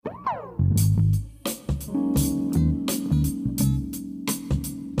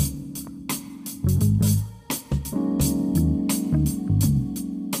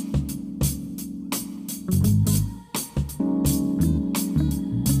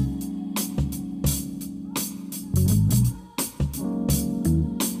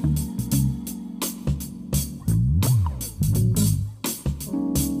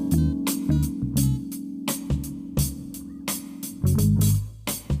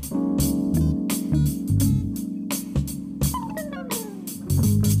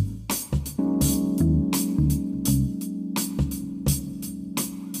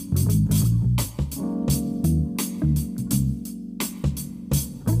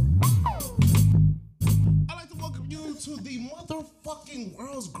fucking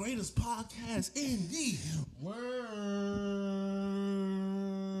world's greatest podcast in the world.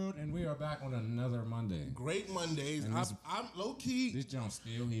 And we are back on another Monday. Great Mondays. I'm low key. This John's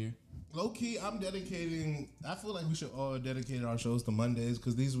still here. Low key, I'm dedicating. I feel like we should all dedicate our shows to Mondays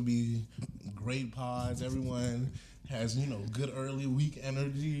because these would be great pods. Everyone has, good early week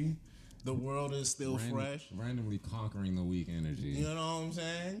energy. The world is still fresh. Randomly conquering the week energy. You know what I'm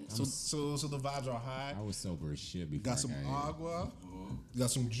saying? So the vibes are high. I was sober as shit before. Got some agua.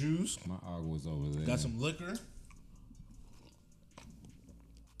 Got some juice. My agua was over there. Got some liquor.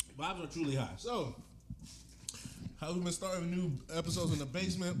 Vibes are truly high. So, how we been starting new episodes in the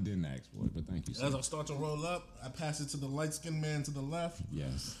basement? Didn't ask for it, but thank you, sir. As I start to roll up, I pass it to the light-skinned man to the left.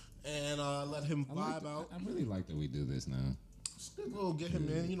 Yes. And let him vibe out. I really like that we do this now. We'll get him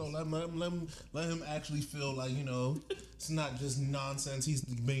in, let him actually feel like, it's not just nonsense he's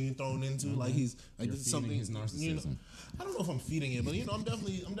being thrown into. Mm-hmm. Like he's like You're this is something his narcissism. I don't know if I'm feeding it, but I'm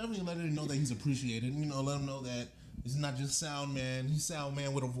definitely letting him know that he's appreciated. Let him know that he's not just sound man, he's sound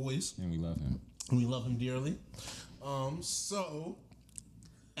man with a voice. And we love him. And we love him dearly. So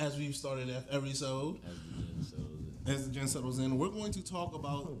as we've started every episode, as the gen settles in, we're going to talk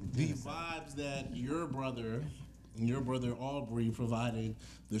about the vibes that your brother Aubrey provided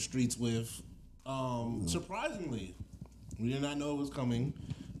the streets with. Surprisingly, we did not know it was coming.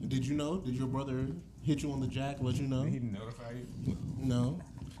 Did you know? Did your brother hit you on the jack? Let you know? He notified you? No.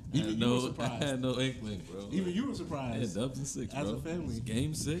 Even you were surprised. I had no inkling, bro. Even you were surprised. Yeah, Dubs and 6, bro. As a family.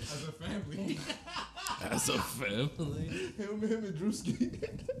 Game 6. As a family. As a family. Him and Drewski.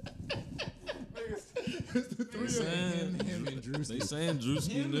 It's the three of them. Him and Drewski. They saying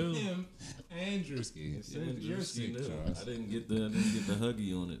Drewski knew. Him and Drewski. You're sick, Charles. I didn't get the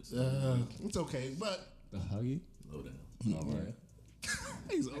huggy on it. So. It's okay, but the huggy? Low down. All right.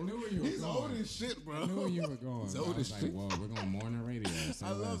 He's old. He's old as shit, bro. I knew where you were going. He's old as shit. Whoa, we're going morning radio.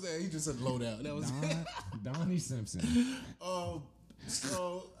 I love that. He just said low down. That was Donnie Simpson.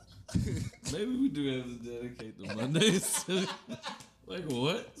 So maybe we do have to dedicate the Mondays. Like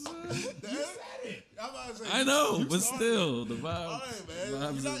what? You said it. I'm about to say, I know, but still, the vibe. All right,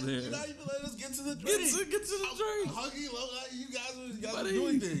 man. Vibes You're is there. not even letting us get to the drink. Get to the drink. Huggy, low, you guys are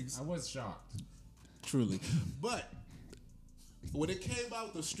doing things. I was shocked. Truly. But when it came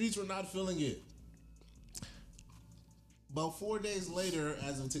out, the streets were not feeling it. About 4 days later,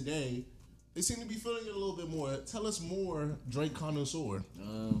 as of today, they seem to be feeling it a little bit more. Tell us more, Drake connoisseur.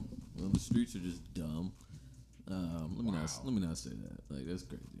 Well, the streets are just dumb. Let me not say that. Like that's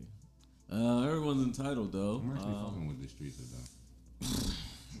crazy. Everyone's entitled though. I'm actually fucking with the streets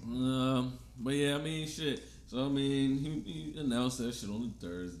though. But yeah, I mean shit. So I mean, he announced that shit on the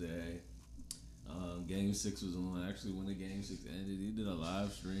Thursday. Game 6 was on. Actually, when the Game 6 ended, he did a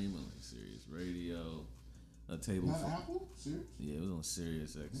live stream on like Sirius Radio. A table for Apple? Serious? Yeah, it was on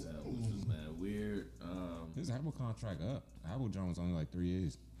Sirius XM, which was mad weird. His Apple contract up. Apple Jones only like 3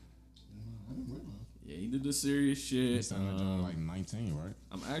 years. I didn't realize. Yeah, he did the serious shit. He signed Jones like 19, right?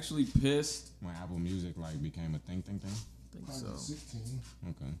 I'm actually pissed. When Apple Music like became a thing. I think so. 16.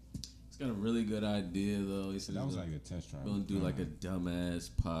 Okay. He's got a really good idea though. He said That was like a test trial. Gonna do like a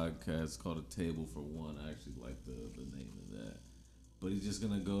dumbass podcast called A Table for One. I actually like the name of that. But he's just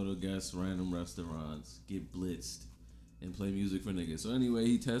gonna go to guess random restaurants, get blitzed, and play music for niggas. So anyway,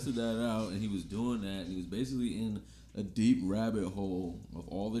 he tested that out and he was doing that and he was basically in a deep rabbit hole of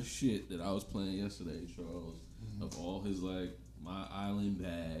all the shit that I was playing yesterday, Charles. Mm-hmm. Of all his like my island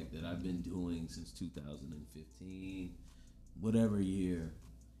bag that I've been doing since 2015, whatever year.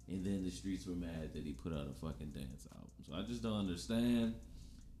 And then the streets were mad that he put out a fucking dance album. So I just don't understand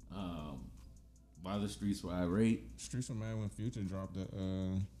why the streets were irate. Streets were mad when Future dropped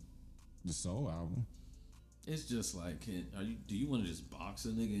the Soul album. It's just like, do you want to just box a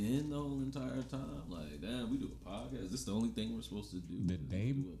nigga in the whole entire time? Like, damn, we do a podcast. This the only thing we're supposed to do. Did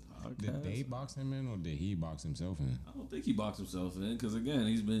they box him in or did he box himself in? I don't think he boxed himself in because, again,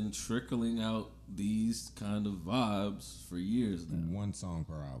 he's been trickling out these kind of vibes for years now. One song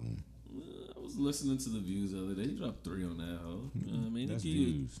per album. I was listening to the views the other day. He dropped 3 on that hoe. You know what I mean? That's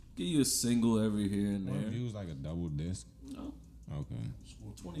give you a single every here and there. Views like a double disc? No. Okay.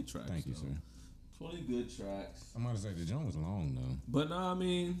 20 tracks. Thank you, sir. 20 good tracks. I'm about to say the joint was long though. But no, I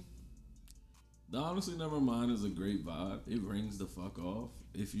mean, the Honestly Nevermind is a great vibe. It rings the fuck off.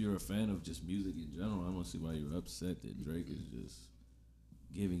 If you're a fan of just music in general, I don't see why you're upset that Drake is just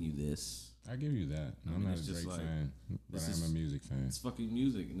giving you this. I give you that. I'm not a Drake fan, but I'm a music fan. It's fucking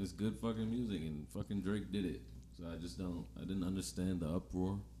music, and it's good fucking music, and fucking Drake did it. So I didn't understand the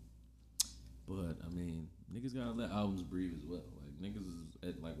uproar. But, I mean, niggas gotta let albums breathe as well. Like, niggas is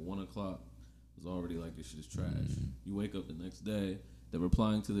at like 1 o'clock was already like, this shit is trash. You wake up the next day, They're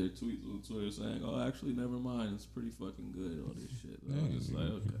replying to their tweets on Twitter saying, "Oh, actually, never mind. It's pretty fucking good. All this shit." I'm just like,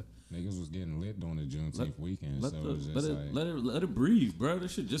 okay. Niggas was getting lit on the Juneteenth weekend, Let so it was just let it breathe, bro.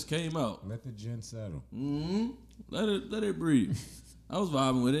 This shit just came out. let the gin settle. Let it breathe. I was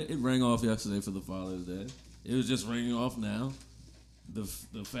vibing with it. It rang off yesterday for the Father's Day. It was just ringing off now. The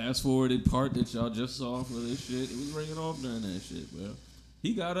fast forwarded part that y'all just saw for this shit, it was ringing off during that shit, bro.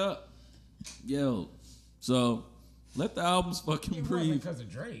 He got up, yelled. So let the albums fucking breathe. Because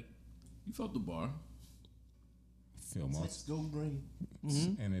of Drake. You felt the bar. Feel most. Let's go green.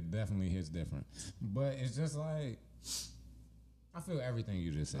 And it definitely hits different. But it's just like, I feel everything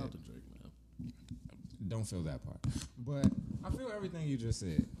you just said. Shout out to Drake, man. Don't feel that part. But I feel everything you just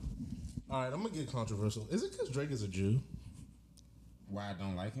said. All right, I'm gonna get controversial. Is it because Drake is a Jew? Why I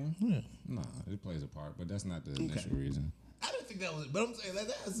don't like him? Yeah. Nah, it plays a part, but that's not the initial reason. I didn't think that was it, but I'm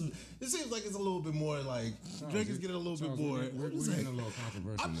saying it seems like it's a little bit more like Drake is getting a little bit more. We're getting a little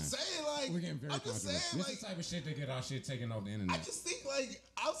controversial I'm now. just saying, like, We're getting very I'm just controversial. saying, This like, is the type of shit that get our shit taken off the I internet. just think, like,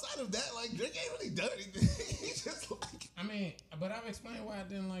 outside of that, like, Drake ain't really done anything. He's just like, I mean, but I've explained why I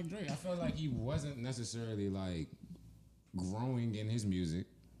didn't like Drake. I felt like he wasn't necessarily like growing in his music.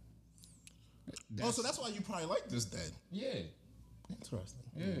 so that's why you probably like this then. Yeah. Interesting.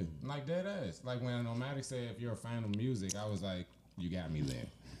 Yeah, like dead ass. Like when Nomadic said, "If you're a fan of music," I was like, "You got me there,"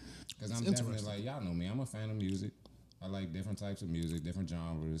 because I'm definitely interesting. like, y'all know me. I'm a fan of music. I like different types of music, different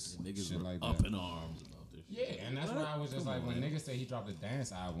genres, Niggas shit were like up that. in arms about this. Yeah, and that's why I was just like, when niggas say he dropped a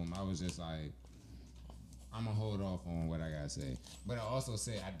dance album, I was just like, I'm gonna hold off on what I gotta say. But I also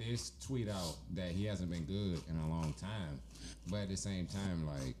said I did tweet out that he hasn't been good in a long time. But at the same time,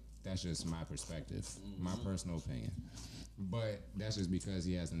 like, that's just my perspective, my personal opinion. But that's just because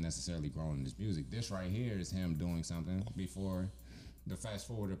he hasn't necessarily grown in his music. This right here is him doing something. Before the fast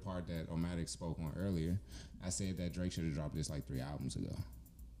forwarded part that Omatic spoke on earlier, I said that Drake should have dropped this like 3 albums ago.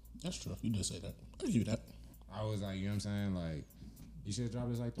 That's true. You did say that. I give you that. I was like, you know what I'm saying? Like, you should have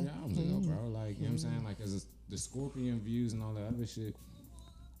dropped this like 3 albums ago, bro. Like, you know what I'm saying? Like, cause the Scorpion views and all that other shit.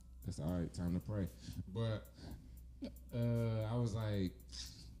 That's all right. Time to pray. But I was like,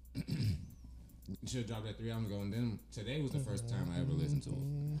 you should have dropped that 3 albums ago. And then today was the first time I ever listened to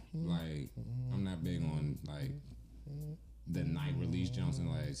it. Like, I'm not big on like the night release Johnson.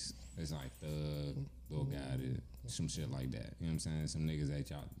 Like, it's like the Lil Gotti, some shit like that. You know what I'm saying? Some niggas that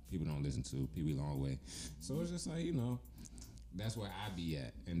y'all people don't listen to, people long way. So it's just like, you know, that's where I be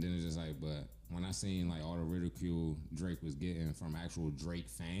at. And then it's just like, but when I seen like all the ridicule Drake was getting from actual Drake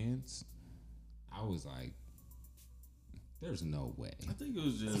fans, I was like, there's no way. I think it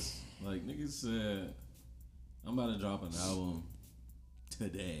was just like niggas said, I'm about to drop an album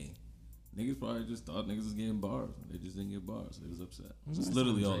today. Niggas probably just thought niggas was getting bars. They just didn't get bars. They was upset. That's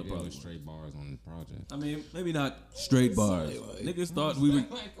literally all the problem. Straight bars on the project. I mean, maybe not straight bars. Niggas thought we were.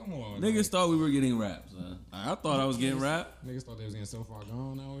 Like, come on. Niggas thought we were getting raps. I thought I was getting rap. Niggas thought they was getting So Far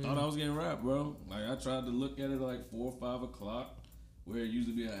Gone out Thought I was getting rap, bro. Like I tried to look at it like 4 or 5 o'clock, where it used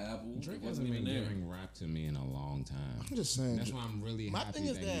to be an Apple. Drake It hasn't wasn't been even there. giving rap to me in a long time. I'm just saying. That's why I'm really My happy thing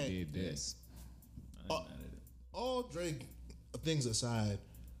is that that- he did this. I ain't mad at it. All Drake things aside,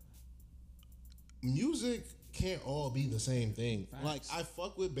 music can't all be the same thing. Facts. Like I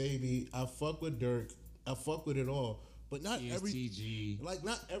fuck with Baby, I fuck with Dirk, I fuck with it all, but not every ESTG, like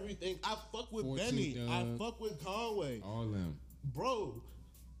not everything. I fuck with Fortune Benny, I Dub. fuck with Conway, all them. bro.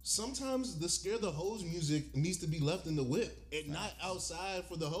 Sometimes the Scare the Hoes music needs to be left in the whip and not outside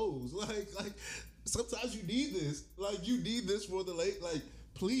for the hoes. Like sometimes you need this. Like you need this for the late. Like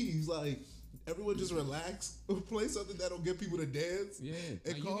please, like everyone just relax. Play something that'll get people to dance. Yeah,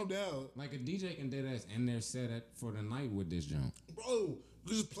 and like, you calm can- down, Like a DJ can do that in their set for the night with this jump. bro. You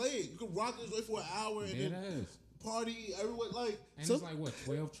just play it. You can rock this way for an hour and Dead then ass. party. Everyone like. And some- it's like what,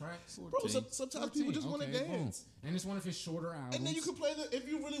 12 tracks? bro. Sometimes people just want to Okay, boom. dance. And it's one of his shorter albums. And then you can play the. If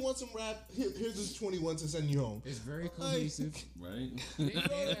you really want some rap, here's this 21 to send you home. It's very cohesive. Right? You know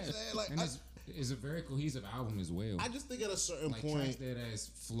what I'm saying? Like, and it's a very cohesive album as well. I just think at a certain like point, tracks that as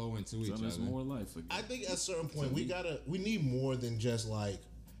flow into each So other. there's more life again. I think at a certain point we need more than just like,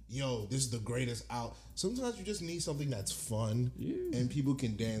 yo, this is the greatest out. Sometimes you just need something that's fun and people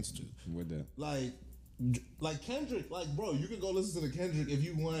can dance to. With that. Like Kendrick, like bro, you can go listen to Kendrick if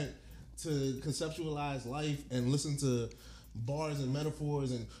you want to conceptualize life and listen to bars and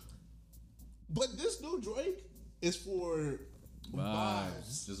metaphors but this new Drake is for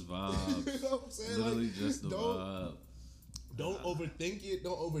vibes. Just vibes. You know what I'm saying? Literally Like, just the vibe. Don't overthink it.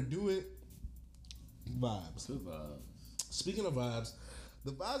 Don't overdo it. Vibes. Good vibes. Speaking of vibes,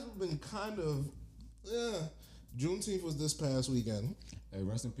 the vibes have been kind of, Juneteenth was this past weekend. Hey,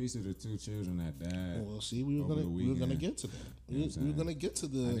 rest in peace to the 2 children that died. Well, see, we were gonna get to that. We were gonna get to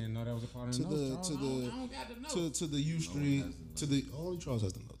the. I didn't know that was a part of the notes. I don't got the notes. To the U Street only Charles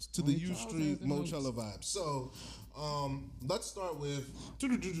has the notes to the U Street Mochella vibes. So, let's start with.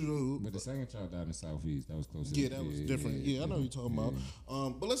 But the second child died in the Southeast. That was closer. Yeah, that was different. Yeah, I know what you're talking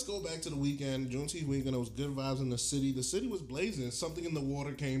about. But let's go back to the weekend. Juneteenth weekend. It was good vibes in the city. The city was blazing. Something in the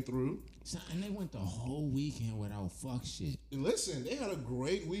water came through. And they went the whole weekend without fuck shit. Listen, they had a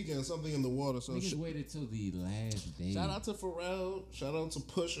great weekend. Something in the water. So niggas waited till the last day. Shout out to Pharrell. Shout out to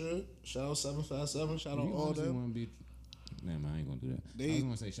Pusha. Shout out 757. Shout out all them. Nah, man, I ain't gonna do that. I was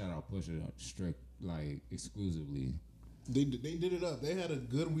gonna say shout out Pusha strict, like exclusively. They did it up. They had a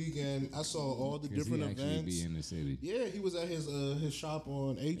good weekend. I saw all the different events. He be in the city. Yeah, he was at his shop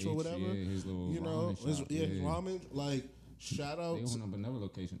on H or whatever. Yeah, his little ramen shop. His ramen. Like, shout out. They open up another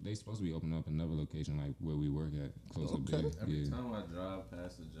location. They supposed to be opening up another location like where we work at, close to Bay. Every time I drive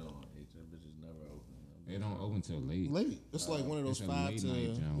past the joint on H, that bitch is never open. They don't open till late. It's like one of those 5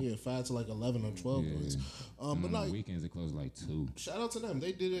 to like 11 or 12 days. But on like the weekends it closes like 2. Shout out to them.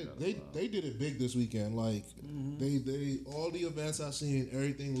 They did it. They did it big this weekend. Like they all the events I seen,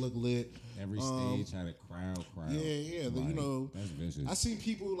 everything looked lit. Every stage had a crowd. Yeah. Like, that's vicious. I seen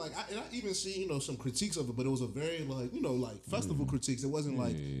people like I even seen some critiques of it, but it was a very like festival critiques. It wasn't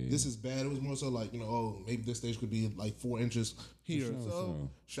like this is bad. It was more so like maybe this stage could be like 4 inches here.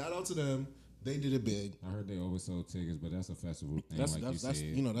 Shout out to them. They did it big. I heard they oversold tickets, but that's a festival thing. That's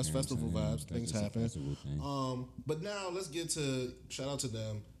that's festival vibes. Things happen. Thing. But now let's get to shout out to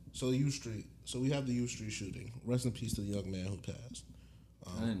them. So U Street. So we have the U Street shooting. Rest in peace to the young man who passed.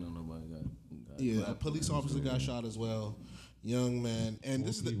 I didn't know nobody got yeah, a police officer got shot as well. Young man, and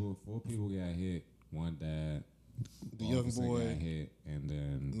four people got hit. One died. The young boy got hit, and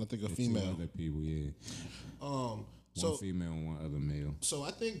then I think a female. 2 other people. Yeah. One female and 1 other male. So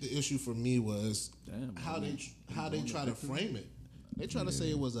I think the issue for me was how they try to frame it. They try to say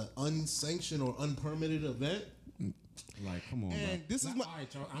it was an unsanctioned or unpermitted event. Like, come on, and bro. This is my. All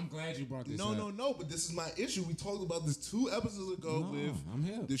right, y'all, I'm glad you brought this up. No, but this is my issue. We talked about this 2 episodes ago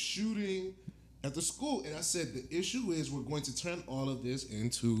with the shooting at the school, and I said the issue is we're going to turn all of this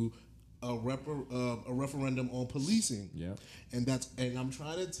into a referendum on policing. Yeah. And I'm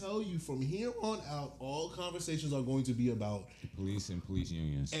trying to tell you from here on out, all conversations are going to be about police and police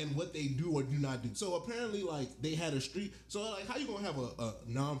unions and what they do or do not do. So apparently, like, they had a street. So like, how you gonna have a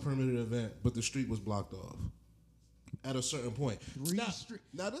non-permitted event, but the street was blocked off at a certain point?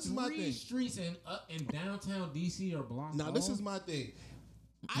 Now this is my thing. 3 streets in downtown DC are blocked. Now this is my thing.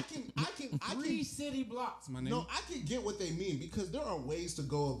 I can 3 city blocks, my nigga. No, I can get what they mean because there are ways to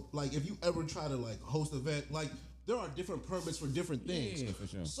go. Like, if you ever try to like host an event, like there are different permits for different things. Yeah, for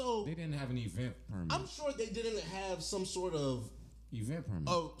sure. So they didn't have an event permit. I'm sure they didn't have some sort of event permit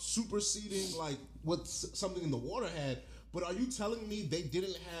of superseding like what something in the water had. But are you telling me they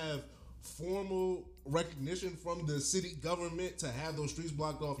didn't have formal recognition from the city government to have those streets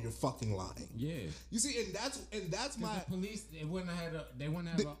blocked off? You're fucking lying. Yeah. You see, and that's my the police. They wouldn't have their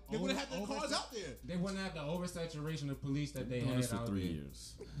cars out there. They wouldn't have the oversaturation of police that they had for out 3 there.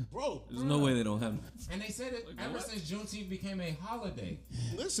 years, bro. There's no way they don't have. And they said it ever since Juneteenth became a holiday.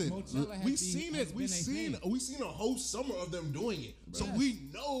 Listen, we've seen a whole summer of them doing it, so we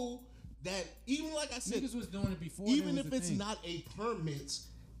know that even like I said, niggas was doing it before. Even if it's not a permit.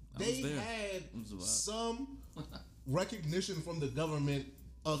 They had some recognition from the government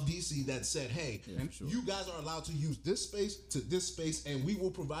of DC that said, hey, you guys are allowed to use this space to this space, and we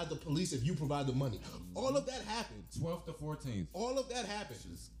will provide the police if you provide the money. All of that happened. 12th to 14th. All of that happened.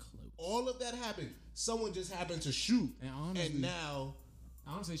 All of that happened. Someone just happened to shoot. And now...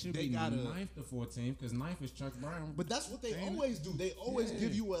 Honestly, it should be 9th to 14th because 9th is Chuck Brown. But that's what they always do. They always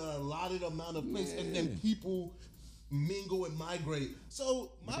give you a allotted amount of place, and then people... mingle and migrate.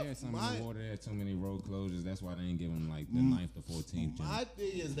 So there's some in the water. There are too many road closures. That's why they ain't giving like the 9th to 14th. My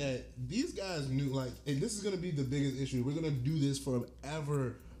thing is that these guys knew, like, and this is gonna be the biggest issue. We're gonna do this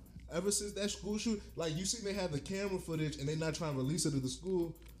forever. Ever since that school shoot, like, you see, they have the camera footage and they're not trying to release it to the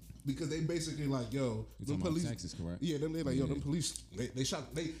school because they basically like, yo, the police. Texas, correct? Yeah, them they like, yo, them police. They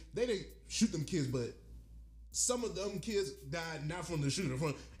shot. They didn't shoot them kids, but. Some of them kids died not from the shooter,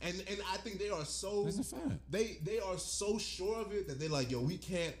 and I think they are so. That's a fact. They are so sure of it that they're like, yo, we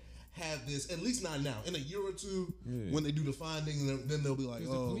can't have this. At least not now. In a year or two, when they do the findings, then they'll be like,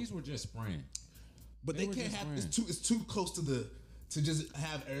 oh. The police were just spraying, but they can't have. It's too close to just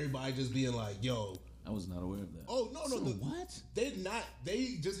have everybody just being like, yo. I was not aware of that. Oh no. What? They're not.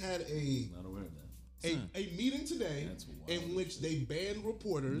 They just had not aware of that. A meeting today in which they banned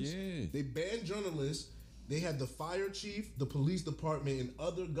reporters. Yeah. They banned journalists. They had the fire chief, the police department, and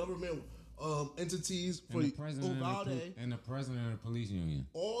other government entities for and the president Uvalde, and the president of the police union.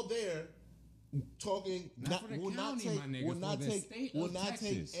 all there talking. Not for the county, my nigga, will for not the take state will of not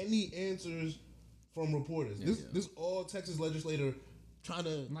Texas. take any answers from reporters. This all Texas legislator trying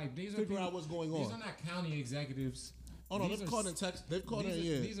to Like these figure are out what's going These on. are not county executives. Oh no, These they've are called in Texas. They've called in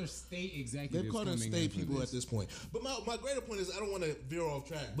These are state executives. They've called in coming state for people this. at this point. But my greater point is, I don't want to veer off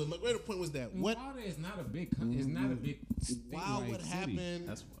track, but my greater point was that Uvalde is not a big. It's not a big. while what city. happened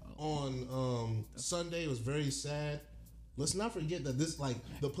That's wild. on Sunday was very sad. Let's not forget that this, like,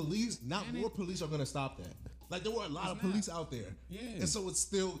 the police, not And more it- police are going to stop that. Like, there were a lot of It's not. police out there. Yeah. And so it's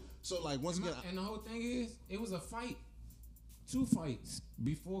still, so like, once again, And the whole thing is, it was a fight, 2 fights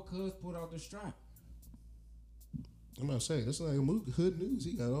before Cuz pulled out the strap. I'm not saying, this is like hood news.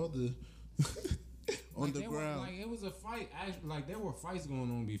 He got all the on Like, the they were- ground. like it was a fight. Actually, like there were fights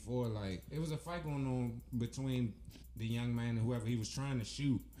going on before. Like it was a fight going on between the young man and whoever he was trying to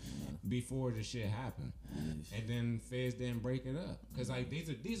shoot before the shit happened. And then feds didn't break it up because like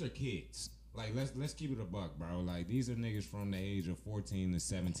these are kids. Like let's keep it a buck, bro. Like these are niggas from the age of 14 to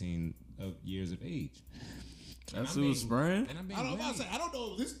 17 of years of age. That's And who I'm was being- spraying? And I'm I being don't know. lenient. I don't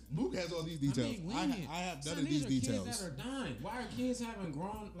know. This book has all these details. I have none of these details. Kids that are dying. Why are kids having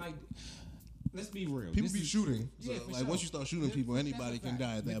grown? Like, let's be real. People This be is- shooting. Yeah, So, for like, sure. once you start shooting people, That's anybody a can fact.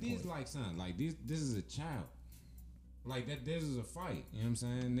 die at that But point. These like son, like this is a child. Like that. This is a fight. You know what I'm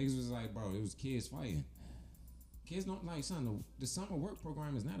saying? Niggas was like, bro, it was kids fighting. Kids don't like son. The summer work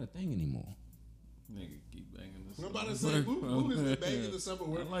program is not a thing anymore. Nigga keep banging this. I'm about to say, Boog has been banging the summer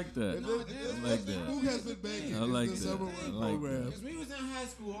work. I like that. And No, then- that- and I like then that. Boog has been banging I like the that. summer I work like program. Because we was in high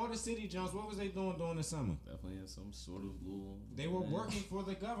school, all the city jumps. What was they doing during the summer? Definitely had some sort of little. They were working for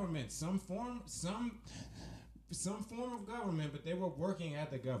the government, some form of government, but they were working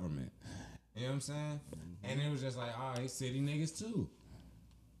at the government. You know what I'm saying? And it was just like, all right, city niggas too.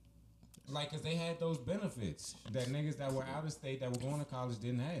 Like, cause they had those benefits that niggas that were out of state that were going to college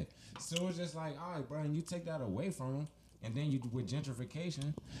didn't have. So it's just like, all right, bro, and you take that away from them, and then you with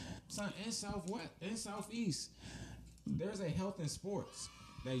gentrification, son, in Southwest, in Southeast, there's a health and sports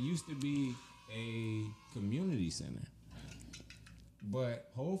that used to be a community center. But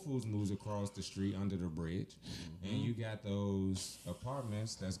Whole Foods moves across the street under the bridge, and you got those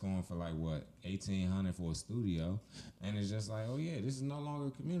apartments that's going for like what $1,800 for a studio, and it's just like, oh yeah, this is no longer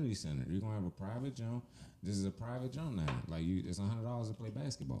a community center. You're gonna have a private gym. This is a private gym now. Like it's $100 to play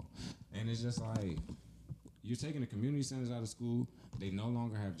basketball, and it's just like you're taking the community centers out of school. They no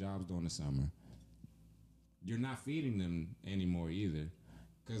longer have jobs during the summer. You're not feeding them anymore either,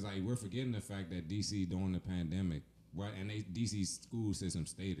 because like we're forgetting the fact that DC during the pandemic. Right, and DC school system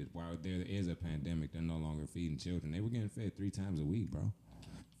stated while there is a pandemic, they're no longer feeding children. They were getting fed 3 times a week, bro.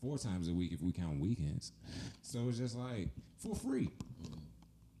 4 times a week if we count weekends. So it's just like for free.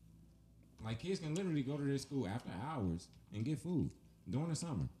 Like kids can literally go to their school after hours and get food during the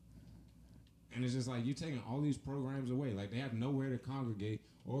summer. And it's just like you're taking all these programs away. Like they have nowhere to congregate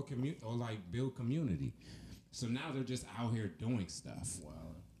or commute or like build community. So now they're just out here doing stuff. Wow.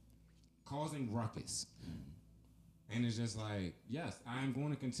 Causing ruckus. And it's just like, yes, I'm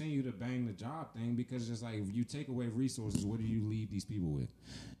going to continue to bang the job thing because it's just like, if you take away resources, what do you leave these people with?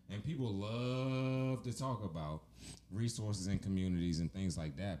 And people love to talk about resources and communities and things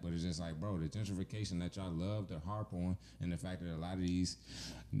like that. But it's just like, bro, the gentrification that y'all love to harp on and the fact that a lot of these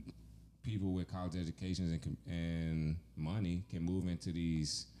people with college educations and money can move into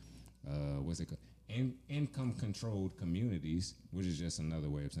these, what's it called? Income controlled communities, which is just another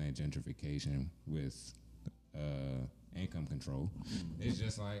way of saying gentrification with income control. It's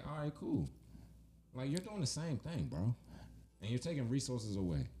just like, all right, cool. Like you're doing the same thing, bro, and you're taking resources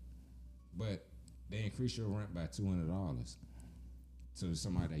away, but they increase your rent by $200 to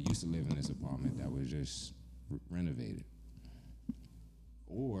somebody that used to live in this apartment that was just renovated,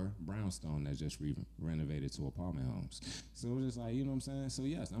 or brownstone that just renovated to apartment homes. So it's just like, you know what I'm saying? So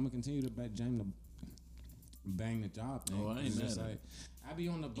yes, I'm gonna continue to bang the job thing. Oh, I ain't It's mad just at like, I be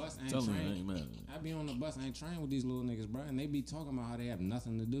on the bus, I ain't Tell me I trained. ain't mad at it. I be on the bus, I ain't trained with these little niggas, bro, and they be talking about how they have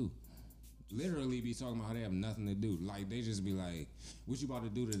nothing to do. Literally be talking about how they have nothing to do. Like, they just be like, what you about to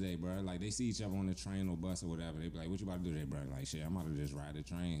do today, bro? Like, they see each other on the train or bus or whatever. They be like, what you about to do today, bro? Like, shit, I'm about to just ride the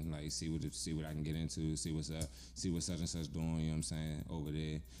train. Like, see what I can get into, see what's up, see what such and such doing, you know what I'm saying, over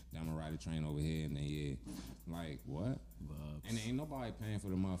there. Then I'm gonna ride the train over here, and then, yeah. Like, what? Vibes. And there ain't nobody paying for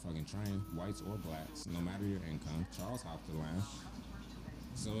the motherfucking train, whites or blacks, no matter your income. Charles hopped the line.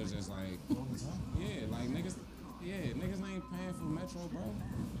 So it's just like, yeah, like niggas ain't paying for Metro, bro.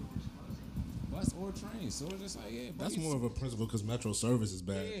 bus or train. So it's just like, yeah. That's more of a principle because Metro service is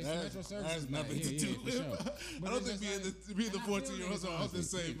bad. Yeah, that Metro service has is nothing bad. to do For with sure. I But don't it's think just being the and I feel 14-year-olds niggas are of the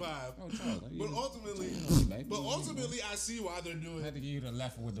honestly, same vibe. Oh, Charles, like, But you- ultimately, I see why they're doing I had it. to give you the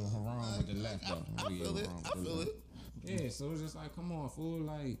left with the haram with the left though. I feel it. I feel it. Yeah, so it's just like, come on, fool.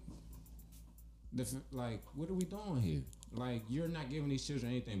 Like, what are we doing here? Like, you're not giving these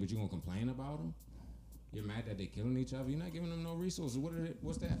children anything, but you gonna complain about them? You're mad that they're killing each other. You're not giving them no resources.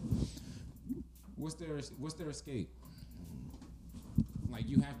 What's that? What's their escape? Like,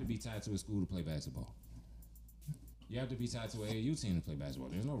 you have to be tied to a school to play basketball. You have to be tied to an AAU team to play basketball.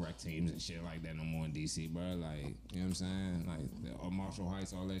 There's no rec teams and shit like that no more in DC, bro. Like, you know what I'm saying? Like, Marshall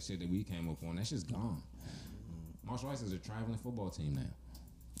Heights, all that shit that we came up on, that shit's gone. Marshall Heights is a traveling football team now.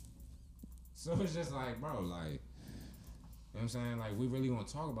 So it's just like, bro, like, you know what I'm saying? Like, we really want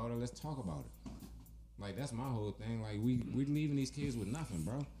to talk about it, let's talk about it. Like, that's my whole thing. Like, we leaving these kids with nothing,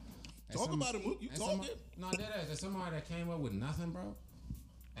 bro. Talk about it, Mook. You talking? No, there's somebody that came up with nothing, bro.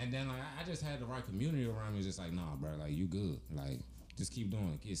 And then, like, I just had the right community around me. Just like, nah, bro, like, you good. Like, just keep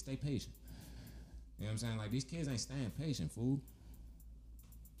doing it. Kids, stay patient. You know what I'm saying? Like, these kids ain't staying patient, fool.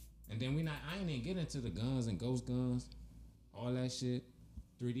 And then I ain't even get into the guns and ghost guns, all that shit.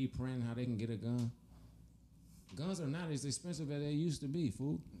 3D printing, how they can get a gun. Guns are not as expensive as they used to be,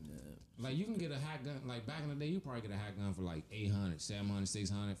 fool. Yeah. Like, you can get a hot gun. Like, back in the day, you probably get a hot gun for like 800, 700,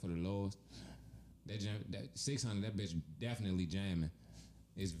 600 for the lowest. That 600, that bitch definitely jamming.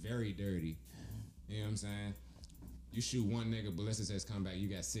 It's very dirty. You know what I'm saying? You shoot one nigga, ballistic says come back, you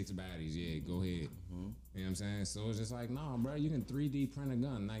got 6 bodies. Yeah, go ahead. You know what I'm saying? So it's just like, nah, bro, you can 3D print a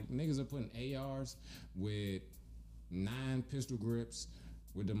gun. Like, niggas are putting ARs with 9 pistol grips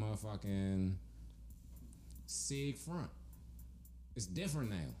with the motherfucking SIG front. It's different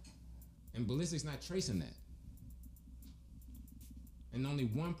now. And ballistics not tracing that. And only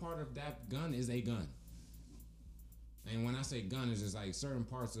one part of that gun is a gun. And when I say gun, it's just like certain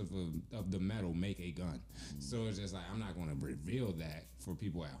parts of the metal make a gun. So it's just like, I'm not going to reveal that for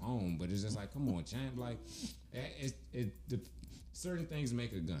people at home, but it's just like, come on, champ. Like, certain things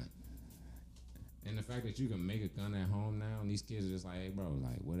make a gun. And the fact that you can make a gun at home now, and these kids are just like, hey, bro,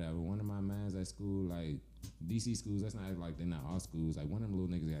 like, whatever. One of my mans at school, like, DC schools, that's not like they're not our schools. Like, one of them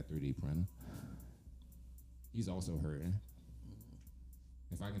little niggas got 3D printer. He's also hurting.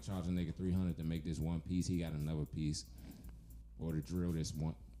 If I can charge a nigga $300 to make this one piece, he got another piece. Or to drill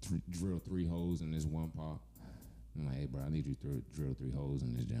drill 3 holes in this one part. I'm like, hey, bro, I need you to drill 3 holes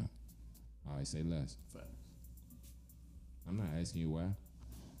in this jump. All right, say less. Facts. I'm not asking you why.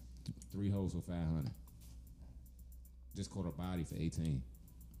 3 holes for 500. Just caught a body for 18.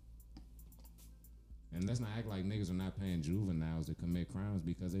 And let's not act like niggas are not paying juveniles to commit crimes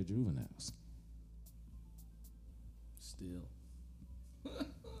because they're juveniles. Still.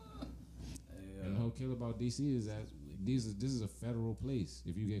 And the whole kill about DC is that this is a federal place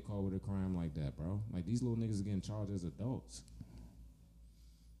if you get caught with a crime like that, bro. Like, these little niggas are getting charged as adults.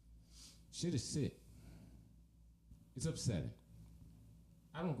 Shit is sick. It's upsetting.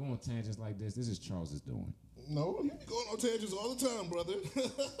 I don't go on tangents like this. This is Charles's doing. No, you be going on tangents all the time, brother.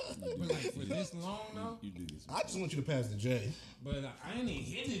 But like, for this long though, You do this. I just want you to pass the J. but I ain't even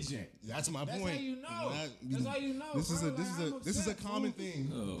hit it yet. That's my That's point. how you know. That's how you know. This is bro. this is a common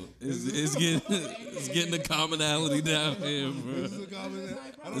thing. Oh, it's getting the commonality down here, bro. This is a common.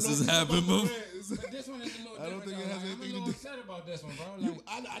 I don't This know is if it's happening, about bro. the red. But this one is a little I don't different. think it though. has Like, anything I'm a to little do- upset about this one, bro.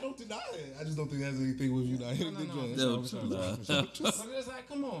 Like, I don't deny it. I just don't think it has anything with you not hitting the J. No, for sure. But it's like,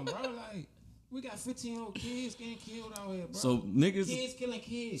 come on, bro. Like, we got 15-year-old kids getting killed out here, bro. So niggas. kids killing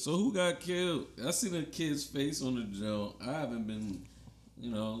kids. So who got killed? I seen a kid's face on the joint. I haven't been,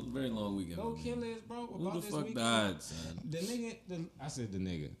 very long weekend. Go kill this, bro. Who About the this fuck weekend. died, son? The nigga, I said the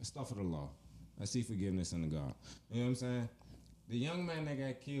nigga. Stuff of the law. I see forgiveness in the God. You know what I'm saying? The young man that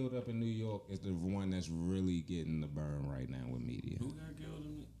got killed up in New York is the one that's really getting the burn right now with media. Who got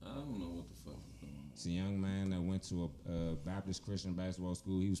killed? I don't know what the fuck is going on. It's a young man that went to a Baptist Christian basketball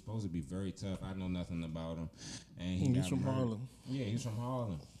school. He was supposed to be very tough. I know nothing about him. And He's got from murdered. Harlem. Yeah, he's from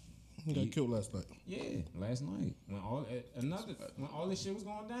Harlem. He got killed last night. Yeah, last night when all this shit was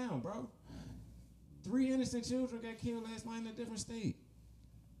going down, bro. 3 innocent children got killed last night in a different state.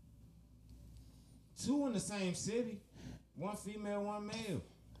 2 in the same city. 1 female, 1 male.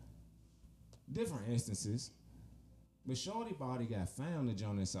 Different instances. But Shorty body got found in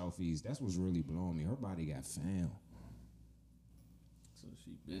Jones in Southeast. That's what's really blowing me. Her body got found. So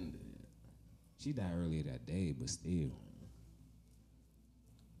she been dead. She died earlier that day, but still.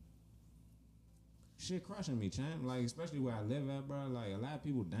 Shit crushing me, champ. Like, especially where I live at, bro. Like, a lot of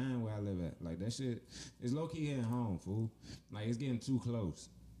people dying where I live at. Like, that shit is low-key hitting home, fool. Like, it's getting too close.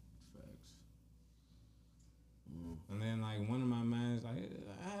 Facts. And then like one of my mans, like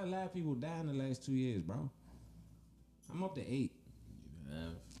I had a lot of people die in the last 2 years, bro. I'm up to 8. You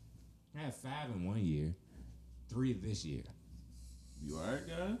have. I had 5 in 1 year, 3 this year. You alright,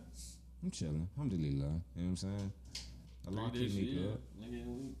 guy? I'm chilling. Alhamdulillah. You know what I'm saying? Allah 3 keep this me year. good. Nigga,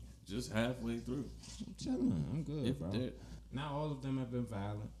 we just halfway through. I'm chilling. I'm good, If bro. that- Not all of them have been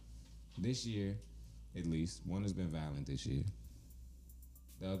violent. This year, at least, one has been violent this year.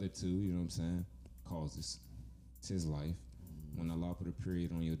 The other 2, you know what I'm saying, causes. It's his life. When Allah put a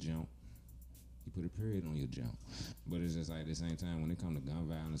period on your jump, He put a period on your jump. But it's just like at the same time, when it comes to gun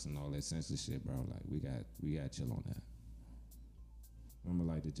violence and all that senseless shit, bro, like we got to chill on that.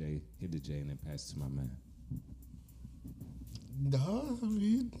 Remember, like hit the J and then pass it to my man. Nah, I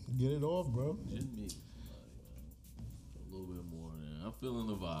mean, get it off, bro. Just me. A little bit more, man. I'm feeling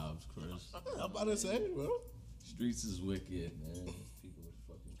the vibes, Chris. I'm about to say, bro. Streets is wicked, man. People are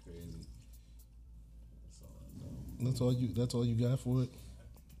fucking crazy. That's all I know. That's all you got for it.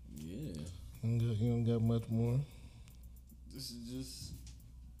 Yeah. You don't got much more. This is just.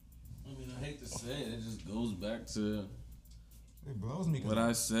 I mean, I hate to say it. It just goes back to It blows me. what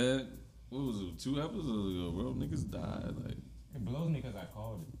I said. What was it? 2 episodes ago, bro. Niggas died. It blows me because I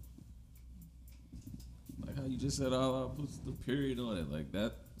called it. Like how you just said, Allah puts the period on it. Like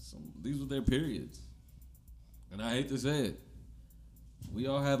that. These were their periods. And I hate to say it. We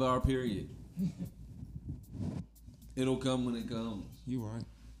all have our period. It'll come when it comes. You right.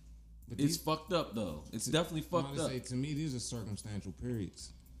 But It's fucked up though. It's definitely fucked up. Say, to me, these are circumstantial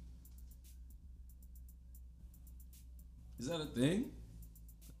periods. Is that a thing?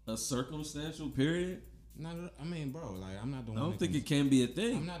 A circumstantial period? Not, I mean, bro, like I'm not the I one. don't that think can- it can be a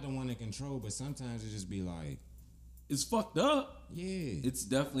thing. I'm not the one in control, but sometimes it just be like, It's fucked up. yeah. It's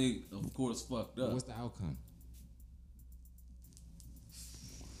definitely, of course, fucked But up. what's the outcome?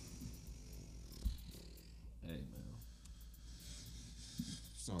 Hey man,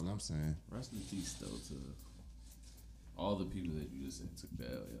 That's all I'm saying. rest in peace though to all the people that you just said took the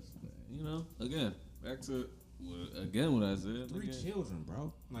L yesterday. You know, again, back to what I said. 3 again. children,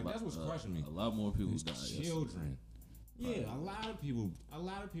 bro. Like that's what's crushing me. A lot more people It's died. yesterday. children. Yeah, a lot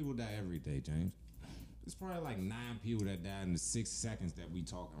of people die every day, James. It's probably like 9 people that died in the 6 seconds that we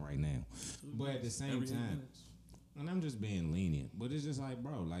talking right now. But at the same Every 8 time, minutes. and I'm just being lenient, but it's just like,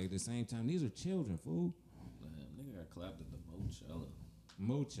 bro, like at the same time, these are children, fool. Man, nigga got clapped at the Mochella.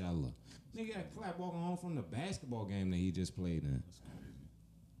 Mochella. Nigga got clapped walking home from the basketball game that he just played in. That's crazy.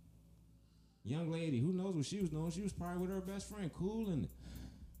 Young lady, who knows what she was doing? She was probably with her best friend, cooling it.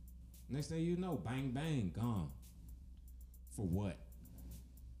 Next thing you know, bang, bang, gone. For what?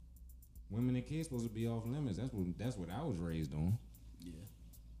 Women and kids supposed to be off limits. That's what I was raised on. Yeah.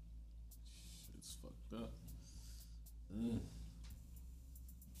 Shit's fucked up.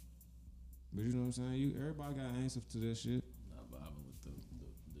 But you know what I'm saying? Everybody got answers to that shit. Not vibing with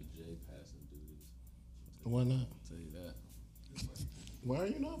the J passing dudes. Why not? I'll tell you that. Why are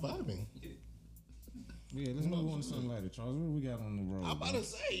you not vibing? Yeah, let's move on to something later, Charles. What we got on the road? I'm about bro? to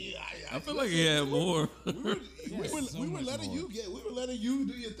say, I feel like he had more. we were so much letting more. we were letting you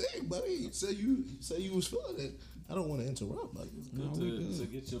do your thing, buddy. Say you was feeling it. I don't want to interrupt, buddy. No, we good. to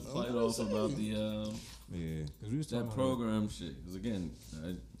get your plight gonna off say. about the Yeah, because we was talking that about program shit. Because again,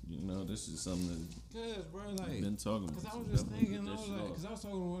 this is something Cause, bro, that like, we've been talking about. Cause I was so just definitely thinking, get I that was shit like, off. cause I was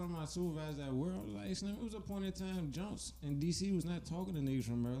talking to one of my supervisors at work. I was like, Slim, it was a point in time, Jones in DC was not talking to niggas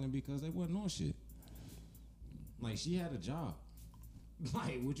from Maryland because they wasn't on shit. Like, she had a job.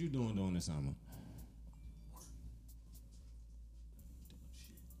 Like, what you doing during the summer?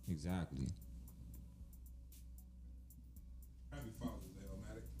 Exactly. Happy Father's Day,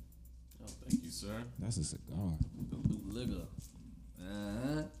 Omatic. Oh, thank you, sir. That's a cigar. The bootlegger.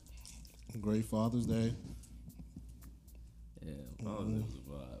 Great Father's Day. Yeah, Father's Day was a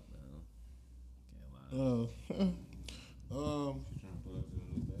vibe, man. Can't lie.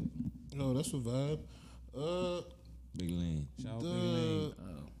 No, that's a vibe. Big Lean. Shout out Big The Lean.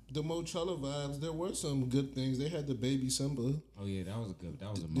 the Mochella vibes. There were some good things. They had the baby Simba. Oh yeah, that was a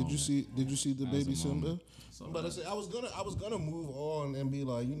moment. Did you see the That was baby a Simba? moment. So I'm about to say I was gonna move on and be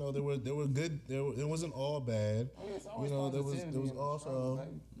like, there were good. It wasn't all bad. There was also.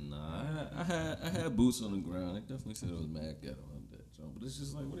 Nah, I had boots on the ground. They definitely said it was mad ghetto on that joint, but it's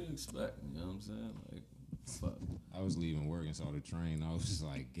just like, what do you expect? You know what I'm saying? Like, fuck. I was leaving work and saw the train. I was just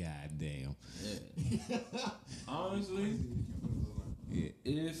like, God damn. Yeah. Honestly, Yeah.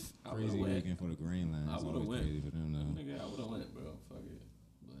 if I would Crazy have went, weekend for the Green Line. I It's would've always went. crazy for them though. nigga, I would have went, bro. Fuck it.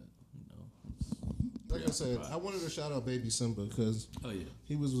 But Like I said, I wanted to shout out Baby Simba because oh yeah,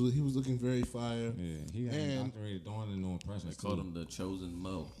 he was looking very fire. Yeah, he got And- indoctrinated doing the no they impressions called too. him the chosen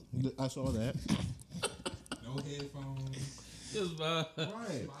Mo. I saw that. No No headphones. Just vibe.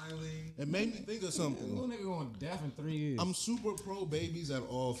 Right. Smiling. It made me think of something. Little nigga going deaf in 3 years. I'm super pro babies at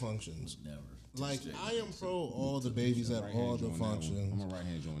all functions. Never. Like I am pro all the babies at all the functions. I'm a right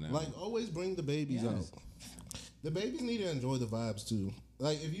hand joint now. Like always bring the babies Yes. out. The babies need to enjoy the vibes too.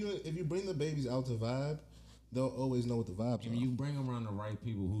 Like if you bring the babies out to vibe, they'll always know what the vibes And are. you bring them around the right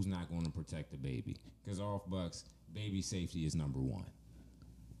people who's not going to protect the baby. Because off bucks, baby safety is number one.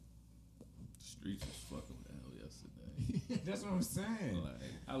 Streets was fucking with the hell yesterday. That's what I'm saying. Like,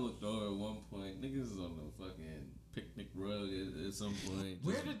 I looked over at one point, niggas is on the fucking picnic rug at some point.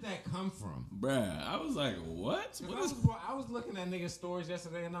 Where did that come from? Bruh, I was like, what? I was looking at niggas' stories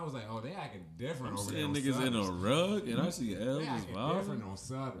yesterday and I was like, oh, they acting different I'm over there. seeing on niggas in a Southern. rug and I see They Elvis acting vibing. different on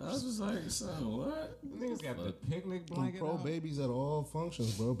Southern. I was just like, son, what? Niggas got the picnic I'm blanket pro out. babies at all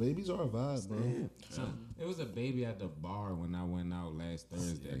functions, bro. Babies are a vibe, bro. Son, it was a baby at the bar when I went out last I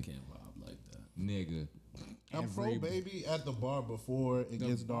Thursday. can't vibe like that. Nigga. I'm pro baby at the bar before it The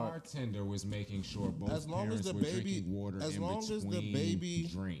gets dark. bartender was making sure both As long as parents the were baby- drinking water as in long as the between baby-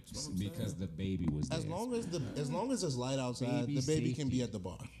 drinks because the baby was there. As long as it's light outside, Baby the baby can be safety. at the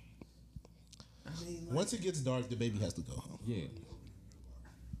bar. Once it gets dark, the baby has to go home. Yeah.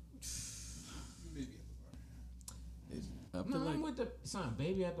 I feel No, like, I'm with the son.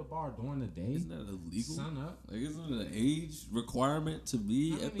 Baby at the bar during the day. isn't that illegal? Sun up. Like, isn't it an age requirement to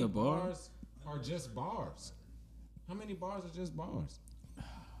be How at many the bar? bars are just bars? How many bars are just bars?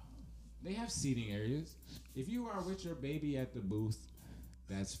 They have seating areas. If you are with your baby at the booth,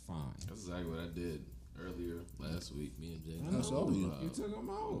 that's fine. That's exactly what I did earlier last week. Me and Jay. I know. saw you. You took them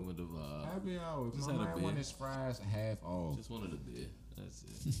We out. went to vibe. Happy hour. Just My had a man beer. won his fries half off. Just wanted a beer. That's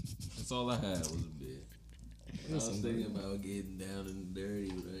it. That's all I had was a beer. I was thinking about getting down and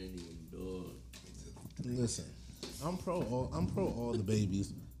dirty, but I ain't even do it. Listen, I'm pro all the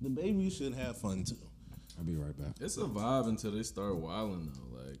babies. The babies should have fun too. I'll be right back. It's a vibe until they start wilding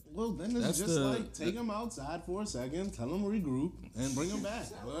though. Like, Well, then it's That's just the- like take them outside for a second, tell them regroup, and bring them back.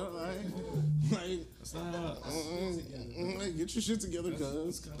 Well, like, that's not how. like, get your shit together, That's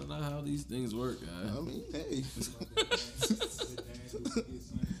cuz. kind of not how these things work, guys. I mean, hey. The dad took his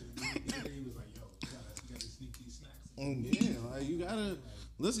son to the movie. He was like, yo, you gotta sneak these snacks. Yeah, like you gotta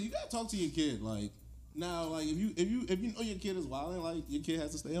listen. You gotta talk to your kid. Like now, like if you know your kid is wilding, like your kid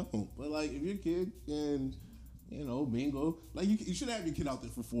has to stay home. But like if your kid can, bingo, like you should have your kid out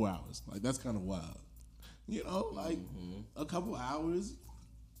there for 4 hours. Like that's kind of wild. Like a couple hours,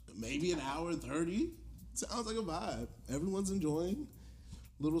 maybe an hour and 30. Sounds like a vibe. Everyone's enjoying.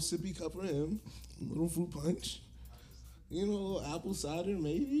 Little sippy cup for him. Little fruit punch. Apple cider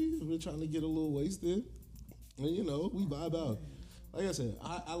maybe. If we're trying to get a little wasted. And we vibe out. Like I said,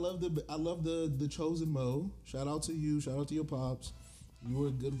 I love the chosen Mo. Shout out to you. Shout out to your pops. You were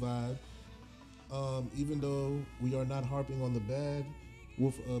a good vibe. Even though we are not harping on the bad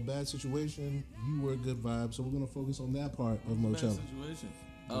with a bad situation, you were a good vibe. So we're gonna focus on that part of Bad Mochella. situation.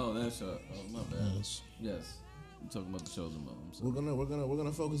 Oh, that's shot. Oh, my bad. Yes. Yes. I'm talking about the chosen mom. I'm sorry. We're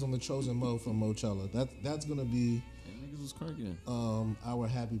gonna focus on the chosen Mo from Mochella. That's gonna be And niggas was cranking. our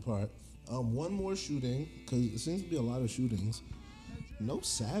happy part. One more shooting because it seems to be a lot of shootings. No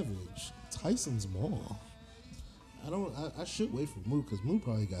Savage, Tyson's Mall. I should wait for Moo because Moo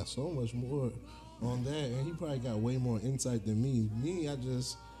probably got so much more on that, and he probably got way more insight than me. I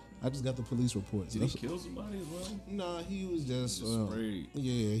just got the police reports. Did he kill somebody as well? Nah, he was just sprayed.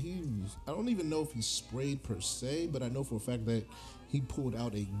 Yeah, I don't even know if he sprayed per se, but I know for a fact that he pulled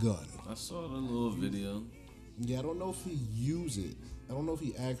out a gun. I saw the little video. Yeah, I don't know if he used it. I don't know if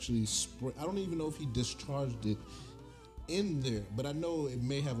he actually sprayed. I don't even know if he discharged it in there, but I know it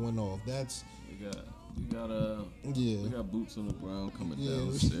may have went off. We got boots on the ground coming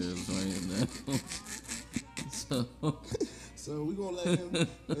downstairs right now. So we're gonna let him,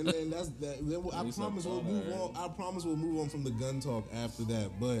 and then that's that. Then I promise we'll move on. I promise we'll move on from the gun talk after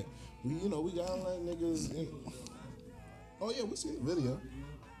that. But we gotta let niggas. Oh yeah, we seen the video.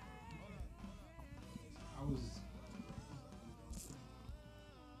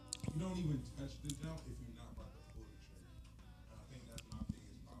 You don't even touch the jump if you're not about to pull the trigger. And I think that's my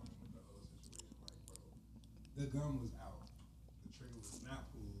biggest problem with the whole situation. Like, bro, the gun was out. The trigger was not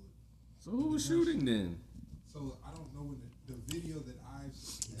pulled. So who was shooting then? So I don't know when the video that I've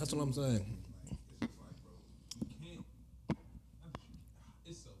seen. That's what I'm saying. Like, it's just like, bro, you can't.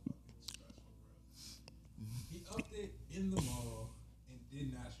 It's so fucking stressful, bro. He upped it in the mall and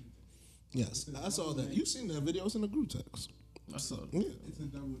did not shoot the nigga. Yes, I saw that. You seen that video? It's in the group text. I saw it. Yeah. It's a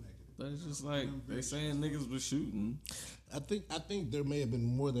double negative. But it's just like they saying niggas was shooting. I think there may have been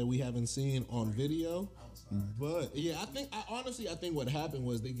more that we haven't seen on video, but yeah, I think honestly what happened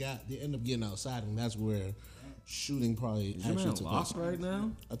was they ended up getting outside, and that's where shooting probably Is your actually man took locked place. right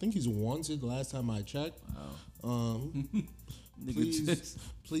now? I think he's wanted. Last time I checked. Wow. Nigga Please, just-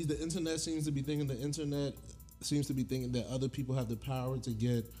 please. The internet seems to be thinking that other people have the power to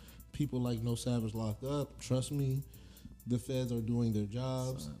get people like No Savage locked up. Trust me, the feds are doing their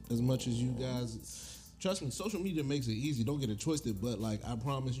jobs as much as you guys. Trust me, social media makes it easy. Don't get it twisted, but like I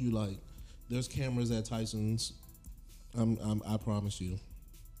promise you, like there's cameras at Tyson's. I promise you.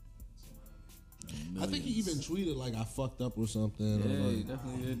 I think he even tweeted like I fucked up or something. Yeah, or like, he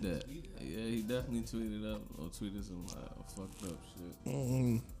definitely did that. Yeah, he definitely tweeted up or tweeted some fucked up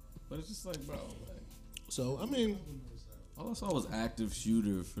shit. But it's just like, bro, like, so I mean, all I saw was active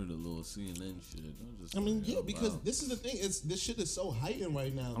shooter for the little CNN shit. Yeah, because this is the thing. This shit is so heightened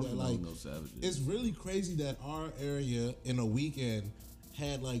right now that like No Savage. it's really crazy that our area in a weekend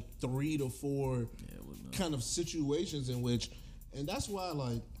had like 3 to 4 kind of situations in which, and that's why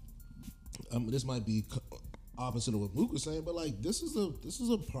like this might be opposite of what Mook was saying, but like this is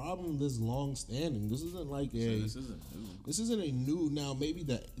a problem that's long standing. This isn't like This isn't new. this isn't a new. Now maybe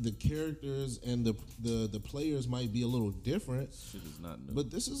the characters and the players might be a little different, Shit is not new. but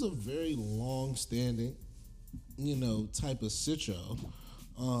this is a very long standing, type of sitcho.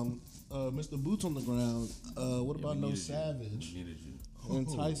 Mr. Boots on the ground. What about No Savage Needed you. in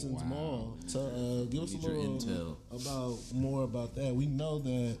Tyson's Mall? Give us a Need your little intel. more about that. We know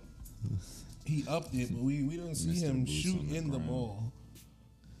that he upped it, but we didn't see Mr. him Boots shoot on the in the ground. mall.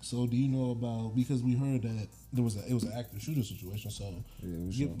 So do you know about, because we heard that it was an active shooter situation. So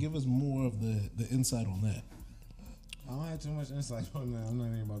give us more of the insight on that. I don't have too much insight on that. I'm not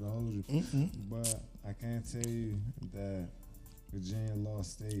even about to hold you. But I can tell you that Virginia law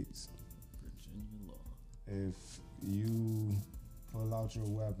states Virginia law. if you pull out your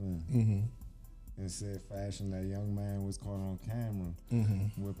weapon in said fashion, that young man was caught on camera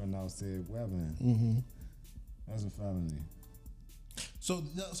whipping out said weapon, that's a felony. So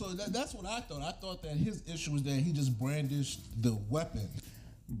that's what I thought. I thought that his issue was that he just brandished the weapon.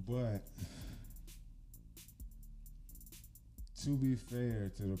 But to be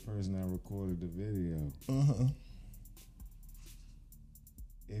fair to the person that recorded the video,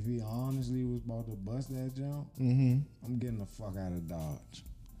 if he honestly was about to bust that jump, I'm getting the fuck out of Dodge.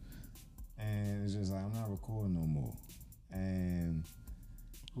 And it's just like, I'm not recording no more. And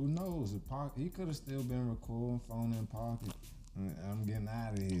who knows? He could have still been recording, phone in pocket. I'm getting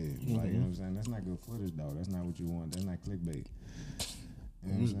out of here. Like, you know what I'm saying? That's not good footage, though. That's not what you want. That's not clickbait.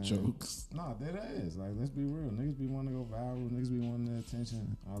 You know It was what I'm saying? jokes. No, that is. Like, let's be real. Niggas be wanting to go viral. Niggas be wanting the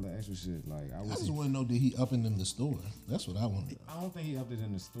attention, all the extra shit. Like, I just want to know, did he up it in the store? That's what I want to know. I don't think he upped it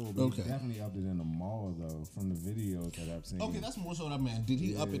in the store, but Okay. he definitely upped it in the mall, though, from the videos that I've seen. Okay, that's more so what I meant. Did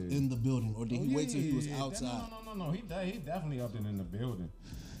he up it in the building, or did he wait till he was outside? No. He definitely upped it in the building.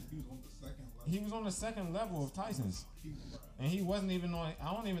 He was on the second level. He was on the second level of Tyson's. And he wasn't even on,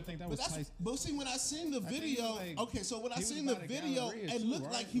 I don't even think that was Tyson. But see, when I seen the think video, like- okay, so when I he was seen the by the video, Galleria it too, looked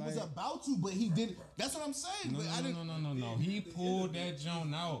right? like he was Like- about to, but he didn't. That's what I'm saying. But I didn't. No. He pulled that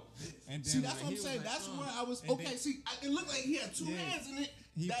joint out. And then See, that's like, what I'm he was saying. like, That's where I was. and Okay, then- see, it looked like he had two Yeah. hands in it.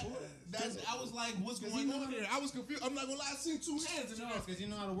 He That, put- that's, I was like, what's 'cause going he on know- here? I was confused. I'm not gonna lie, I seen two hands in it. Because you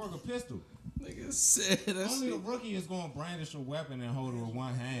know how to work a pistol. Nigga said that Only a shit. rookie is going to brandish a weapon and hold it with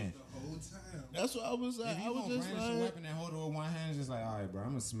one hand. The whole time. That's what I was like. If I you was gonna just brandish a like, weapon and hold it with one hand, it's just like, all right, bro, I'm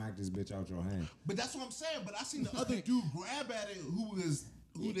gonna smack this bitch out your hand. but that's what I'm saying. But I seen the other dude grab at it,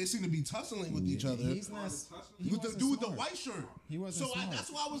 who they seem to be tussling with each other. He's not. He With the wasn't dude with the smart. white shirt. He wasn't so smart.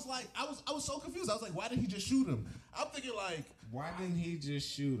 that's why I was like, I was so confused. I was like, why did he just shoot him? I'm thinking like, Why didn't he just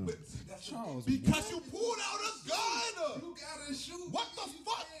shoot him? Charles, because you pulled out a gun. You gotta shoot. What the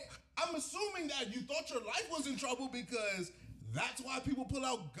fuck? I'm assuming that you thought your life was in trouble because that's why people pull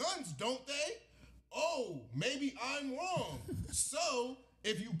out guns, don't they? Oh, maybe I'm wrong. So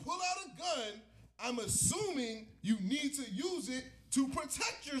if you pull out a gun, I'm assuming you need to use it to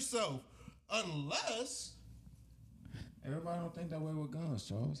protect yourself. Unless, everybody don't think that way with guns,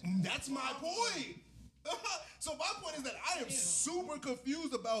 Charles. that's my point. So my point is that I am super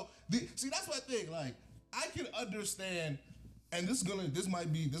confused about the. See, that's my thing. Like, I can understand, and this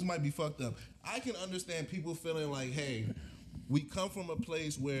might be fucked up. I can understand people feeling like, hey, we come from a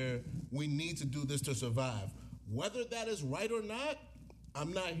place where we need to do this to survive. Whether that is right or not,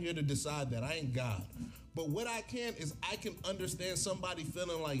 I'm not here to decide that. I ain't God. But what I can is I can understand somebody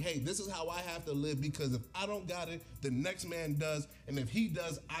feeling like, hey, this is how I have to live because if I don't got it, the next man does. And if he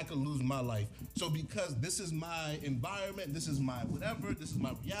does, I could lose my life. So because this is my environment, this is my whatever, this is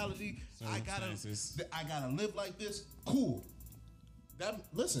my reality, I gotta live like this. Cool.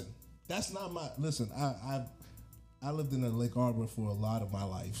 That's not my, I lived in Lake Arbor for a lot of my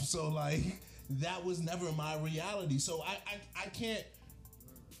life. So like, that was never my reality. So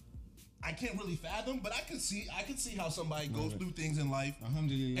I can't really fathom, but I can see how somebody goes through things in life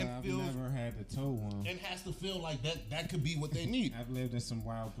Alhamdulillah, and I've feels- never had to tow one. and has to feel like that could be what they need. I've lived in some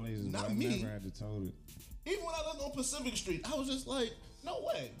wild places, Not but I've me. never had to tow it. Even when I lived on Pacific Street, I was just like, no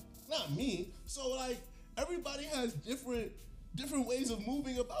way, not me. So like everybody has different ways of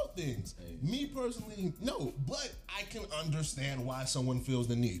moving about things. Me personally, no, but I can understand why someone feels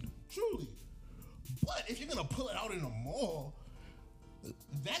the need. Truly. But if you're gonna pull it out in a mall,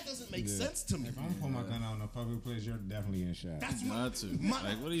 that doesn't make sense to me. If I'm pulling my gun out in a public place, you're definitely in shot. That's Not to.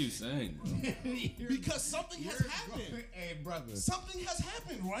 Like, what are you saying, bro? because something has happened. Hey, brother. Something has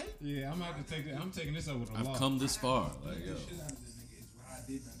happened, right? Yeah, I'm gonna have to take that. I'm taking this up with the law. I've come this far. Like, yo. Shit out of this nigga is what I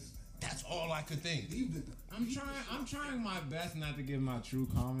didn't understand. That's all I could think. Leave the I'm trying my best not to give my true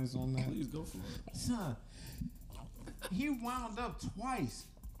comments on that. Please go for it. Son, he wound up twice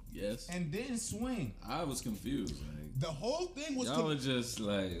Yes. and didn't swing. I was confused. Like, The whole thing was. y'all were just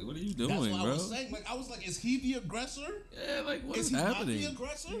like, what are you doing, That's what bro? I was saying. Like I was like, is he the aggressor? Yeah, like, what Is is he happening? not the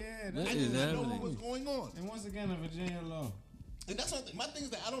aggressor? Yeah, What I is did not know happening? what was going on. And once again, a Virginia law. And that's my thing is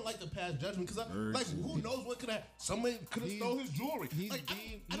that I don't like to pass judgment because Birds. like who knows what could have somebody could have stole his jewelry. he's Like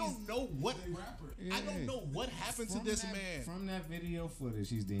deemed- I don't know what Yeah. I don't know what happened to this man. From that video footage,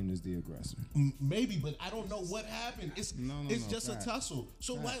 he's deemed as the aggressor. Maybe, but I don't know what happened. It's No, it's no, just facts. a tussle.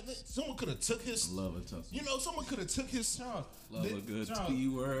 So why someone could have took his Love a tussle. you know someone could have took his Charles, Love the- a good Charles. T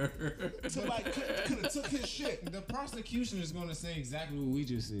word. somebody could have took his shit. the prosecution is going to say exactly what we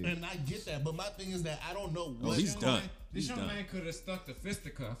just said. And I get that, but my thing is that I don't know Oh, what he's done. This He's young done. man could have stuck the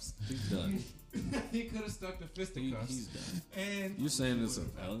fisticuffs. He's done. He could have stuck the fisticuffs. He's done. And You're saying it's a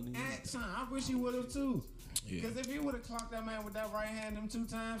felony? son, I wish he would have too. Because if he would have clocked that man with that right hand them 2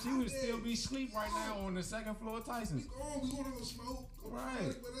 times, he would still be asleep right now on the 2nd floor of Tyson's. we going to go smoke. Right.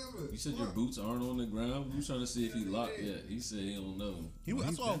 Whatever. You said your boots aren't on the ground? We was trying to see if he locked yet. He said he don't know.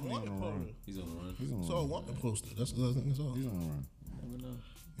 I saw a definitely wanted on the run. poster. He's on the run. He's on Saw a wanted poster. That's the other thing I saw. He's on the run. Never know.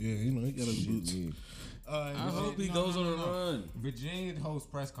 Yeah, you know he got his boots. Yeah. I hope he goes on a run. Virginia hosts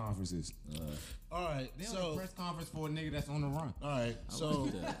press conferences. All right, They hold a so press conference for a nigga that's on the run. all right, so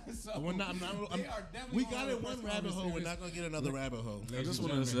like that. So, we're not. they are definitely We gonna got hold in a press one rabbit conference hole. We're series. not gonna get another rabbit hole. I Ladies just and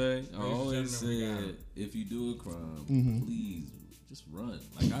want to gentlemen, say, I ladies and always gentlemen, we got said, it. if you do a crime, please just run.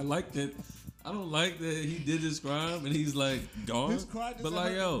 Like, I like that. I don't like that he did this crime and he's like gone. His crime But doesn't like,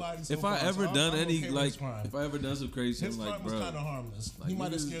 hurt yo, nobody so if far, I so ever I'm done okay any with like, his crime. if I ever done some crazy His shit, crime like, was bro, kind of harmless. like, He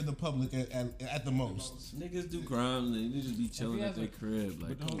might have niggas- scared the public at the most. niggas do crimes and they just be chilling has at their a- crib. Like,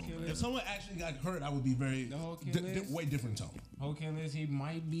 but the whole come on, kill man. If someone actually got hurt, I would be very The whole kill is- way different tone. Whole kill is he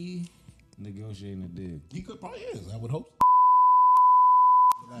might be negotiating a deal. He could probably is. I would hope.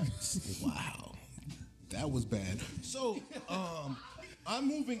 Wow, that was bad. So, I'm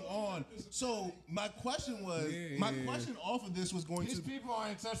moving on. So my question was, my question off of this was going These to, people are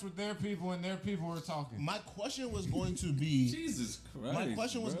in touch with their people, and their people are talking. my question was going to be, Jesus Christ. my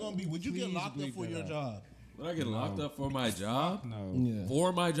question was bro. going to be, would you get Please locked up bleep for that your out. job? Would I get locked up for my job? No. Yeah.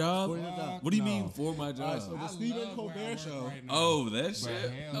 For my job? For your job. What do you No. mean for my job? so the I Stephen love where I Colbert work show. right now. Oh, that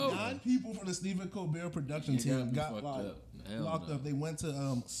shit. hell Oh. 9 people from the Stephen Colbert production You got team me got fucked locked, up. Hell locked no. up. They went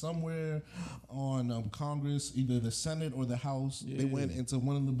to somewhere on Congress, either the Senate or the House. They went into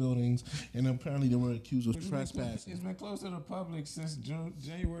one of the buildings, and apparently they were accused of It's trespassing. been close to the public since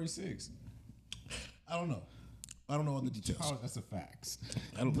January 6th. I don't know. I don't know all the details. Oh, that's a fact.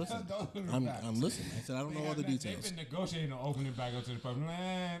 I don't listen. Those are the I'm facts. listening. I said I don't know all the They've details. been negotiating on opening back up to the public.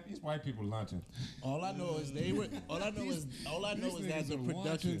 Man, these white people lunching. All I know is they were. All I know is these that the niggas are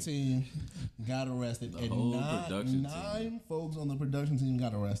production watching. team got arrested, and whole production nine folks on the production team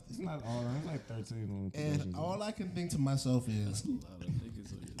got arrested. It's not all of them. It's like 13 on the production. And all I can think to myself is, A lot of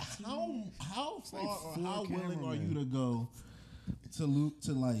niggas on your how far like or 4 how willing are cameramen. you to go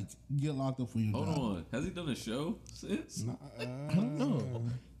to like get locked up for your Hold job? on. Has he done a show since? I don't know.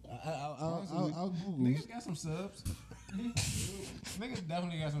 I'll Google. Niggas got some subs. Niggas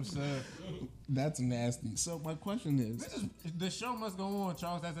definitely got some subs. That's nasty. So my question is, This is, the show must go on,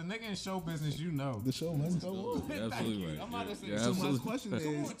 Charles. As a nigga in show business, you know. the show must go on. You're absolutely right. I'm about to say, You're so So my absolutely question Come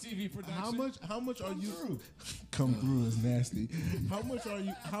on, is, TV production. how much are you come through is nasty. How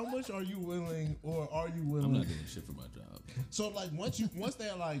much are you willing, or are you I'm willing? not doing shit for my job. So like once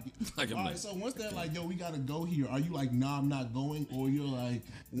they're like, Like, I'm all right, not- so once they're like, yo, we gotta go here. Are you like, nah, I'm not going, or you're like,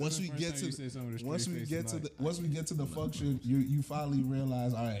 once the we first get time to you said something with a once straight we face get to tonight? the once we get to the function, you finally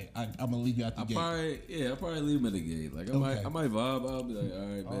realize, all right, I'm gonna leave you out the I gate. I'll probably leave him at the gate. Like I Okay. might vibe. I'll be like, all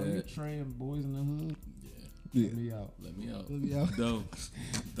right, Oh, you man. traying boys in the hood? Yeah. Let me out. Let me out. Let me out.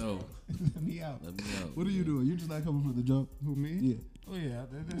 Dope. Let me out. Let me out. What are you doing? You just not coming for the job? Who, me? Yeah. Oh yeah,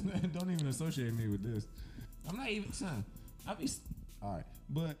 don't even associate me with this. I'm not even son. I be all right,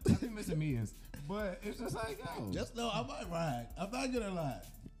 but I be missing meetings. But it's just like yo, Just know I might ride. I'm not gonna lie.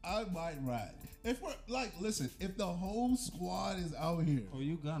 I might ride. If we're like, listen, if the whole squad is out here, oh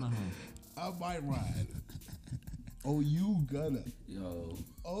you gonna I might ride. Oh, you gonna. Yo,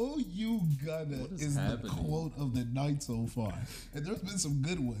 Oh, you gonna What is is the happening? quote of the night so far. And there's been some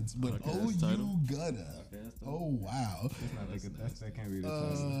good ones, but Podcast oh, you title? gonna. Podcast title? Oh, wow. that can't be the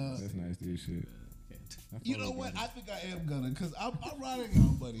title. That's nasty as shit. You know what? I think I am gonna, because I'm riding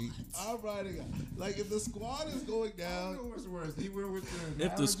out, buddy. I'm riding out. Like, if the squad is going I don't know down, what's worse. He went with the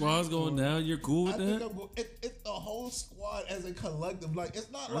if the squad's going down, you're cool I with think that? I'm going. If the whole squad as a collective, like, it's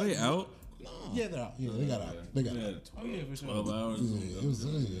not Are like. they out? Yeah, they're out. Yeah, they got out. They got out. Oh yeah, for sure. 12 hours. Yeah, it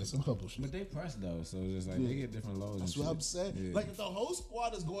was some couple shit. But they press though, so it's just like they get different loads. That's and what shit. I'm saying. Yeah. Like, if the whole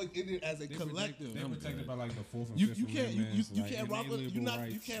squad is going in there as a collective, They protected by like the fourth and you fifth can't amendments, you like, can't rock with inalienable you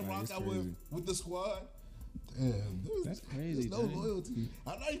rights. can't Like, rock it's out crazy. with the squad. Damn, That's crazy, There's no Jay. loyalty.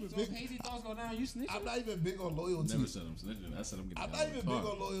 I'm not even So big. if Hazy thoughts go down, you snitching? I'm not even big on loyalty. Never said I'm snitching. I said I'm getting I'm out not of even the big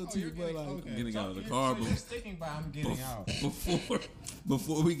car. on loyalty, but like, Getting out of the So car, you're but- sticking by I'm getting out.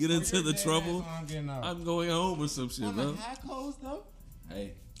 Before we get into You're the dead trouble, ass on I'm getting out. I'm going home or some shit, On the bro. high coast though.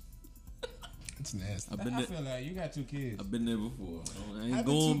 Hey, it's nasty. I've been I there. feel like you got two kids. I've been there before. I ain't Having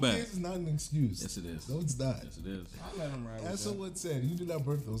going two back. kids is not an excuse. Yes, it is. No, it's not. Yes, it is. I let them ride with As that. someone said, you did not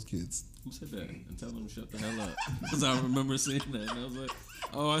birth those kids. Who said that? And tell them to shut the hell up. Because I remember seeing that. And I was like,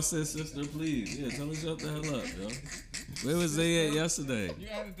 oh, I said, sister, please. Yeah, tell them to shut the hell up, yo. Where was they at yesterday? You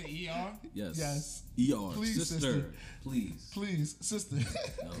added the ER. Yes. Yes. ER. Please, sister. sister. Please. Please, sister.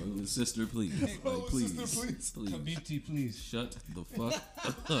 No, it was sister, please. Oh, Like, please. sister, please. BT, please. Shut the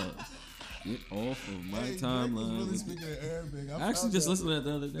fuck up. Get off of my Hey, Greg was timeline. really speaking in Arabic. I actually just listened to that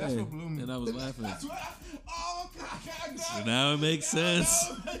the other That's day. what blew me. And I was laughing. Oh, God. So now it makes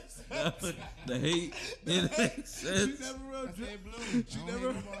sense. The hate, it makes She sense. never heard. They blew me. She I don't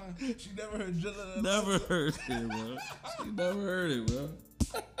never. need nobody. She never heard. Jilla. Never heard it, bro. She never heard it, bro.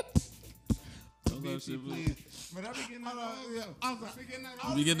 Don't know BT, shit, bro. please. But I be getting that off. I was I be getting that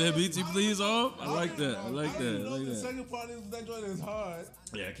off. You getting that BT please off? I like that. I like I don't even that. I know like the that. second part is that joint is hard.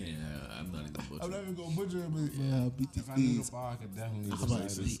 Yeah, I can't. I'm not even I'm butchering. not even gonna butcher it, but yeah, BT If I knew please. the bar, I could definitely I'm not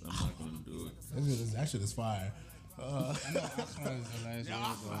decide it. gonna do it. That shit is fire. I know Akhar is the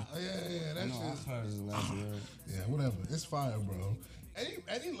last word, though. Yeah, I that know shit. Akhar is the last word. Yeah, whatever. It's fire, bro.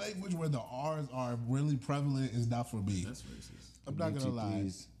 Any language where the R's are really prevalent is not for me. That's racist. I'm not gonna BT, lie.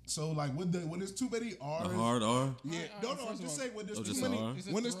 please. So like when there's too many R's. A hard R. Yeah, Alright, no, first I'm of just all- saying when there's Oh, too just many, R? It's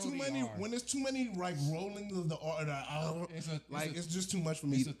a when there's too throaty many, R. when there's too many like rollings of the R, it's just too much for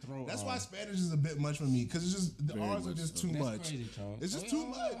me. it's a throat That's R. why Spanish is a bit much for me because it's just the Very R's are much just so. too That's much. crazy, Charles. It's just Oh, too yeah,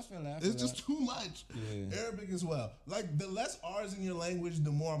 much. I feel that, I It's feel just that. too much. Yeah. Arabic as well. Like the less R's in your language,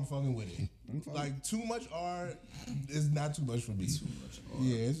 the more I'm fucking with it. Like too much R is not too much for me. Too much R.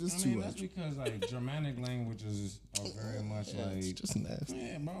 Yeah, it's just I too mean, that's much. because like Germanic languages are very much It's like. just nasty.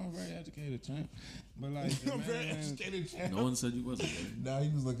 Yeah, bro, I'm very educated, champ. But like, I'm very Germanic language- educated, champ. No one said you wasn't. Baby. Now he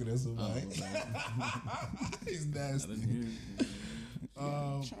was looking at somebody. He's I nasty. didn't hear it.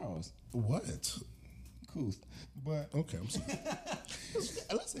 Charles, What? cool. But Okay, I'm sorry.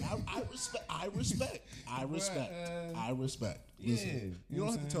 Listen, I respect. yeah, Listen, you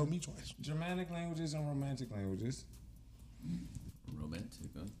don't have to tell me twice. Germanic languages and Romantic languages. Romantic,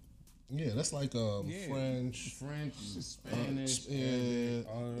 huh? Yeah, that's like Yeah. French. French, Spanish, Yeah, Arabic,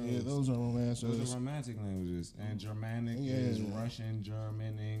 all yeah, those are romances. Those are romantic languages, and Germanic Yeah. is Russian,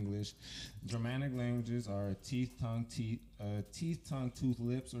 German, English. Germanic languages are teeth, tongue, tooth,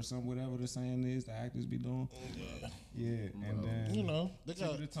 lips, or some whatever the saying is. The actors be doing. Yeah, and then You know, they tip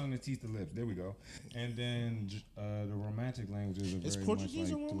got of the tongue, the teeth, the lips. There we go. And then the Romantic languages are Is very Portuguese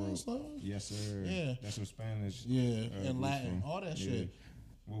much a like Romance throat. language? Yes, sir. Yeah. That's what Spanish. yeah, comes and Latin, from. all that Yeah. shit.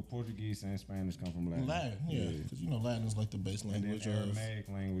 Well, Portuguese and Spanish come from Latin. Latin, yeah, because you know Latin is like the base And then language of. Aramaic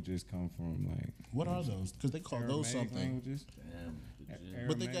languages come from like What are those? Because they call those Aramaic something, languages. Damn. the gin.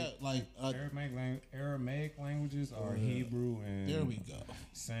 but they got like Aramaic languages are Hebrew and there we go.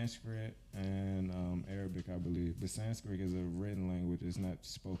 Sanskrit and Arabic, I believe. But Sanskrit is a written language; it's not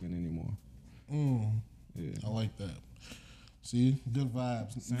spoken anymore. Yeah. I like that. See, good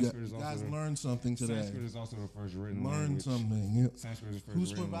vibes. You Sanskrit is also guys the- learned something today. Sanskrit is also the first written Learn language. something. Yeah. Sanskrit is the first Who's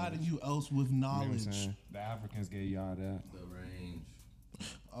written providing language. you else with You know what I'm knowledge? saying? The Africans gave y'all that. The range.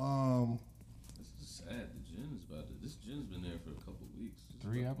 This is sad. The gin is about to. This gin's been there for a couple weeks.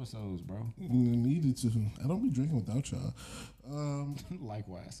 3 episodes, bro. Needed to. I don't be drinking without y'all.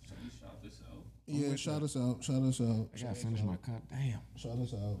 Likewise. So we shot this out. Yeah, shout us out. Shout us out. I gotta finish my cup. Damn. Shout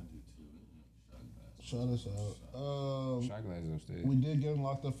us out. Shout us out. Shot glass upstairs. We did get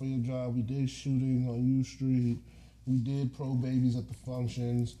locked up for your job. We did shooting on U Street. We did pro babies at the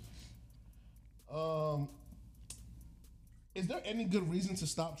functions. Is there any good reason to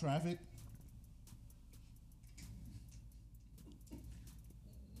stop traffic?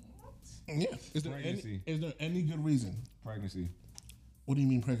 Yeah. Is Pregnancy. there any good reason? Pregnancy. What do you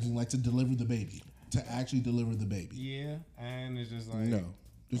mean pregnancy? Like to deliver the baby? To actually deliver the baby? Yeah, and it's just like No.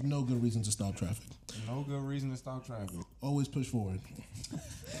 There's no good reason to stop traffic. no good reason to stop traffic. Always push forward.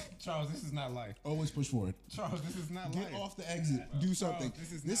 Charles, this is not life. Always push forward. Charles, this is not Get life. off the exit. Do something.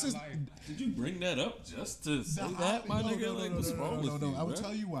 This is not life. Did you bring that up just to say The that, my high- nigga? Like, what's wrong with you? I will bruh?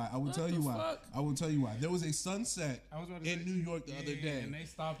 tell you why. I will What tell the you why. fuck? I will tell you why. There was a sunset I was about to in say- New York the other day, and they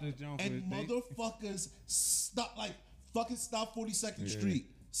stopped this jump. and motherfuckers stop fucking stop 42nd Street,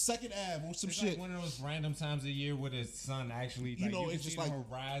 2nd Ave, or some It's shit. like one of those random times a year where the sun actually, You know, can it's just see the like-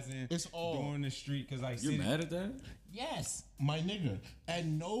 horizon. it's all- during the street because like You're city- mad at that? Yes, My nigga,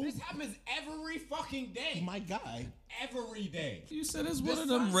 and no, this happens every fucking day. my guy. Every day. You said it's The one of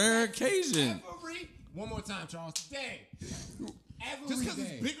them sunset rare occasions. One more time, Charles. Day. Every Just because day.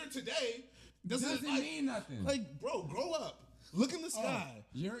 it's bigger today doesn't mean nothing. Like, bro, grow up. Look in the sky.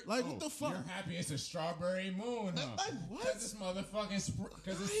 What the fuck? You're happy it's a strawberry moon, huh? Like, what? Because it's motherfucking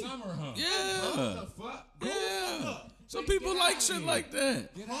because it's summer, huh? Yeah. What the fuck? Yeah. Some Get people out like of shit here. like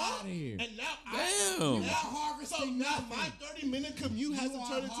that. Get out of here. And now, Damn. so now my 30-minute commute has to You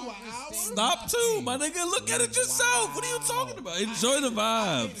turn are into an hour. harvesting- Stop too, my nigga. Look at it yourself. What are you talking about? Enjoy the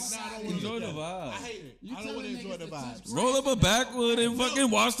vibes. Enjoy the I vibes. hate it. You I don't want to telling enjoy the niggas to vibes. Roll up a backwood and fucking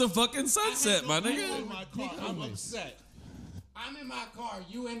watch the fucking I sunset, hate my no people in nigga. my car. I'm upset. I'm in my car.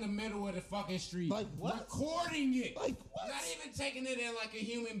 You in the middle of the fucking street. Like what? Recording it. Like what? Not even taking it in like a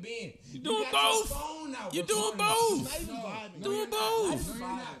human being. You doing got both. Your phone out You doing recording it. both. Not even No. vibing. Doing you're not. both. No, you're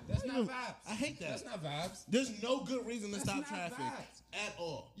not. That's not vibes. I hate that. That's not vibes. There's no good reason to That's stop not traffic vibes. at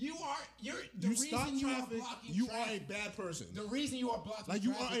all. You're the You reason stop you are traffic, blocking you are a traffic. bad person. The reason you are blocking Like,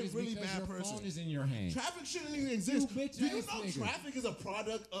 you traffic are a is really because bad your person. phone is in your hand. Traffic shouldn't even exist. You bitch Do you ass know nigga. traffic is a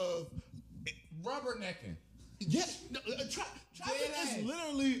product of? Rubbernecking. Yes, no, traffic Dead is ass.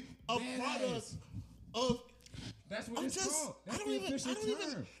 literally a Dead product ass. of. That's what I'm it's just. called. I That's don't the even. official I don't term.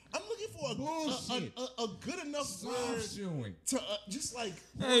 even. I'm looking for Bullshit. a good enough word Soft shoeing. to just like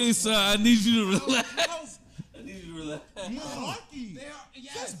Hey, son, I need you to relax. house I need you to relax. monarchy. They are,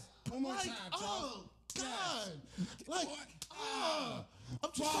 yes. Just One more like, time, Charles. oh God, like, I'm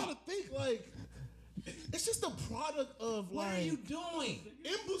just trying to think, like, it's just a product of What like are you doing?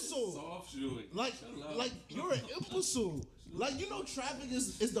 imbecile. Soft shoeing. Like you're an imbecile. Like, you know, traffic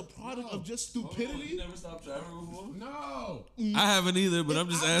is the product of just stupidity. You never stopped traffic before? No. I haven't either, but I'm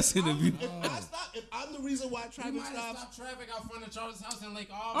just asking if you. If I'm the reason why You traffic might have stops, stopped traffic out front of Charles' house in Lake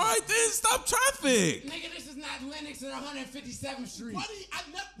Auburn. All right, then stop traffic. Nigga, this is not Lennox and 157th Street. buddy, I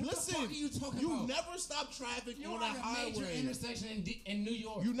never What the listen. fuck are you talking you about? never stop traffic You on are a at a major highway. intersection in New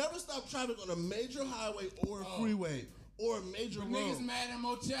York. You never stop traffic on a major highway or a freeway or a major road. Niggas mad at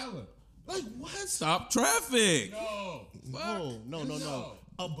Mochella. Like what? Stop traffic. No. No.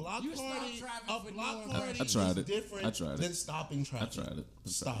 A block You stop party. traffic A for block no party I tried is it. different I tried it. than stopping I traffic. tried it.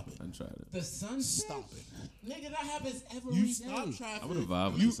 Stop it. I tried it. The sunset? Stop it. Nigga, that happens every You day. stop traffic. I'm gonna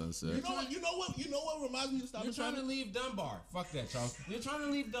vibe with You- the sunset. You know what? You know what reminds me of stopping You're trying to traffic? leave Dunbar. Fuck that, Charles. You're trying to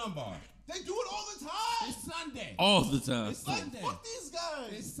leave Dunbar. They do it all the time. It's Sunday. All the time. It's like Sunday. fuck these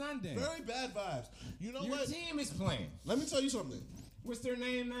guys. It's Sunday. Very bad vibes. You know Your what? team is playing. Let me tell you something. What's their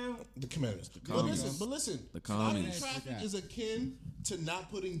name now? The Commanders. But Commies. listen. The Stopping commies. traffic is akin to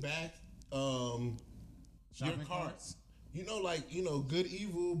not putting back your Shopping carts. You know, like, you know, good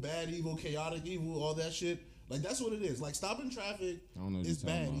evil, bad evil, chaotic evil, all that shit. Like, that's what it is. Like, stopping traffic I don't know what is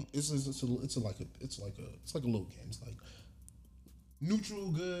you're talking bad. about. It's like a little game. It's like neutral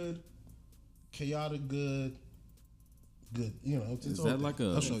good, chaotic good. You know, it's Is all that good. like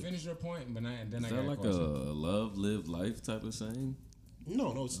a- I'll show you. Finish your point, but then I Is got that a like a question. love, live, life type of saying?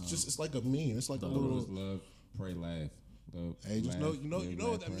 No, it's just it's like a meme. It's like a It little. was love, pray, laugh. Love, Hey, just laugh, know live, what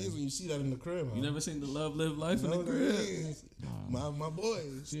laugh, that pray. means when you see that in the crib. Huh? You never seen the love, live, life You in know the what that crib? means? My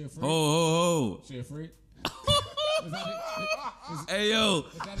boys. She a freak? Oh, She a freak? hey yo,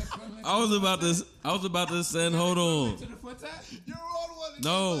 Is that equivalent I was about to send. Hold on. to the foot tap? You're on one.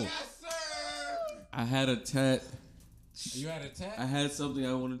 No, Yes, sir. I had a tat. You had a tap? I had something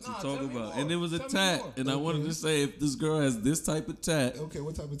I wanted to Nah, talk tell me about, more. and it was a Tell me tat, more. and I wanted to say if this girl has this type of tat, Okay,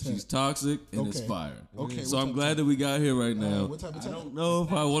 what type of she's test? toxic and it's Okay. fire. Okay, So what I'm type glad that we got here right now. what type of I test? don't know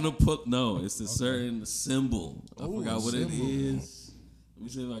if I want to put it's a certain symbol. I Ooh, forgot what it symbol. is. Let me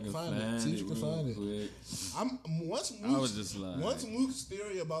see if I can Find find it. See if it you can real find it. quick. I'm once I was just like- once Mook's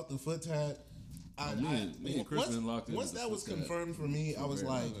theory about the foot tat, Me and Chris been locked in. Once that was confirmed for me, I was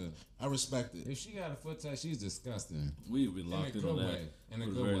like, I respect it. If she got a foot tat, she's disgusting. We've been locked in on that In a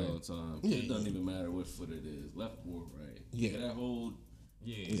for a good very way. long time. Yeah, It doesn't even matter what foot it is, left or right. Yeah. That whole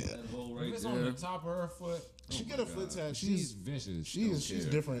Yeah. that hole If right it's on the there. top of her foot, She get a foot tat. she's vicious. She's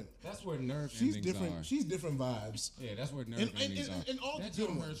different. That's where nerve She's endings different. are. She's different vibes. Yeah, that's where nerve And endings are. all the that good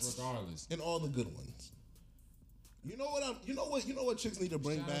joint ones. hurts regardless. And all the good ones. You know what chicks need to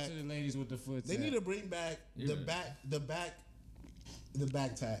bring Shout back? out to the ladies with the foot They tat. need to bring back the back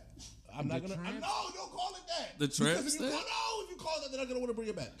tat. I'm not gonna. tramp? No, don't call it that. The tramp Because if you stamp? if you call that, they're not gonna want to bring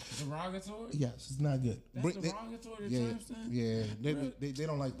it back. Derogatory? Yes, it's not good. That's derogatory to Yeah, tramp stamp? yeah, they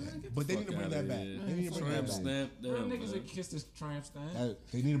don't like that. But they need to bring that back. They need to bring that Tramp back. stamp. Real Damn, niggas man. that kiss this tramp stamp.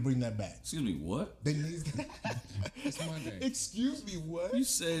 They need to bring that back. Excuse me, what? They need. It's Monday. Excuse me, what? You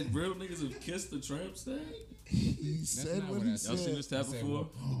said real niggas have kissed the tramp stamp? He said not what what he I Y'all seen this said. tap before?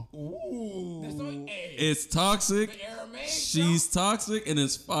 Ooh. That's on A. It's toxic. The Aramaic She's toxic and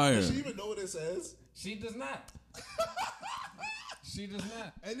it's fire. Does she even know what it says? She does not. She does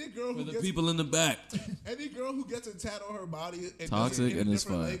not. Any girl For who the gets people in the back. any girl who gets a tat on her body and Toxic does it in and a it's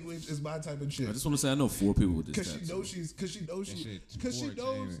different fine. language is my type of chick. I just want to say I know 4 people with this Because she tattoo. knows she's shit because she torch,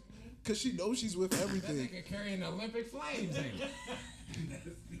 knows ain't it? because she knows she's with That everything. nigga carrying Olympic flames, ain't it?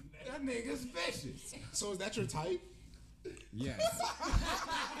 That nigga's vicious. So is that your type? Yes.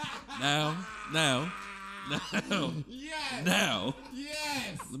 Now. Yes.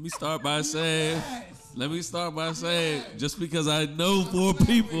 Yes. Let me start by saying, just because I know 4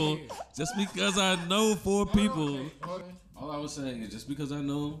 people, all I was saying is just because I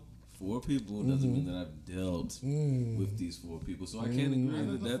know 4 people doesn't mean that I've dealt with these 4 people. So I can't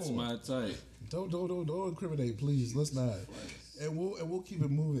agree that that's my type. Don't incriminate, please. Let's not. And we'll keep it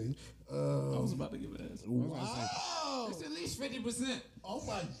moving. I was about to give an answer. Wow. It's at least 50%. Oh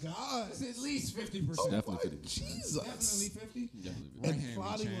my God. It's at least 50%. Definitely 50%. Jesus. Definitely 50.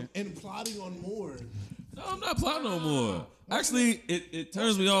 Definitely. And plotting on more. No, I'm not plotting no more. Actually, it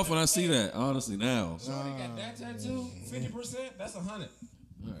turns me off when I see that, honestly, now. Shorty got that tattoo, 50%, that's 100.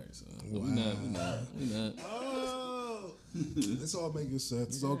 All right, so we not. Oh. It's all making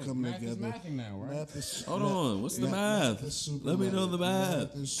sense. It's all coming Math is together. mathing now, right? Math is, Hold on, what's the math? is super Let me know the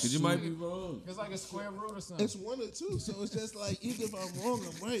math. is Because you might be wrong. It's like a square root or something. It's 1 or 2, so it's just like even if I'm wrong,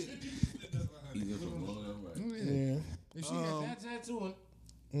 I'm right. Even if I'm wrong, I'm right. Yeah. If she got that tattoo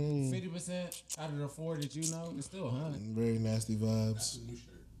and 50% out of the 4 that you know, it's still 100. Very nasty vibes.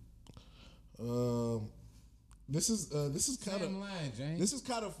 This is kind Sam of lying, James. this is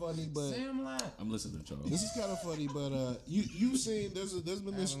kind of funny, but Sam lying. I'm listening, Charles. this is kind of funny, but you've seen there's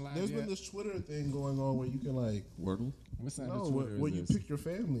been this haven't lied there's been yet. this Twitter thing going on where you can like Wordle? What's that? no where you pick your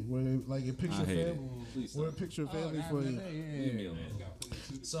family where like it picks I your hate it. family Please where it stop. picks your family for you. Leave me alone.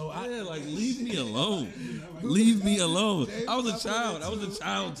 So Yeah, like leave me alone. Leave me alone. I was a child. I was a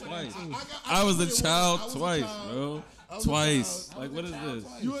child twice. I was a child twice, bro. Twice. Like what is this?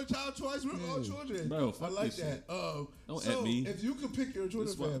 You were a child twice. We're all children. Bro, I fuck like this that. Don't so at me. if you could pick your Twitter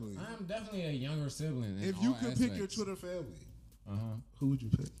This one. family, I'm definitely a younger sibling. In if you all could pick your aspects. Twitter family, Uh-huh. who would you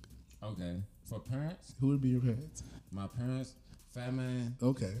pick? Okay. For parents, Who would be your parents? my parents, Fat Man.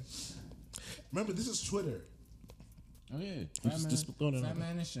 Okay. Remember, this is Twitter. Oh, yeah. Just throw that out Fat there.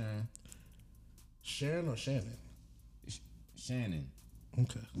 Man and Sharon. Sharon or Shannon? Shannon.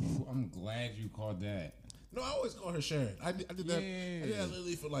 Okay. I'm glad you called that. No, I always call her Sharon. I did that. I did Yeah. that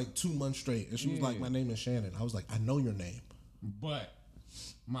literally for like 2 months straight, and she was Yeah. like, "My name is Shannon." I was like, "I know your name." But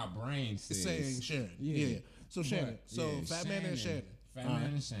my brain says. It's saying Sharon. Yeah. Yeah. So Shannon. But, So yeah, Fat Man and Shannon. Fat All Man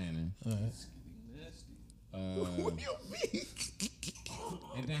right. and Shannon. All right. What do you mean?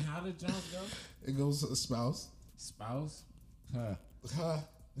 And then how did Jones go? It goes to a spouse. Spouse? Huh. Huh.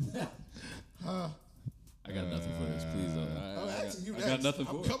 Huh. I got nothing for this. Please don't. I'm asking you I next. got nothing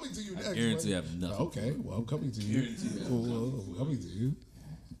I'm for it. coming to you next. I guarantee buddy. I have nothing. Okay. Well, I'm coming to you. Well, I'm coming to you.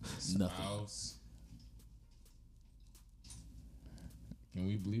 Nothing. Spouse. Can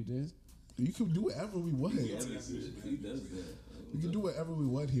we believe this? You can do whatever we want. He does that. We can do whatever we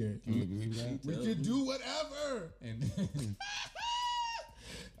want here. Can we believe that? We can do whatever. And then,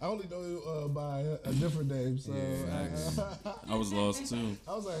 I only know you by a different name, so I was lost too.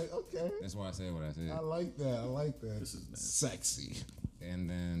 I was like, okay, that's why I said what I said. I like that. I like that. This is nice. Sexy. And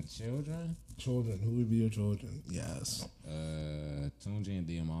then children, Children. Who would be your children? Yes. Tunji and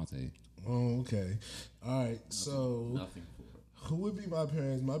Diamante. Oh, okay. All right. So, Nothing for it. who would be my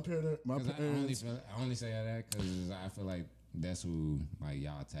parents? My 'Cause parents. I only say that because I feel like that's who like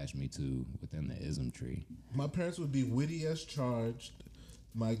y'all attach me to within the ism tree. My parents would be Witty as Charged.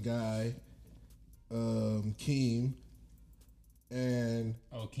 My guy, Keem, and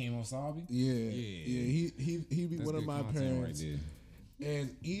Oh, Kemosabe. Yeah, he be That's one of good my content parents. right there.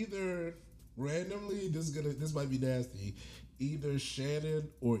 And either randomly, this might be nasty. Either Shannon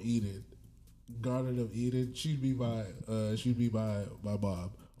or Eden, Garden of Eden. She'd be my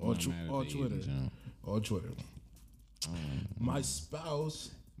Bob on, I'm mad at on the Twitter. Eden jump. On Twitter. My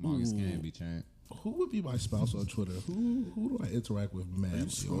spouse. Marcus ooh, can't be changed. Who would be my spouse on Twitter? Who do I interact with? Are you Madly on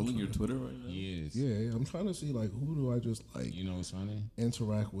scrolling your Twitter right now? Yes. Yeah, I'm trying to see like who do I just like You know what's funny?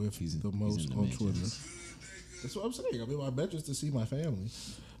 interact with the most in the on mentions. Twitter. That's what I'm saying. I'm in my mentions to see my family.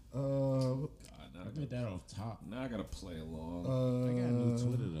 God, I did that off top. now I gotta play along. I got a new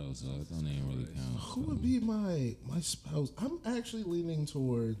Twitter though, so it don't even really count. Who would be my spouse? I'm actually leaning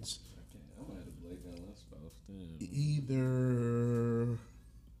towards I'm gonna have to break down that spouse. Damn. either.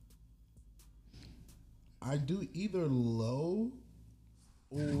 I do either Low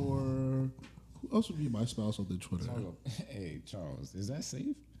or who else would be my spouse on the Twitter? Hey, Charles, is that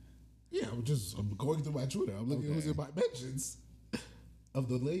safe? Yeah, I'm going through my Twitter. I'm looking who's in my mentions of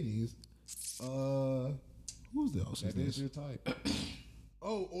the ladies. Who's the else? That is your type.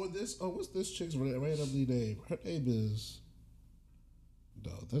 Oh, or this. Oh, what's this chick's randomly name? Her name is.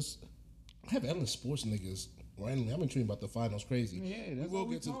 No, that's. I have endless sports niggas randomly. I'm intrigued about the finals. Crazy. Yeah, that's will what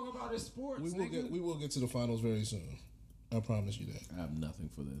we get to- talk about is sports. We will get to the finals very soon. I promise you that. I have nothing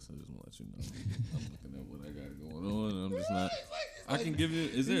for this. I just want to let you know. I'm looking at what I got going on. And I'm just not. I can give you.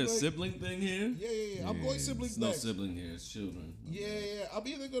 Is there a like- sibling thing here? Yeah. I'm going siblings It's no next. sibling here. It's children. Yeah. I'm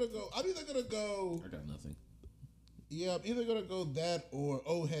either gonna go. I got nothing. Yeah, I'm either gonna go that or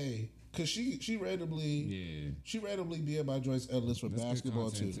oh hey, cause she randomly be in my joints endless for That's good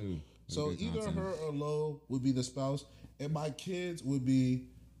basketball too. content, That's So good either content. her or Lo would be the spouse, and my kids would be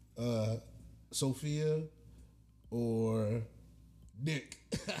Sophia or Nick.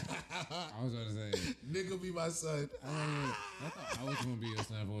 I was about to say, Nick will be my son. I thought I was gonna be your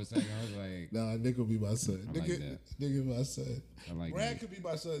son for a second. I was like, Nah, Nick will be my son. I Nick, like that. Nick is my son. I like Brad that. could be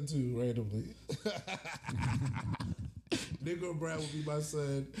my son too, randomly. Nick or Brad would be my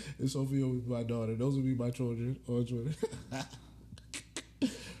son, and Sophia would be my daughter. Those would be my children on Twitter.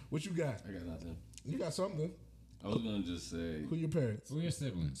 What you got? I got nothing. You got something. I was gonna just say. Who your parents? Who are your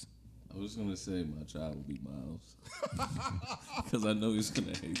siblings? I was gonna say my child would be Miles, because I know he's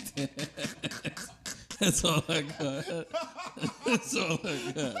gonna hate that. That's all I got. That's all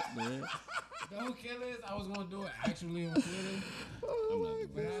I got, man. Don't kill this. I was gonna do it actually on Twitter,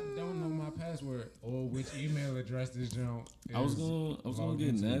 but I don't know my password or which email address this junk. I was gonna logged get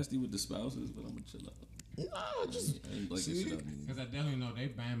into. nasty with the spouses, but I'm gonna chill out. Nah, just I ain't like See? this shit out me. Because I definitely know they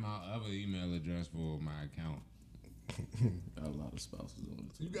banned my other email address for my account. Got a lot of spouses on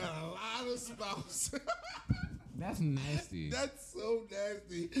it. you got a lot of spouses. That's nasty. That's so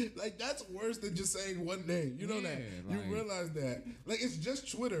nasty. Like that's worse than just saying one name. You know Yeah, that. like- You realize that. Like it's just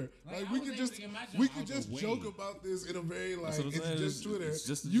Twitter. Like, Like I we was could able just to get my we junk could out the just way. joke about this in a very like what I'm it's saying. just It's- Twitter. it's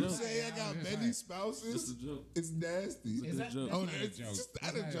just a you joke. say I got It's many like- spouses. Just a joke. It's nasty. Is Is that, joke. that's Oh, not a it's joke. just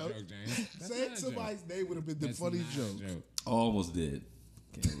That's not a joke. James. That's Saying not a somebody's joke. name would have been the That's funny not a joke. Almost did.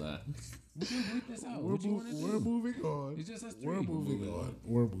 Can't lie. We can bleep this out. We're, What you want to we're do? moving on. It's just us three. We're moving on.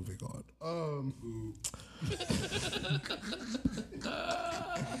 We're moving on.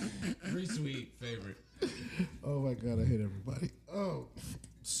 Free sweet favorite. Oh my god, I hate everybody.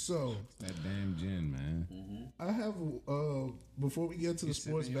 So That damn gin, man. I have before we get to the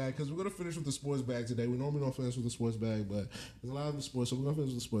sports bag, because we're gonna finish with the sports bag today. We normally don't finish with the sports bag, but there's a lot of the sports, so we're gonna finish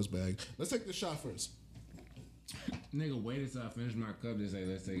with the sports bag. Let's take the shot first. Nigga waited till I finished my cup to say,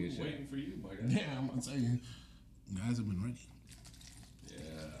 let's take a shot. Waiting for you, my guy. Yeah, I'm gonna tell you, guys have been ready. Yeah.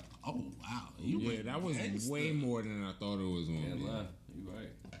 Oh wow, Yeah, that was way more than I thought it was going to Can't be. lie. You right.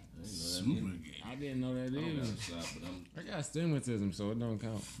 I didn't know that. super either. gay. I didn't know that I don't either. got a shot, but I'm. I got astigmatism, so it don't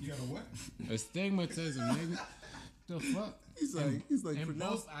count. You got a what? Astigmatism, nigga. The fuck? He's like In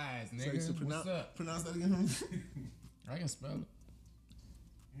pronounce. both eyes, He's nigga. like, so What's up? pronounce that again. I can spell it.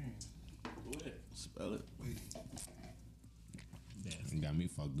 Go ahead. Spell it. You got me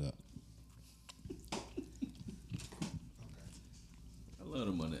fucked up. I love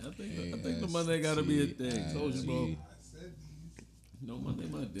the Monday. I think the Monday got to be a thing. Told you, bro. I said these. You know, Monday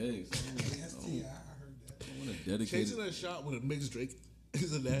my day. So I STI, I heard that. want to dedicate Chasing it. a shot with a mixed drink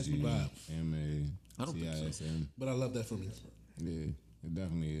is a nasty vibe, I don't think so. G-M-A-T-I-S-M. but I love that for me. Yeah, it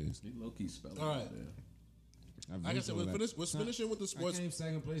definitely is. He low key spell it. All right. out there. Like I said, we're finishing with the I sports. came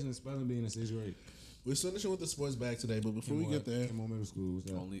second place in spelling bee in the 6th grade. We're finishing with the sports bag today, but before we get there, Kenmore Middle School.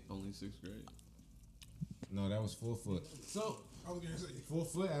 What's that? Only 6th grade. No, that was 4 foot. So, I was gonna say 4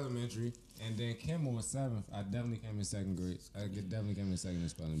 foot elementary, and then Kenmore was 7th. I definitely came in 2nd grade. Definitely came in 2nd in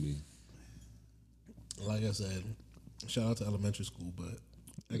spelling bee. like I said, shout out to elementary school, but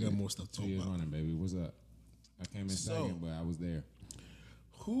I got more stuff to 2 talk years about. running, baby. What's up? I came in So- second, but I was there.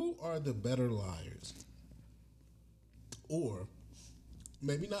 Who are the better liars? Or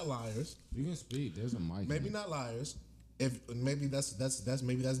maybe not liars. You can speak. There's a mic. Maybe here. not liars. If maybe that's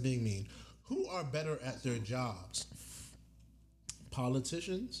maybe that's being mean. Who are better at their jobs?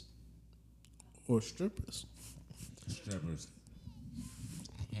 Politicians or strippers? Strippers.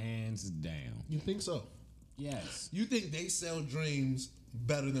 Hands down. You think so? Yes. You think they sell dreams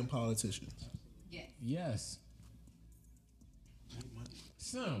better than politicians? Yes. Yes.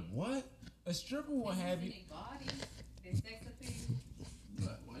 Son, what? A stripper will have you. Their bodies, their sex appeal.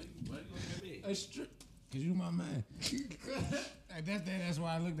 Why you looking at me? A strip. Cause you my man. That's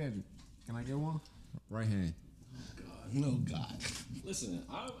why I looked at you. Can I get one? Right hand. No God. Listen,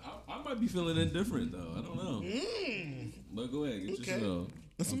 I might be feeling indifferent though. I don't know. But go ahead, get Okay. your shit off.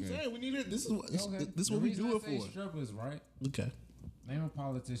 That's what I'm Okay. saying. We need it. This is what this Okay. is The what we reason do I it say for. strippers, right? Okay. Name a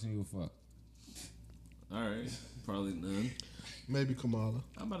politician you fuck. All right, probably none. Maybe Kamala.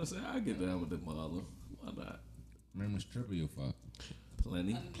 I'm about to say I get down with the Marla. Why not? Name a stripper you fuck.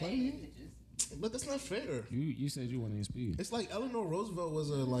 Plenty. Plenty. But that's not fair. You said you wouldn't even speak. It's like Eleanor Roosevelt was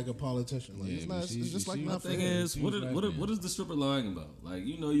a politician. Like Yeah, it's but not. It's just like she- not The thing fair. is, She's what lesbian. is the stripper lying about? Like,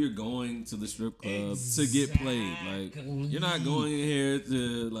 you know, you're going to the strip club to get played. Like, you're not going in here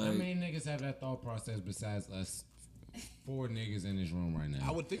to How like. many niggas have that thought process besides us 4 niggas in this room right now?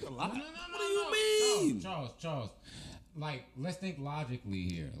 I would think a lot. No, What do you mean? Charles. Like, let's think logically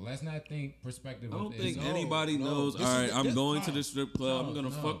here. Let's not think perspective. I don't of think it's- anybody no. knows. This All is right, I'm this- going to Charles, the strip club. I'm gonna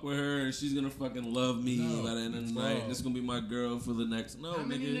no. fuck with her, and she's gonna fucking love me No, by the end of the bro. night. This gonna be my girl for the next. No, How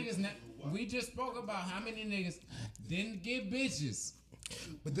many nigga. niggas? We just spoke about how many niggas didn't get bitches.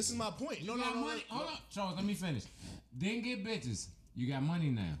 But this is my point. No, You got no, no. money. Hold on, Charles. Let me finish. Didn't get bitches. You got money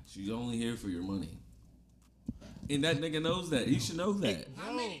now. She's only here for your money, and that nigga knows that. He should know that.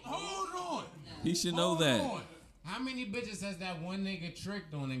 How many? Hold on. He should know Hold that. on. How many bitches has that one nigga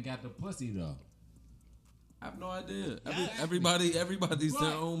tricked on and got the pussy though? I have no idea. Everybody's their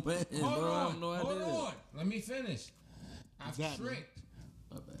Right. own man, Hold bro. I on. have no Hold idea. on. Let me finish. I've Exactly. tricked.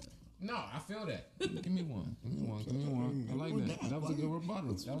 My bad. No, I feel that. Give me one. Give me one. Give me one. I like that. That was a good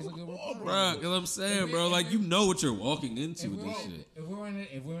rebuttal. That was a good rebuttal. Bro, cause I'm saying, bro, like you know what you're walking into with this shit. If we're in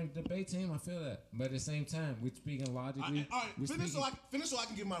a debate team, I feel that. But at the same time, we're speaking logically. All right, We're finish speaking, so I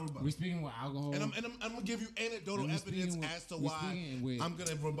can give my rebuttal. we're speaking with alcohol. And I'm gonna give you anecdotal And we evidence speaking with- as to we why speaking with- I'm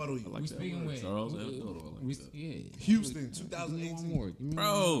gonna rebuttal you. Like we're that speaking word, with Charles we- Anecdotal, I like we- that. yeah. Houston, Give me 2018. one more. Give me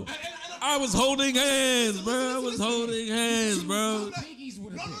Bro, one more. I was holding hands, bro. I was holding hands, bro. Piggies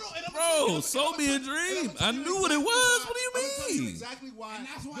with a No, no, dick. no. And Bro, sold me a dream. I knew what it was. What do you I'm gonna tell you mean? exactly why. And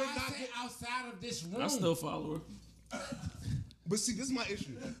that's why you're I not say get- outside of this room. I still follow her. But see, this is my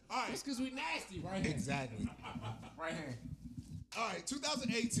issue. All right, It's because we nasty, right here. exactly. Right here. All right,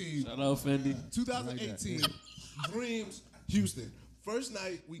 2018. Shout out Fendi. 2018. Dreams, Houston. First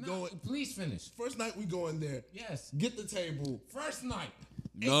night we No, go. please finish. First night we go in there. Yes. Get the table. First night.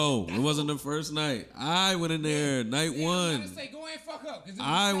 No, it wasn't the first night. I went in there night Yeah, I gotta one. say, go ahead and fuck up. 'Cause it was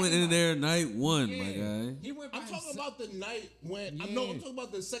I the went second in night. there night one, Yeah. my guy. He went by I'm talking himself. about the night when I'm Yeah. talking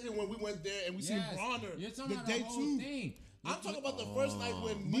about the second when we went there and we seen Yes. Bronner. You're talking The about day the whole two. thing. I'm talking about the first night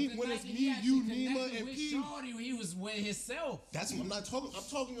when But the when night it's that he me, actually you, Nima, connected and with P. Shorty, he was with himself. That's what I'm not talking. I'm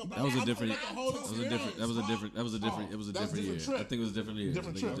talking about. That was a I'm different. talking about the whole That was a different. That was a different. That was a different. It was a That's a different year. different trip. I think it was a different year.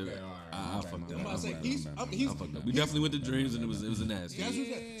 Different I think it was trip. different. Okay, all right. I My fucked bad, up. I'm about to say, my he's, bad, I'm, my he's, I fucked up. We definitely went to dreams and it was a nasty. That's what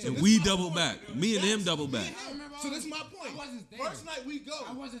I'm saying. So And this we is my doubled point. back. Me and him doubled back. I remember So I this is was- my point. I wasn't there. First night we go.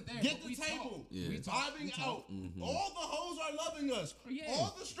 I wasn't there, Get but the we table. talked. Yeah. We talked. Vibing We out. talked. All the hoes are loving us. Yeah.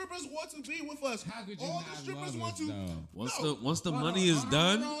 All the strippers want to be with us. How could you All not the strippers love want us, to. though? Once the Hold money on, is hold on,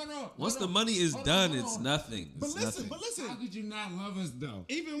 done, hold on, hold once the on. money is Hold on, done, hold it's on. nothing. But It's listen, nothing. but How listen. could you not love us though?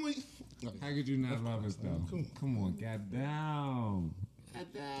 Even when How could you not love us though? Come on, get down.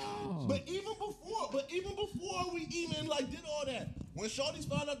 Get down. But even before we even like did all that, when Shorty's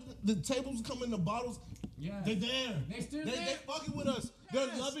found out that the tables come in the bottles, Yeah. they there. They still They there. fucking with us. They're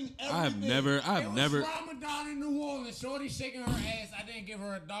Yes. loving everything. I've It never. was Ramadan in New Orleans. Shorty shaking her ass. I didn't give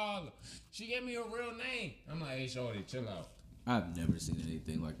her $1. She gave me a real name. I'm like, hey, Shorty, chill out. I've never seen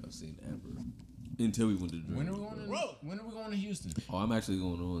anything like I've seen ever until we went to When are we dreams. going to? Bro. When are we going to Houston? Oh, I'm actually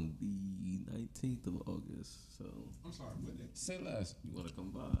going on the 19th of August. So I'm sorry, what day? Say less. you want to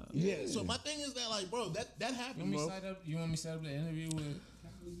come by? Yeah. So my thing is that like, bro, that You want happened, me bro. set up? You want me set up the interview with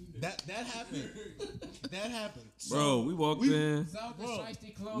That happened. That happened. Bro, we walked in. South Bro,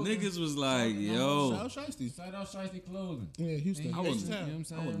 Shiesty Clothing? Niggas was like, Shout yo. out Shiesty. Shout out Shiesty Clothing. Yeah, Houston. And I you was- know what I'm I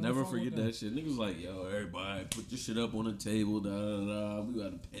saying? will We never fuck with forget them. that shit. Niggas was like, yo, everybody, put your shit up on the table, da da da. We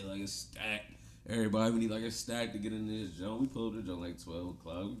gotta pay like a stack. Everybody, we need like a stack to get in this joint. We pulled the joint like 12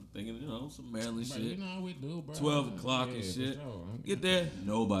 o'clock. We thinking, some Maryland Bro, shit. you know how we do, bro. 12 o'clock Yeah, and for shit. sure. Get there.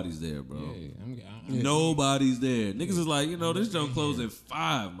 Nobody's there, bro. Yeah, Nobody's there. Niggas is like, this joint closed at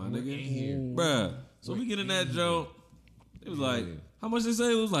 5, my in nigga. here. Bruh. So we get in that joint. It was like, how much they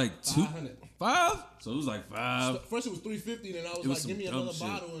say? It was like 500. 5? So it was like 5. First it was $350, and I was It was like, some give me dumb another shit.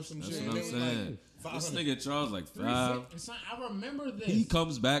 bottle or some That's shit. what And I'm they was saying. like, This 500. nigga Charles like 5. Son, I remember this. He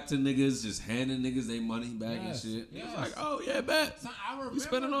comes back to niggas just handing niggas their money back Yes, and shit. yes. He's like, oh yeah, bet. Son, I remember We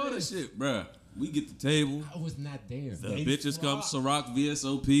spending all this shit, bruh. We get the table. I was not there. The bitches come. Ciroc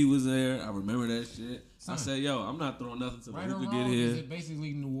VSOP was there. I remember that shit. I Son. said, yo, I'm not throwing nothing till Right we or could wrong, get is here. it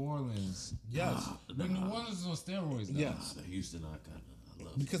basically New Orleans? Yes. But New Orleans is on steroids, though. Yes. The Houston, I love.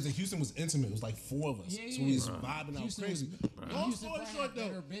 Because the Houston was intimate. It was like 4 of us. Yeah, So we was yeah. vibing out Houston crazy. was- Long Houston story probably short, had though.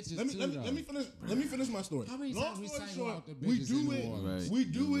 better bitches Let me, too, let, me, though. let me finish my story. How many Long times we story sang short, about the we bitches in do New it. Orleans? We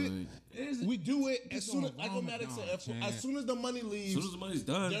do it. Is it? We do it as It's soon as on like Ramadan, Automatic champ. as soon as the money As leaves, soon as the money's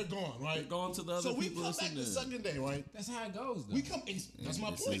done, they're gone, right? They're going to the other So we people come that's back in the there. second day, right? That's how it goes, though. We come. That's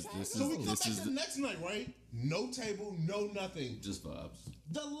my This point. is- So we come this back is the the- next night, right? No table, no nothing. Just vibes.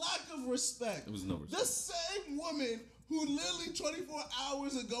 The lack of respect. It was no respect. The same woman who literally 24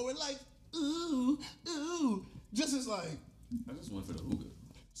 hours ago were like, ooh, ooh, just as like. I just went for the hookah.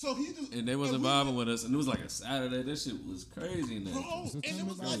 So he just And they wasn't we vibing went- with us, and it was like a Saturday. That shit was crazy, man. Bro, So and tell it me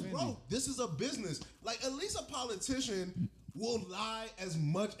was about like, Fendi. bro, this is a business. Like, at least a politician will lie as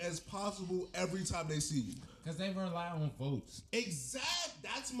much as possible every time they see you. Because they rely on votes.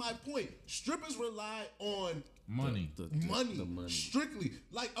 That's my point. Strippers rely on Money. The money, strictly.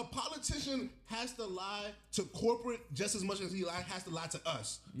 Like, a politician has to lie to corporate just as much as he has to lie to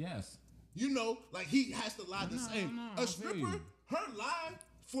us. Yes. You know, like he has to lie the know, same. I know, I A feel stripper, you. her lie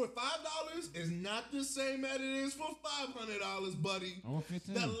for $5 is not the same as it is for $500, buddy. Or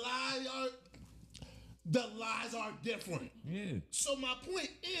 15. The lies are different. Yeah. So my point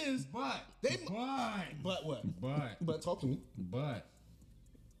is, But what? But But talk to me.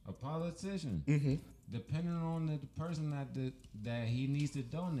 a politician, Mm-hmm. depending on the person that he needs to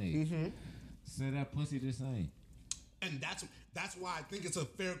donate, Mm-hmm. say that pussy the same. And that's why I think it's a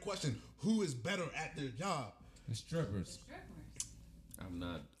fair question. Who is better at their job? The strippers. Strippers. I'm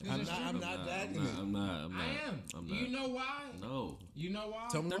not. I'm not dagging it. I'm not. I am. I'm not. You know why? No. You know why?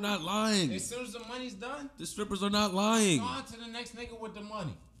 Tell me They're not lying. As soon as the money's done, The strippers are not lying. go on to the next nigga with the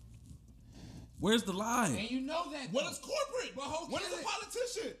money. Where's the lie? And you know that. What though. is corporate? But hold What is on. a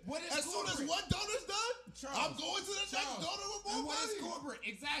politician? What is as soon as corporate? one donor's done, Charles, I'm going to the next Charles, donor with more and what money. is corporate?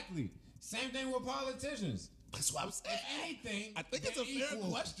 Exactly. Same thing with politicians. That's what I'm saying. If anything, I think it's a they're fair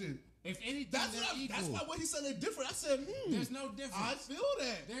equal. question. If anything, That's they're equal. that's why when he said they're different, I said, There's no difference. I feel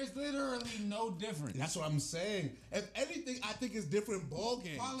that. There's literally no difference. That's what I'm saying. If anything, I think it's different ball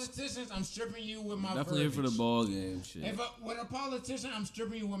games. Politicians, I'm stripping you with my Definitely here verbiage. for the ball game shit. With a politician, I'm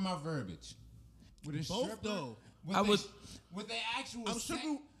stripping you with my verbiage. With a Both, stripper, though. with the actual I'm sex,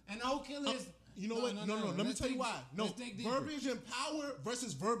 stripping- and the whole killer is. You know what? No. Let me Let's tell you dig why. deep. No, Let's dig deeper. verbiage and power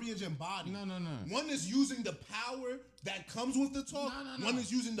versus verbiage and body. No. One is using the power that comes with the talk. No. One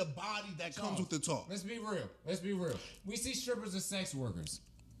is using the body that comes with the talk. Let's be real. We see strippers as sex workers.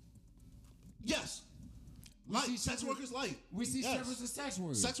 Yes. see Light. Sex strippers- workers light. We see Yes. strippers as sex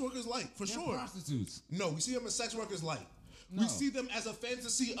workers. Sex workers light, for They're sure. prostitutes. No, we see them as sex workers light. No. We see them as a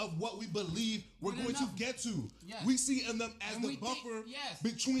fantasy of what we believe we're But going to enough- get to. Yes. We see in them as And the we think- buffer yes.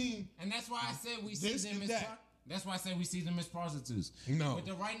 between. And that's why I said we see This them and as that. that's why I said we see them as prostitutes. No. With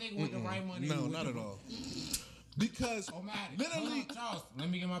the right nigga with the right money. No, with not the- at all. Because Omatic. literally, Hold on, Charles, let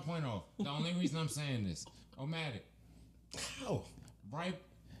me get my point off. The only reason I'm saying this, Omatic, how?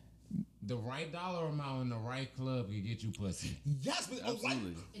 the right dollar amount in the right club can get you pussy. Yes, but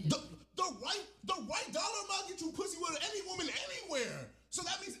Absolutely. the right dollar amount get you pussy with any woman anywhere. So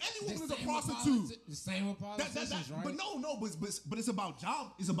that means any woman is a same with prostitute. The same with politicians, right? But no, but it's about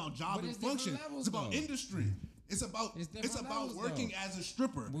job. It's about job But and it's different function. levels, It's about though. industry. It's about It's different levels, working though. as a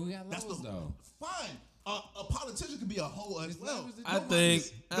stripper. But we got That's levels, though. Fine. A politician could be a hoe as It's well. levels to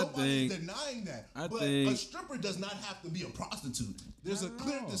Nobody's I denying that. I but think- a stripper does not have to be a prostitute. There's a Not at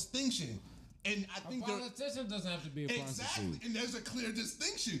clear all. distinction, and I A think there. politician doesn't have to be a Exactly, prostitute. and there's a clear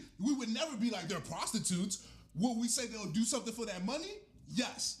distinction. We would never be like they're prostitutes. Will we say they'll do something for that money?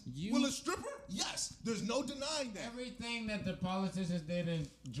 Yes. Will a stripper? Yes. There's no denying that. Everything that the politicians did in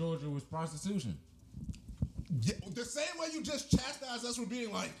Georgia was prostitution. Yeah, the same way you just chastised us for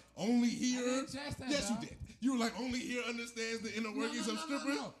being like only here. didn't chastise Yes, you y'all. did. You were like only here understands the inner workings of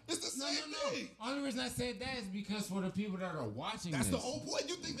strippers. No. It's the same thing. Only reason I said that is because for the people that are watching That's this. the whole point.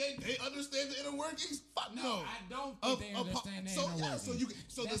 You think they understand the inner workings? Fuck no. I don't think they understand the inner workings.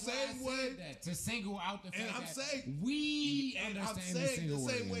 So That's the why I same said way. that, to single out the fact And I'm that saying we and I'm understand the saying single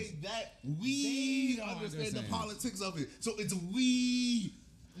the same workings. way that we They don't understand the understand. politics of it. So it's we.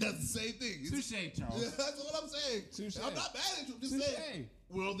 That's the same thing. Touche, Charles. That's what I'm saying. Touche. I'm not mad at you. I'm just Touche. saying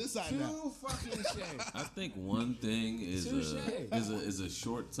we're on this side now. Too fucking shit. I think one thing is a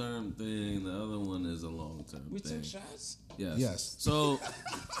short term thing. The other one is a long term We thing. took shots. Yes. So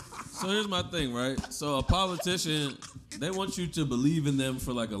here's my thing, right? So a politician, they want you to believe in them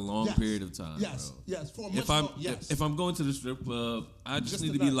for like a long Yes. period of time. Yes, bro. yes. For a If much I'm more, yes. if I'm going to the strip club, I just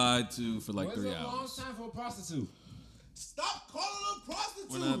need to tonight. be lied to for like What's 3 a long hours. time for a prostitute? Stop calling them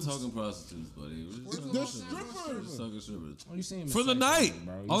prostitutes. We're not talking prostitutes, buddy. We're just They're talking strippers. strippers. Oh, you seem For the mistaken, night.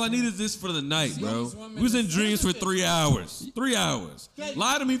 bro. You All I seem- need is this for the night, bro. these women We was in is- dreams for 3 hours. 3 hours.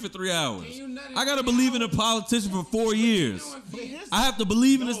 Lie to me for 3 hours. Can you not I gotta even believe in know- a politician for 4 years. I have to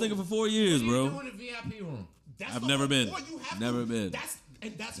believe in this nigga for 4 years, What are you bro. doing in the VIP room? That's I've the never whole been. point. You have Never to, been.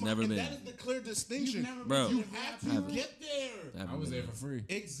 That's Never and been. that is the clear distinction. never Bro. been You to the have VIP to room? get there. I was there for free.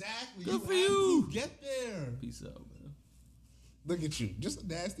 Exactly. Good you for have you. to get there. Peace out, man. Look at you, just a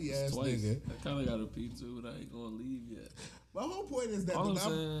nasty ass Twice. nigga. I kind of got a pee too, but I ain't gonna leave yet. My whole point is that All I'm the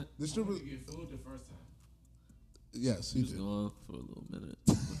saying, the stripper. You get food the first time. Yes, he he was did. gone for a little minute.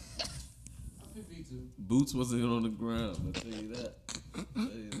 I feel free to. Boots wasn't on the ground. I tell you that. I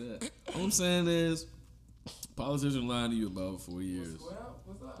tell you that. All I'm saying is, politician lying to you about 4 years. Well,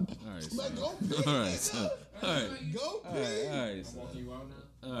 what's up? All right, Like, son. go pee, All right, nigga. son. All right. Go All right, pee. all right, I'm son. walking you out now.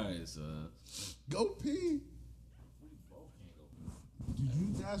 All right, son. Go pee. We both can't go. Do you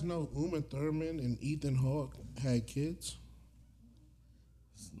guys know Uma Thurman and Ethan Hawke had kids?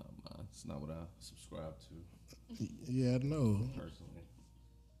 It's not mine. It's not what I subscribe to Yeah, I know. personally.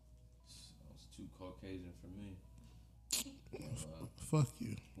 It's too Caucasian for me. Fuck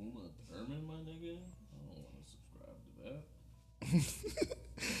you. Uma Thurman, my nigga. I don't want to subscribe to that.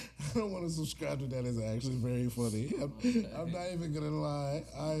 I don't want to subscribe to that. It's actually very funny. I'm not even gonna lie.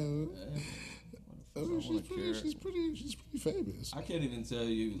 She's pretty famous. I can't even tell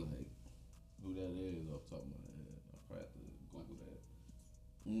you like who that is off the top of my head. I probably have to Google that.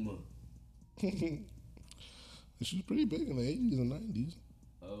 Uma. She's pretty big in the 80s and 90s.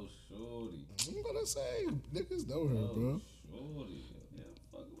 Oh, shorty. I'm gonna say niggas know her, Oh, bro. shorty. Yeah, I'm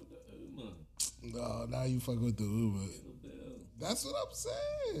fucking with the Uma. No, now you fuck with the Uber. Little Bill. That's what I'm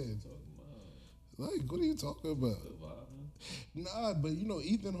saying. Talking about Like, what are you talking about? the vibing. Nah, but you know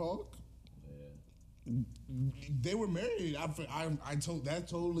Ethan Hawke. Yeah. They were married. I told that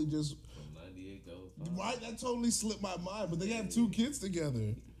totally just From 98 to 05. right. That totally slipped my mind. But they have 2 kids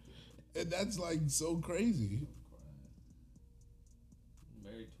together, and that's like so crazy.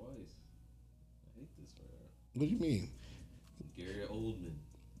 Married twice. I hate this for her. What do you mean? Gary Oldman.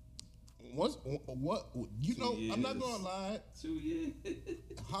 What? You know, I'm not years. gonna lie. 2 years.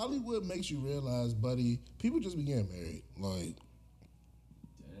 Hollywood makes you realize, buddy, people just be getting married. Like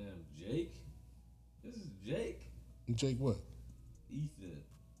Damn, Jake? This is Jake? Jake, what? Ethan.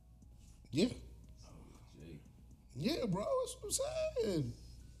 Yeah, Jake. yeah, bro. That's what I'm saying.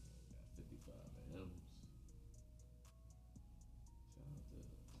 Got 55 M's.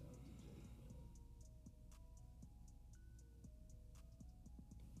 Shout out to Jake, man.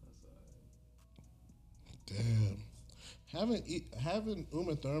 That's alright. Damn. Having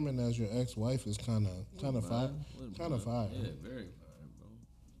Uma Thurman as your ex-wife is kind of fire. Kind of fire. Yeah, very fire, bro.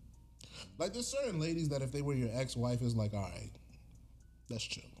 Like there's certain ladies that if they were your ex-wife is like, all right, that's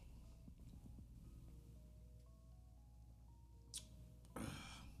chill.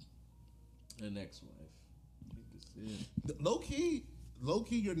 An ex-wife. You can see it. Low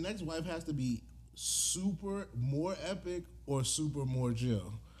key, your next wife has to be super more epic or super more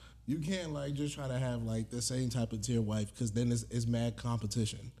chill. You can't like just try to have like the same type of tier wife because then it's mad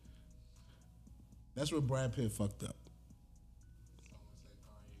competition. That's where Brad Pitt fucked up.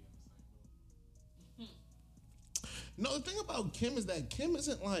 No, the thing about Kim is that Kim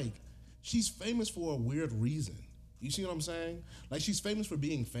isn't like she's famous for a weird reason. You see what I'm saying? Like she's famous for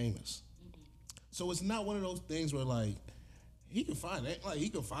being famous. So it's not one of those things where like he can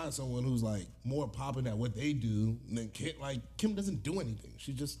find someone who's like more popping at what they do than Kim. Like Kim doesn't do anything.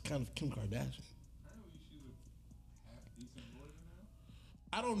 She's just kind of Kim Kardashian. Apparently she's a half decent lawyer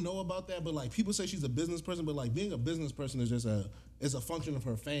now. I don't know about that, but like people say she's a business person, but like being a business person is just a function of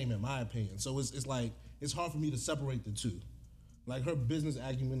her fame, in my opinion. So it's like it's hard for me to separate the two. Like her business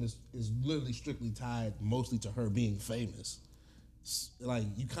acumen is literally strictly tied mostly to her being famous. Like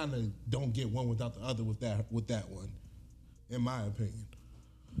you kind of don't get one without the other with that one, in my opinion.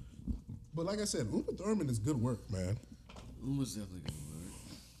 But like I said, Uma Thurman is good work, man. Uma's definitely gonna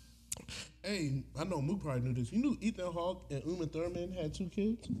work. Hey, I know Mook probably knew this. You knew Ethan Hawke and Uma Thurman had 2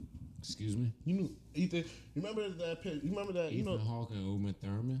 kids? Excuse me. You knew Ethan. You remember that? You remember that? You Ethan know? Hawke and Uma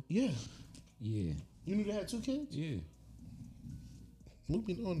Thurman. Yeah. Yeah. You knew they had 2 kids? Yeah. Mook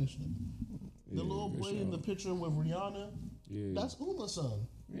be knowing this shit. The little boy in the picture with Rihanna. Yeah. That's Uma's son.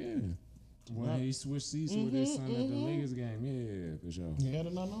 Yeah. When he switched seats with his son at the Lakers game, yeah, for sure. Yeah, I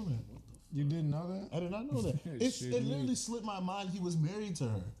did not know that. You didn't know that? I did not know that. Shit, It literally slipped my mind he was married to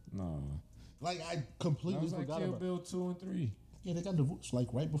her. No. Like I That completely was like forgot Kill about. Bill 2 and 3. Yeah, they got divorced like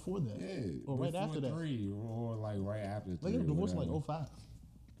right before that. Yeah. Or right before after that. 3, or like right after 3. They got divorced whatever. like 05.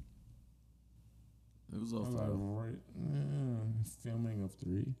 It was I all was like, fine. right, filming of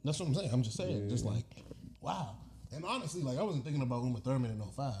 3. That's what I'm saying. I'm just saying, Yeah. just like, wow. And honestly, like I wasn't thinking about Uma Thurman in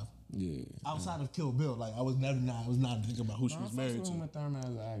 05. Yeah. Outside of Kill Bill, like I was not thinking about who she was married to. Uma Thurman as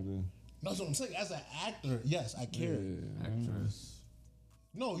an actor. That's what I'm saying. As an actor, yes, I care. Yeah. Actress.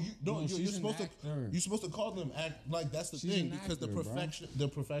 No, you're she's an supposed to. actor. You're supposed to call them act like that's the She's thing an because actor, bro. the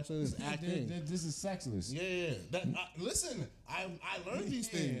perfection is acting. This is sexless. Yeah. That listen, I learned these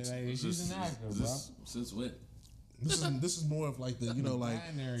things. Yeah, like, she's an actor, bro. Since when? This is more of like the like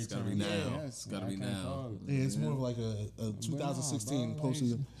Binary It's gotta be term. now. Yes, It's gotta I be can't now. call it. yeah, it's more of like a 2016 But nah, bro, posted.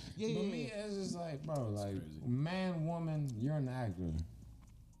 like, Yeah, But yeah, me, yeah. it's just like, bro, like, crazy. man, woman, you're an actor.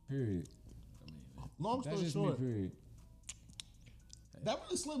 Period. Long That's story just short, me, period. that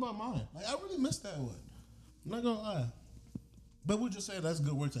really slipped my mind. Like I really missed that one. I'm not gonna lie. But we'll just say that's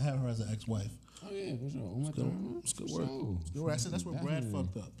good work to have her as an ex-wife. Oh, yeah, for sure. Uma Thurman, It's good for work. sure. It's good work. I said that's where Brad Definitely.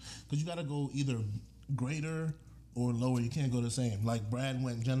 fucked up. Because you got to go either greater or lower. You can't go the same. Like Brad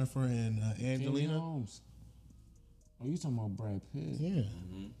went Jennifer and Katie Angelina. Holmes. Oh, you talking about Brad Pitt? Yeah.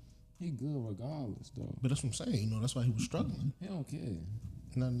 He good regardless, though. But that's what I'm saying. You know, that's why he was struggling. He don't care.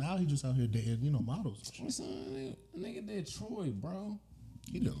 Now he just out here dating, models. and shit. What's on? Nigga did Troy, bro.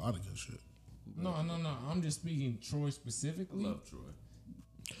 He did a lot of good shit. No. I'm just speaking Troy I specifically. love Troy.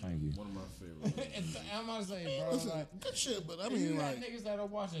 Thank you. One of my favorites. I'm gonna say, bro, Listen, like, good shit, but I you mean, got like, niggas that'll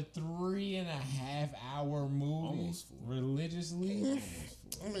watch a 3.5 hour movie Almost 4. religiously.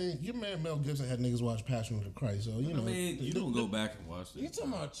 I mean, your man Mel Gibson had niggas watch Passion of the Christ, so you know. I mean, you don't go back and watch You it.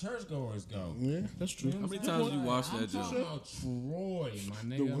 talking about churchgoers go? Yeah, that's true. You know How what many I'm times saying? you watched I'm that talking joke? about Troy, my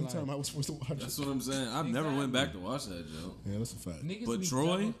The nigga. one like, time I was supposed to watch That's it. what I'm saying. I've never went back to watch that joke. Yeah, that's a fact. niggas But be Troy,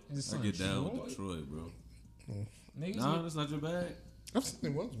 telling his I son, get down with Troy? the Troy, bro. Niggas, Nah, that's not your bag. I've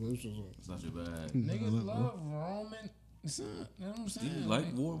seen it once, but it's just It's not your bag. niggas love Roman. Son, you know what I'm Do saying? you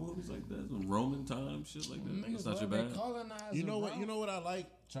like war movies like that? Some Roman time shit like that? Niggas It's not your love their bag. colonizer. You know what? bro. You know what I like.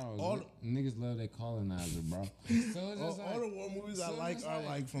 Charles, all- niggas love their colonizer, bro. So it's All, just like, all the war movies I so like it's are like-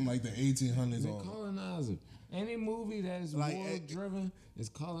 like from like the 1800s the on. colonizer. Any movie that is Like, war driven is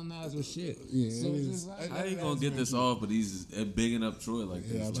colonizer shit. Yeah, so it it's is. just like, How you gonna get this off? But he's bigging up Troy like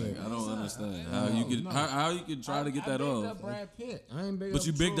Yeah, this. I'll Like, tell I you. don't understand I- how you could no. how you could try to get that I bigged off. up Brad Pitt. I ain't big But up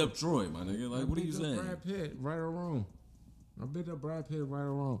you bigged Troy. up Troy, my nigga. Like, what are you bigged up saying? Brad Pitt, right or wrong. I bigged up Brad Pitt, right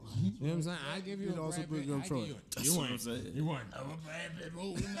or wrong. You know what I'm saying? I give you You'd a also Brad big Pitt. up I Troy. give you That's what I'm saying. You want another Brad Pitt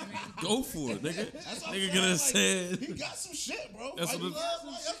movie? Go for it, nigga. That's what I'm Nigga saying, could have like, said, he got some shit, bro. That's Like, what he it- loves,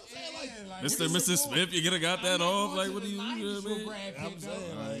 like, that's what I'm saying, like, Mr. and Mrs. Smith, you could have got that off. Like, what do you? You know what I mean? I'm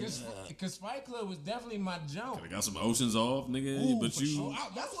saying, like, Because Fight Club was definitely my jump. Could have got some oceans off, nigga. Ooh, but for you, sure.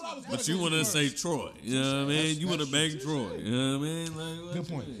 That's what I was. but you want to say Troy. You know what I mean? You want to that's bang true. Troy. You know what I mean? Like, what Good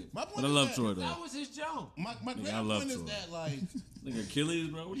you point. mean? My point But I is love that- Troy though. That was his jump. My I grand love point is Troy. that like Nigga Achilles,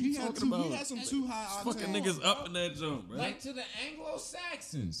 bro. What are he you had talking about? he had some too high Fucking octane. niggas up in that jump, bro. Like to the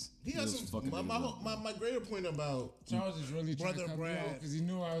Anglo-Saxons. He had Those some. fucking My niggas greater point about Charles is really trying Brother to cut me Brad. off because he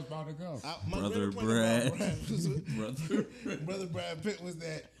knew I was about to go. my Brother greater point Brad. about Brad was, Brother. Brother Brad Pitt was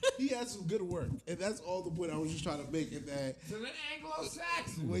that he had some good work, and that's all the point I was just trying to make. Is that To the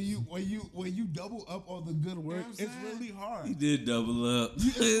Anglo-Saxons. when you double up on the good work, You know what I'm it's saying? really hard. He did double up.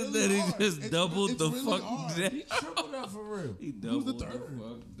 It's really Then he hard. just It's- doubled it's the really fuck hard. down. He tripled up for real. He doubled the the third?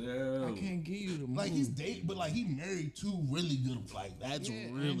 fuck down. I can't give you the move. Like he's dating, but like he married two really good. Like that's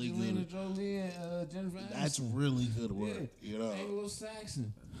really Angelina good. Jolie and Jennifer Aniston. That's really good work. Yeah. You know.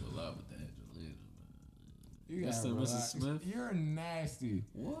 Anglo-Saxon. A lot with that, Angelina, man. You Mr. gotta and Mrs. relax. Smith? You're nasty.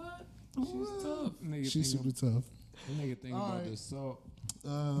 What? She's tough. Nigga She's think, super tough. nigga think All about right. the salt.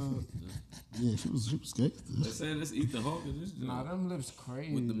 Yeah, she was gangster. They saying let's eat the hawk in this joint. Nah, them lips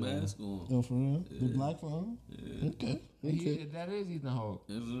crazy. with the though. mask on. Oh, for real? The black phone? Yeah. Okay. That is Ethan Hawke.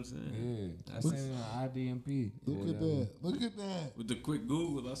 You know what I'm saying? Yeah, I seen it on IDMP. Look at that. Look at that. With the quick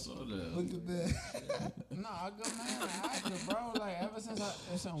Google, I saw that. Look at that. No, I go man, actor, bro. Like ever since I,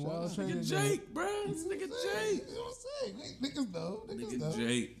 it's on Shout out Wall to Street. Nigga Jake, bro. This nigga Jake. You know what I'm saying? Niggas know. Niggas Nigga though.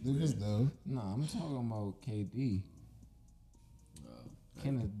 Jake. Niggas though. No, I'm talking about KD.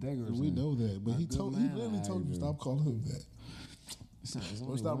 Kenneth Dickerson. We know that, but A he good told he man, literally told you Ivory. stop calling him that. It's Or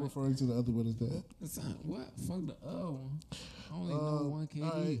only stop one. referring to the other one as that. It's not, what? Fuck the other one. I only know one KD.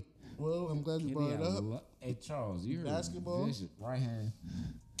 All right. Well, I'm glad you KD, brought it up. Hey Charles, you're Basketball? vicious. Right hand.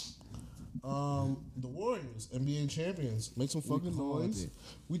 The Warriors, NBA champions, make some fucking called noise. it.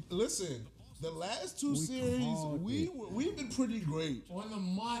 We listen. The last two series, called we've been pretty great. On the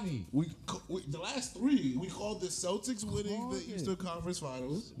money. We the last three, we called the Celtics winning Called the it. Eastern Conference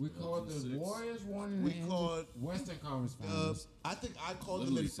Finals. We called the Warriors one We in called, the Western Conference Finals. I think I called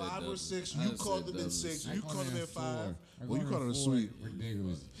Literally them in said 5 or Dublin. 6. I You said called them in Dublin. 6. I You called called them in 5. 4. Well, you called it a sweep.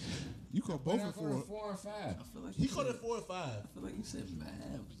 Ridiculous. You called But both I of called it 4. 4 or 5. I feel like He you called said- it 4 or 5. I feel like you said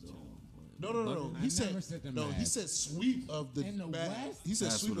Mavs though. No. I He said never said the no. He Mavs. said sweep of the In the West? He said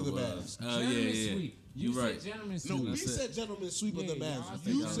That's sweep what of the it Mavs. was. Oh yeah, Gentleman yeah. sweep. You said right. Gentleman No, sweep. we That's it. said gentlemen sweep of the y'all Mavs. said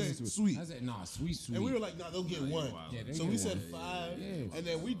You gentleman said sweep. I said, nah, sweet. And we were like, nah, they'll get one. Yeah, they So get we said one. 5. Yeah. And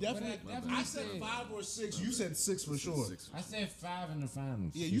then we definitely, But I definitely I said said- 5 or 6. You said 6 for sure. I said 5 in the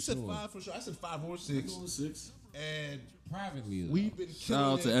finals. Yeah, for you said sure. 5 for sure. I said 5 or I'm 6. going 6. And Privately, though. we've been Shout killing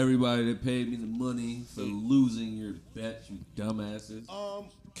out to it. everybody that paid me the money for losing your bet, you dumbasses.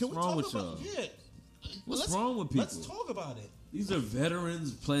 Can we What's wrong talk with about y'all? yeah? What's Let's- wrong with Let's people? talk about it. These are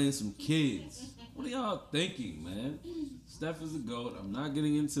veterans playing some kids. What are y'all thinking, man? Steph is a GOAT. I'm not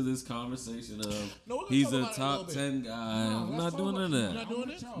getting into this conversation of No, we're gonna he's talk a about it a top little bit. 10 guy. No, I'm let's not talk doing about- none of Not that. doing I'm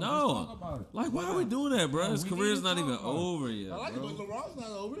it? with y'all. No. Let's talk about it. Like, why are we doing that, bro? No, His we career's need to not talk even about it. over yet, I like bro. it, but LeBron's not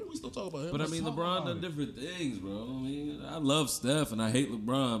over. We still talk about him. But I mean, talk LeBron about done it. different things, bro. I mean, I love Steph and I hate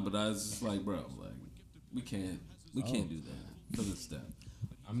LeBron, but I was just like, bro, like we can't do that for the Steph.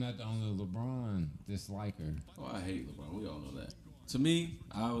 I'm not the only LeBron disliker. Oh, I hate LeBron. We all know that. To me,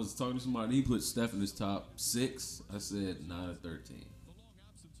 I was talking to somebody. He put Steph in his top 6. I said 9 to 13.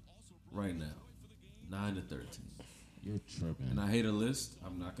 Right now, 9 to 13. You're tripping. And I hate a list.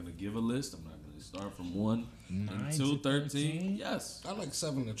 I'm not gonna give a list. I'm not gonna start from 1 9 until to 13. 13? Yes, I like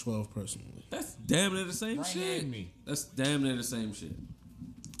 7 to 12 personally. that's damn near the same Right shit. hand me. That's damn near the same shit.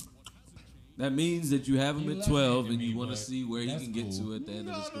 That means that you have him He at left 12 handed and me, you want to but see where he that's can get cool. to at the end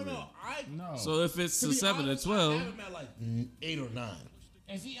of his career. No. So if it's To a be 7 to honest, 12, I have him at like 8 or 9.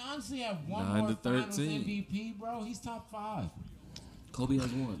 if he honestly had one 9 more to Finals 13. MVP, bro, he's top 5. Kobe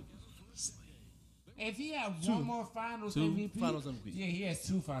has 1. If he had one more Finals Two MVP, Finals MVP. Yeah, he has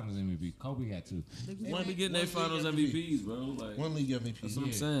 2 Finals MVP. Kobe got 2. Why be getting their One finals league MVPs, bro? Like, One league MVP. that's what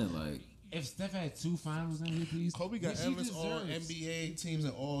I'm Yeah. saying. Like, If Steph had 2 Finals MVPs, Kobe got which he endless all deserves. NBA teams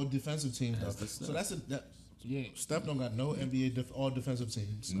and all defensive teams. That's Though. the So stuff. that's that. Yeah, Steph don't got no NBA all defensive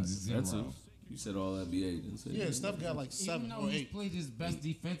teams. zero. that's it. You said all NBA. Didn't say Yeah, that. Steph got like Even 7 though or he's 8. played his best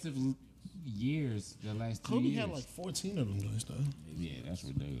defensive years the last 2 Kobe years. had like 14 of them joints though. Yeah, that's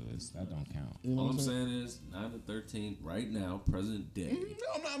ridiculous. That don't count. You know All what I'm I'm saying is 9 to 13 right now, present day.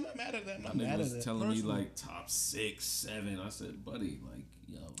 No, I'm not mad at that. I'm not Nigga mad at was that. telling me Personally. like top 6, 7. I said, buddy, like,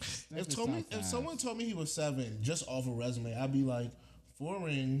 yo, If someone told me he was 7 just off a resume, I'd be like 4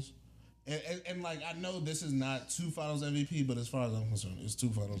 rings, and like I know this is not 2 Finals MVP, but as far as I'm concerned, it's 2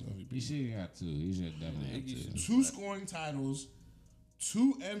 Finals He MVP, should have got 2. He should definitely have 2. 2 scoring titles,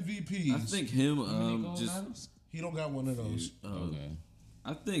 2 MVPs. I think him Gold just. medals? he don't got one of those. Okay.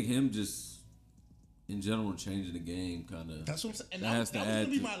 I think him just in general changing the game kind of. That's what I'm saying. And That that, has to was add gonna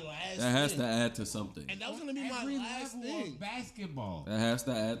be to- my last. That has thing. to add to something. And that was gonna be my Every last level thing. of basketball. That has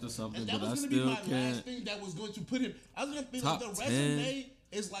to add to something, And that but I was gonna be still my last can't. thing that was going to put him. I was gonna be Top like the 10. resume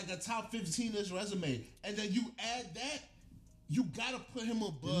is like a top 15ish resume, and then you add that, you gotta put him The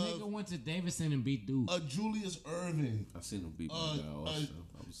nigga above went to Davidson and beat Duke. a Julius Irving. I seen him beat my guy also.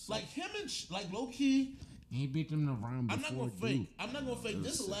 I was Like him and like low key. He beat them the round I'm before not gonna Duke. fake. I'm not gonna fake.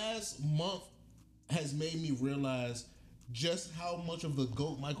 This last month has made me realize just how much of the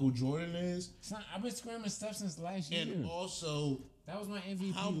GOAT Michael Jordan is, Son, I've been screaming Steph since last year. and also That was my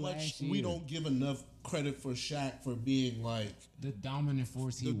MVP how much last year. we don't give enough credit for Shaq for being like The dominant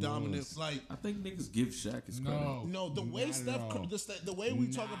force he the was. dominant. Like I think niggas give Shaq his credit. No. no, the way Not at Steph, all. the way we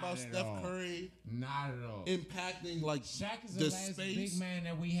talk Not about at Steph all. Curry Not at all. impacting like Shaq is the the last space. big man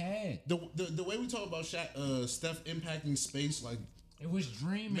that we had. The way we talk about Shaq, Steph impacting space, like It was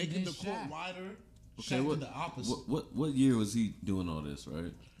Dream making and the then court Shaq. wider. Okay, Shaq what, did the opposite. what year was he doing all this,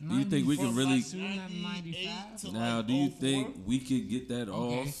 right? Do you think we can From really like 92, 98 to now? like Do you 04? think we could get that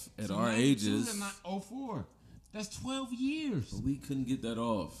Okay. off at So our 92 to ages? 04. That's 12 years. But we couldn't get that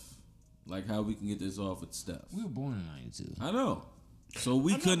off, like how we can get this off with Steph. We were born in 92. I know, So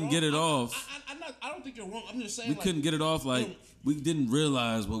we couldn't get it off. I don't think you're wrong. I'm just saying We like, couldn't get it off like we didn't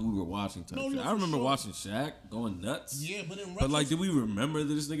realize what we were watching. Type No, shit. no, I for remember sure. watching Shaq going nuts. Yeah, but in But like, did we remember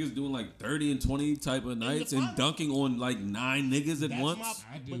that this nigga's doing like 30 and 20 type of nights and finals. dunking on like 9 niggas at that's once?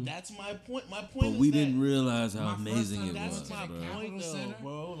 I do. But that's my point. My point But is we that didn't realize how My first amazing time it that's was, my bro. point, though, Center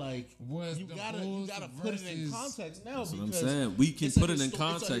bro. Like was you the gotta Bulls put it in versus- context now That's what I'm because saying. We can it's a put it in histo-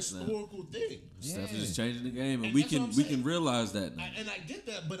 context it's a now. historical thing. Steph Yeah. is just changing the game, and And we that's what can I'm we saying. can realize that now. And I get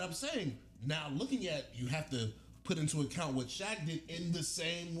that, but I'm saying now looking at you have to put into account what Shaq did in the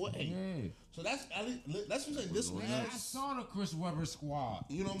same way. Yeah. So that's what I'm saying. This going I last, saw the Chris Webber squad.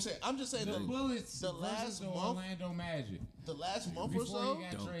 you know what I'm saying. I'm just saying The Bullets the versus last the month, Orlando Magic. the last month or Before so, he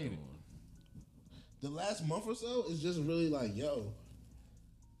got Dunked traded. on. the last month or so is just really like, yo,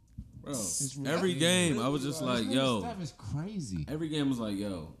 Bro, really- every game I was just like, yo. Stuff is crazy. Every game was like,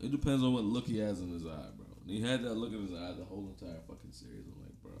 yo. It depends on what look he has in his eye, bro. And he had that look in his eye the whole entire fucking series. I'm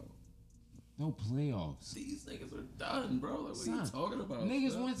like, bro, No playoffs. these niggas are done, bro. Like, what are Son, you talking about?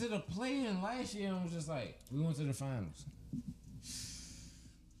 Niggas Steph? went to the play-in last year and was just like, we went to the finals.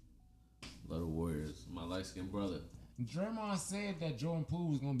 Love the Warriors. My light skinned brother. Draymond said that Jordan Poole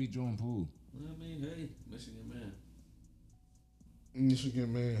was gonna be Jordan Poole. I mean, hey, Michigan man.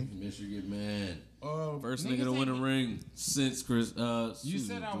 Michigan man. Michigan man. First Niggas nigga to win a ain't- ring since Chris. You excuse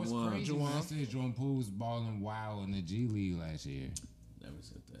said me, I was Juwan. crazy when I said Jordan Poole was balling wild in the G League last year. Never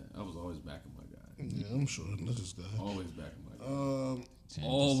said that. I was always backing my guy. Yeah, I'm sure. Look at this guy. Always backing my guy. Change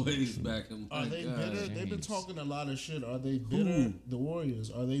Always backing my Are they guy. bitter? They've been James. talking a lot of shit. Are they bitter? The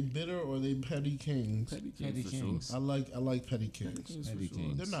Warriors. Are they bitter or are they petty kings? Petty Petty Kings for Kings. sure. I like petty kings. Kings Petty for sure.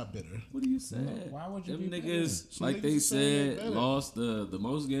 Kings. They're not bitter. What are you saying? Why would you Them be niggas, Some like niggas they is saying they said, better. lost the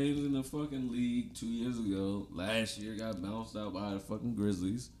most games in the fucking league 2 years ago. Last year got bounced out by the fucking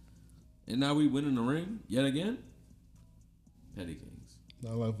Grizzlies. And now we winning the ring yet again? Petty Kings.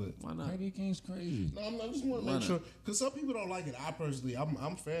 I love it. Why not? Petty King's crazy. No, I just want to Why make not? sure because some people don't like it. I personally, I'm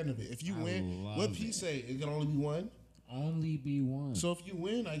a fan of it. If you I win, love what P say? It can only be one. Only be one. So if you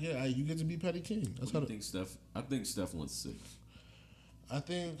win, you get to be petty king. That's What do how. you think, Steph? I think Steph won 6. I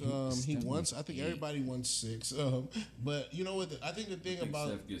think he wants. I think everybody wants 6. But you know what? I think the thing I think about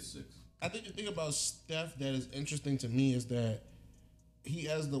Steph gets 6. I think the thing about Steph that is interesting to me is that he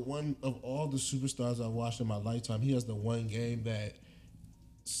has the one of all the superstars I've watched in my lifetime. He has the one game that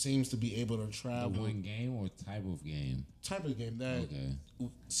seems to be able to the travel. one game or type of game? Type of game that Okay.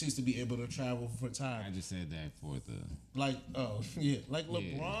 seems to be able to travel for time. I just said that for the. Like like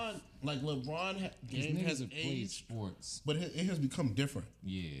LeBron, These game niggas has have played aged, sports. but it has become different.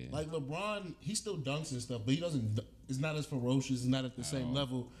 Yeah. Like LeBron, he still dunks and stuff, but he doesn't. It's not as ferocious. It's not at the same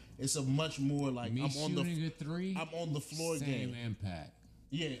level. It's a much more like Me I'm on shooting the a three. I'm on the floor same game. impact.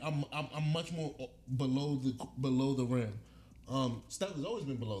 Yeah, I'm much more below the rim. Steph has always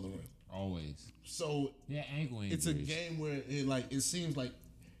been below the rim, Always. so Yeah, ankle injuries. it's a game where it seems like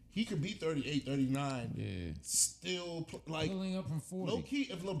he could be 38, 39, Yeah. still like. Pulling up from 40. Low key,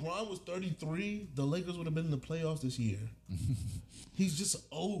 if LeBron was 33, the Lakers would have been in the playoffs this year. He's just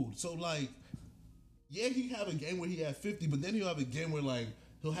old. So, like, yeah, he have a game where he had 50, but then he'll have a game where, like,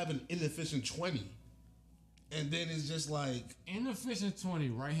 he'll have an inefficient 20. And then it's just like, Inefficient 20,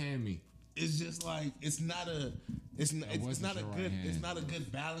 right hand me. it's just like, it's not a wasn't your right hand. it's not a good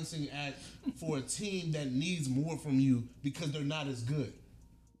balancing act for a team that needs more from you because they're not as good.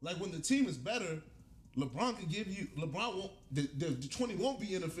 Like, when the team is better, LeBron won't, the 20 won't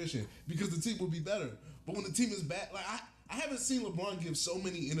be inefficient because the team will be better. But when the team is bad, like, I haven't seen LeBron give so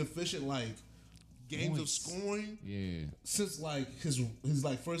many inefficient, like, games Points. of scoring Yeah. since, like, his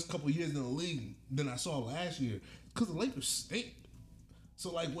like, first couple years in the league than I saw last year. Because the Lakers stink.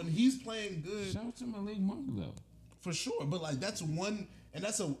 So, like, when he's playing good, Shout out to Malik Monk, though. for sure. But, like, that's one... And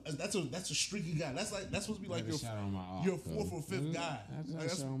that's a streaky guy. That's supposed to be like Had a shot on my arm, your though. fourth or fifth guy. That's a Like,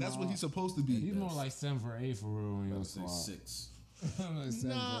 shot on that's my what arm. he's supposed to be. He's more like 7 for 8 for real in your I'd say squad. 6. Like 7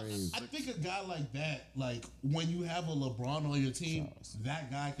 Nah, for 8. I think a guy like that, like when you have a LeBron on your team,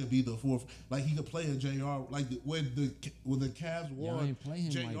 that guy could be the fourth. Like he could play a JR. Like when the Cavs won, ain't play him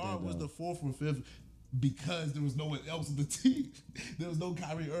JR like that, was though. the fourth or fifth because there was no one else on the team. There was no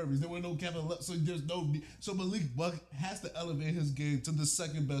Kyrie Irving. There were no Kevin Love. So there's no. So Malik Monk has to elevate his game to the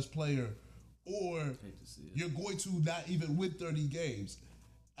second best player, or Hate to see it. you're going to not even win 30 games.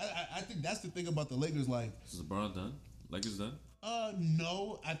 I think that's the thing about the Lakers. Like, Is LeBron done? Lakers done?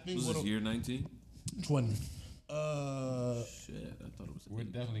 no, I think Was this year 19? 20. Shit, I thought it was We're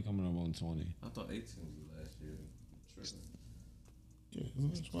 8. definitely coming up on 20. I thought 18 was last year. Tripping.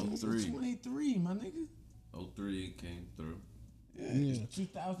 Yeah, 03. 23, my nigga. 03 came through. yeah.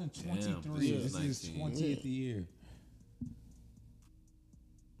 2023. Damn, this is 19. 20th year.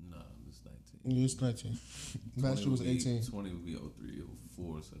 Yeah, it's 19. Last year was 18. 20 would be 03,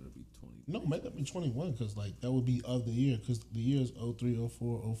 04, so it'll be 20. No, make that be 21 because like that would be of the year because the year is 03,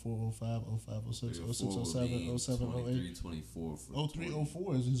 04, 04, 05, 05, 06, 06, 07, 07, 08. 24 for 03,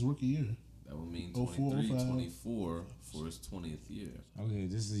 04 is his rookie year. That would mean 04, 23, 05. 24 for his 20th year. Okay,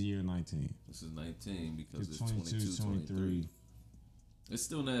 this is year 19. This is 19 because It's it's 22, 23. It's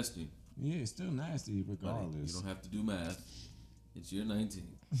still nasty. Yeah, it's still nasty Buddy, regardless. you don't have to do math. It's year 19.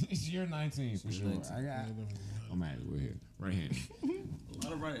 It's year 19 for Year sure. 19. I got. I'm at it. We're here. Right hand. A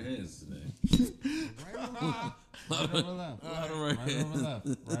lot of right hands today. Right over left. A lot of right Right over hands. left.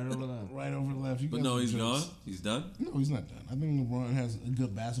 Right over left. Right over the left. You But got no, some he's jokes. gone. He's done. No, he's not done. I think LeBron has a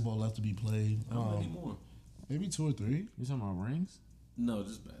good basketball left to be played. How many more? Maybe 2 or 3. You talking about rings? No,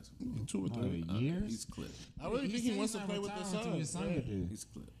 just basketball. 2 or Oh, 3. years? He's clipped. I really think he wants to play with the Suns. His son Suns. could do. He's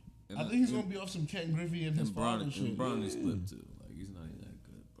clipped. And I think he's gonna be off some Ken Griffey and his father and shit. Bronny's clipped too. Like he's not even that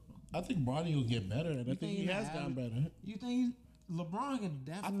good, bro. I think Bronny will get better, and I think think he he'll has have gotten it? better. You think LeBron can I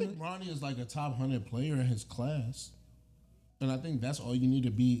definitely? think Bronny is like a top 100 player in his class, and I think that's all you need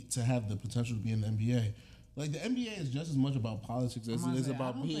to be to have the potential to be in the NBA. Like the NBA is just as much about politics as it is I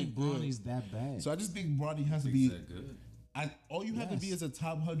about don't being think good. Bronny's that bad. So I just think Bronny has to He's be. that good. All you have to be Yes. is a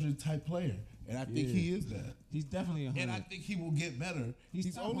top 100 type player, and I think Yeah. he is that. He's definitely a And I 100. think he will get better. He's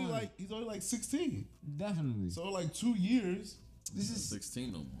He's top only 100. like 16. Definitely. So like 2 years. This He's is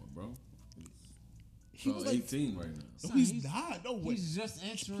 16 no more, bro. He So was like 18 right now. No, Son, he's he's- not. No way. he's just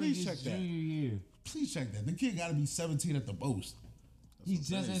entering Please his check that. junior year. Please check that. The kid got to be 17 at the most.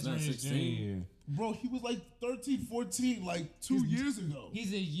 He's what I'm just saying. He's not entering his junior 16. year. Bro, he was like 13, 14 like 2 years ago.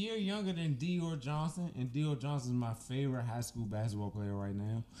 He's a year younger than Dior Johnson, and Dior Johnson is my favorite high school basketball player right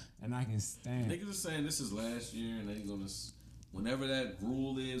now, and I can stand. Niggas are saying this is last year and they gonna, whenever that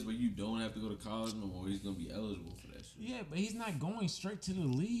rule is where you don't have to go to college no more, he's gonna be eligible for that shit. Yeah, but he's not going straight to the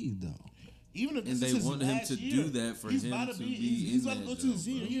league though. Even if And this they is his want him last to year, do that for he's him about to be, be he's in about to go that to his job,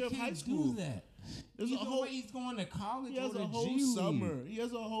 senior bro. year of He high can't school. do that. There's a Either whole way, he's going to college he has or the a whole G League. summer. He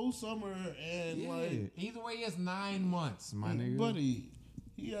has a whole summer and Yeah. like Either way, he has 9 months, my nigga. buddy,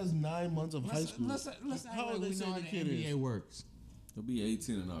 he has 9 months of high let's, school. let's act How like old we they say know how the the kid NBA is? works. He'll be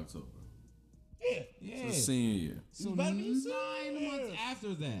 18 in October. Yeah. Yeah. So senior year. So He's about to be 9 senior. months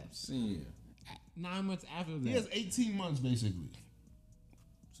after that. Senior year. 9 months after that. He has 18 months basically.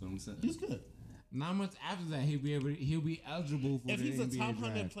 That's what I'm saying. He's good. 9 months after that, he'll be eligible for If the he's a NBA top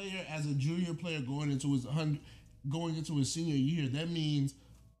 100 draft. player as a junior player going into his senior year, that means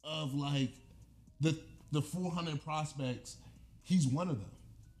of like the 400 prospects, he's one of them.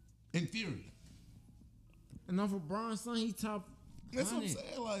 In theory. And now for Bron's son, he top. That's what I'm 100.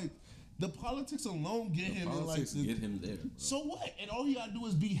 saying. Like the politics alone get him in like Politics the, get him there. Bro. so what? And all he gotta do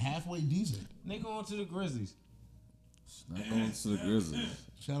is be halfway decent. They going to the Grizzlies. Not going to the Grizzlies.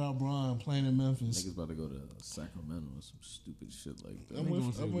 Shout out Bron playing in Memphis. Niggas about to go to Sacramento or some stupid shit like that. I'm going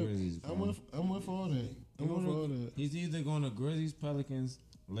with, to the I'm, with, Grizzlies, I'm, bro. with, I'm with all that. I'm with all that. He's either going to Grizzlies, Pelicans,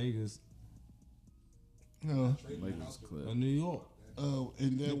 Lakers, No. Lakers or clip. New York.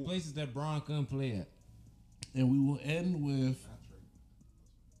 And The then places that Bron couldn't play at. and we will end with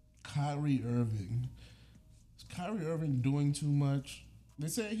Kyrie Irving. Is Kyrie Irving doing too much? They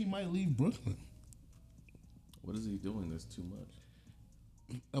say he might leave Brooklyn. What is he doing that's too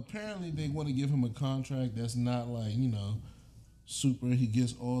much? Apparently, they want to give him a contract that's not like, super. He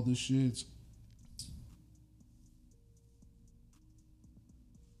gets all the shits.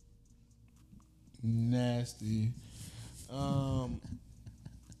 Nasty. I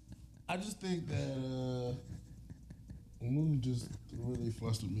just think that Moo just really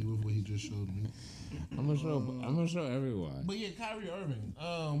flustered me with what he just showed me. I'm gonna show everyone. But yeah, Kyrie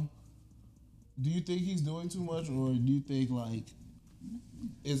Irving. Do you think he's doing too much, or do you think like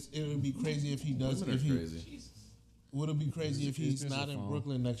it would be crazy if he does? Women are If he crazy. would it be crazy if he's just not a in phone.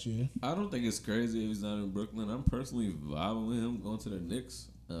 Brooklyn next year? I don't think it's crazy if he's not in Brooklyn. I'm personally vibing with him going to the Knicks.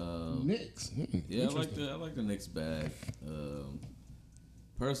 Knicks. Yeah, I like the Knicks bag.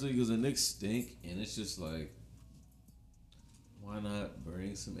 Personally, because the Knicks stink, and it's just like, why not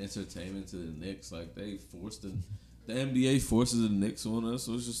bring some entertainment to the Knicks? Like they forced the NBA forces the Knicks on us,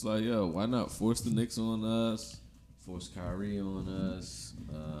 so it's just like, yo, why not force the Knicks on us? Force Kyrie on us.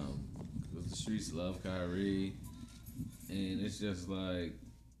 Because the streets love Kyrie, and it's just like,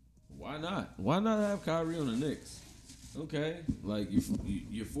 why not? Why not have Kyrie on the Knicks? Okay, like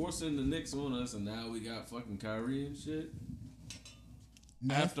you're forcing the Knicks on us, and now we got fucking Kyrie and shit.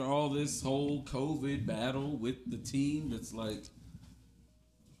 After all this whole COVID battle with the team that's like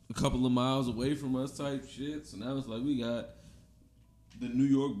a couple of miles away from us type shit, so now it's like we got the New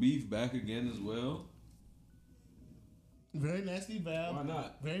York beef back again as well. Very nasty vibe. Why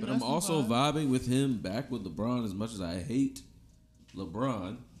not? Very But nasty I'm also vibe. vibing with him back with LeBron as much as I hate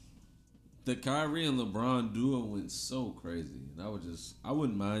LeBron. The Kyrie and LeBron duo went so crazy, and I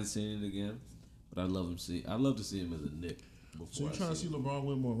wouldn't mind seeing it again, but I'd love to see him as a Knick. So you're trying to see LeBron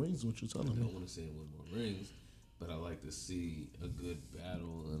win more rings? What you I telling don't me? want to see him win more rings, but I like to see a good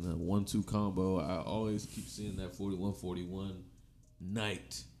battle and a 1-2 combo. I always keep seeing that 41-41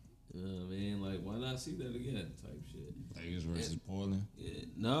 night. You know what I mean? Like, why not see that again? Type shit. Lakers versus Portland. Yeah,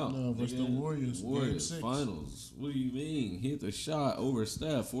 no, No, versus the Warriors. Game Warriors 6. finals. What do you mean? Hit the shot over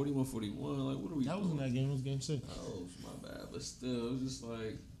Steph, 41-41. Like, what are we That was in doing? that game. It was game 6. Oh, my bad. But still, it was just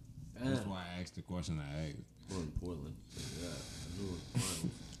like, damn. That's why I asked the question I asked. Portland. Yeah, I knew it was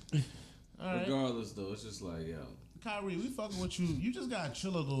finals. All right. Regardless, though, it's just like, yo. Kyrie, we fucking with you. You just gotta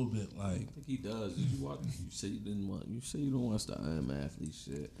chill a little bit. Like, I think he does. Did you watch? You say you didn't watch. You say you don't watch the I Am Athlete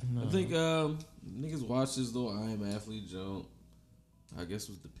shit. I think niggas watch this little I Am Athlete jump. I guess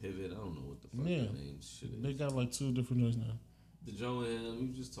was the pivot. I don't know what the fuck Yeah. the name shit is. they got like 2 different joints now. The Joe and him, we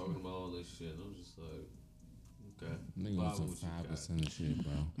was just talking about all this shit. And I'm just like, okay. Nigga Vibe was some with you, 5% of shit,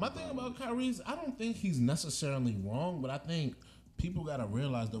 bro. My thing about Kyrie is I don't think he's necessarily wrong, but I think people gotta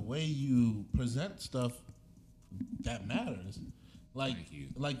realize the way you present stuff that matters. Like, Thank you.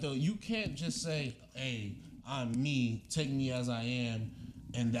 you can't just say, "Hey, I'm me. Take me as I am,"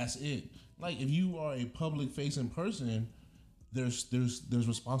 and that's it. Like, if you are a public facing person, there's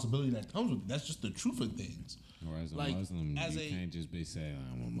responsibility that comes with it. That's just the truth of things. Or as a Like, Muslim, as you a- can't just be saying,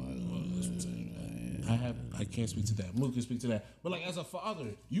 I'm a Muslim. I can't speak to that. Mook can speak to that. But like as a father,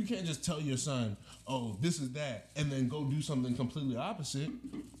 you can't just tell your son, "Oh, this is that," and then go do something completely opposite.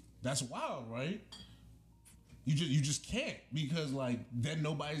 That's wild, right? You just can't, because like then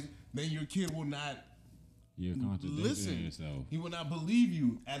your kid will not You're contradicting listen. yourself. He will not believe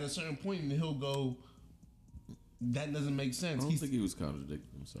you at a certain point, and he'll go, "That doesn't make I sense." don't think he was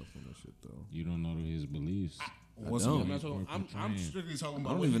contradicting himself on that shit though. You don't know his beliefs. Once don't. again, I'm Portraying. strictly talking I about.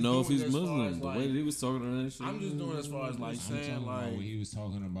 don't what even know if doing he's as far Muslim. as, The like, way that he was talking on that shit. I'm just doing as far as like I'm talking saying about like. what he was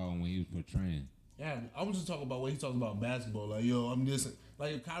talking about when he was portraying. Yeah, I was just talking about what he talks about basketball. Like, yo, I'm just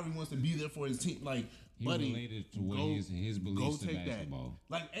like if Kyrie wants to be there for his team, like, He buddy, related to what go- his go beliefs to take basketball.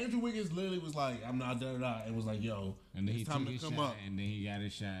 that. Like Andrew Wiggins literally was like, "I'm not da da da," and was like, "Yo, And then he it's time took to his come shot, up," and then he got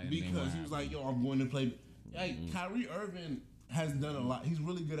his shot. And then because what he was happened? like, "Yo, I'm going to play." Like Kyrie Irving has done a lot. He's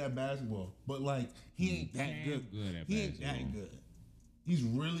really good at basketball, but like he ain't that Damn good. good at He ain't that basketball. good. He's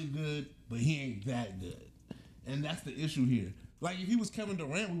really good, but he ain't that good, and that's the issue here. Like if he was Kevin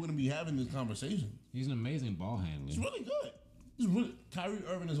Durant, we wouldn't be having this conversation. He's an amazing ball He's handler. really good. He's really Kyrie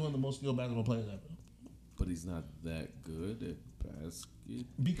Irving is one of the most skilled basketball players ever. But he's not that good at basket.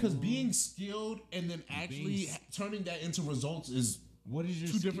 Because being skilled and then actually turning that into results is What is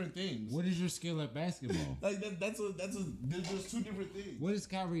your two different things. What is your skill at basketball? Like that's there's just two different things. What is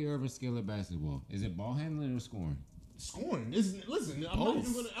Kyrie Irving's skill at basketball? Is it ball handling or scoring? Scoring. Listen, I'm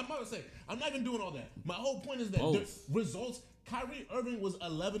about to say, I'm not even doing all that. My whole point is that the Both. results. Kyrie Irving was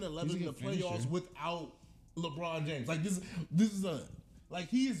 11-11 He's a in the good finisher. playoffs without LeBron James. Like this is a like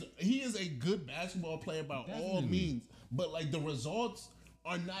he is a good basketball player by all Definitely. means, but like the results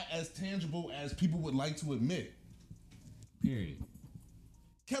are not as tangible as people would like to admit. Period.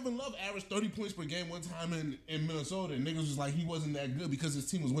 Kevin Love averaged 30 points per game one time in Minnesota, and niggas was like he wasn't that good because his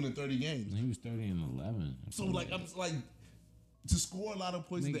team was winning 30 games. He was 30-11. So like I'm like to score a lot of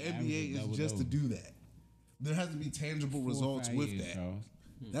points in the Nigga NBA averaged is just to double-double. do that. There has to be tangible 4 or results 5 with years, that. Charles.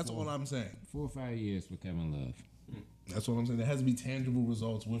 That's all I'm saying. 4 or 5 years for Kevin Love. That's what I'm saying. There has to be tangible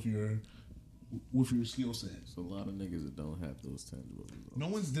results with your skill set. There's a lot of niggas that don't have those tangible results. No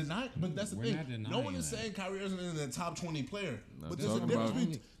one's denying, but that's the We're thing. not denying No one is that. saying Kyrie Irving is a top 20 player. Not But there's a, talking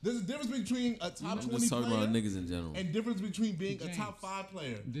difference about- there's a difference between a top I'm 20 just talking player about niggas in general. and difference between being a James, top 5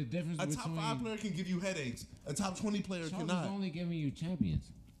 player. The difference A between top 5 player can give you headaches. A top 20 player Charles is cannot. only giving you champions.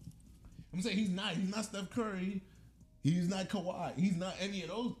 I'm saying he's not Steph Curry. He's not Kawhi. He's not any of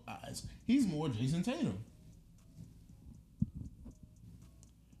those guys. He's more Jason Tatum.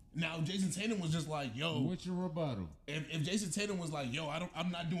 Now Jason Tatum was just like, yo, What's your rebuttal? if Jason Tatum was like, yo,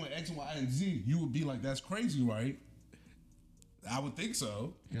 I'm not doing X, Y, and Z, you would be like, that's crazy, right? I would think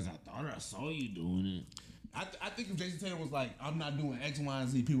so. Because I thought I saw you doing it. I think if Jason Tatum was like, I'm not doing X, Y, and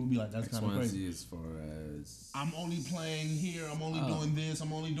Z, people would be like, that's kind of crazy. XYZ as far as I'm only playing here. I'm only doing this.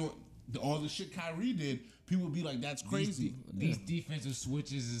 I'm only doing all the shit Kyrie did. People would be like, that's crazy. These defensive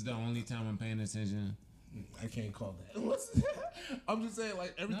switches is the only time I'm paying attention. I can't call that. I'm just saying,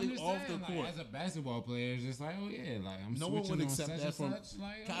 like, No, I'm everything just off saying, the like, court. as a basketball player, it's just like, oh yeah, like I'm No one switching would on accept such that and from such.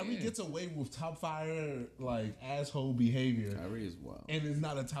 Like, oh, Kyrie yeah. gets away with top fire, like, asshole behavior. Kyrie is wild. And is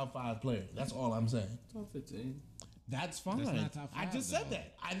not a top 5 player. That's all I'm saying. Top 15. That's fine. That's not top I five, just said though.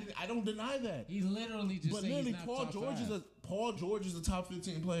 that. I don't deny that. He literally just But said literally, he's not Paul top George five. Paul George is a top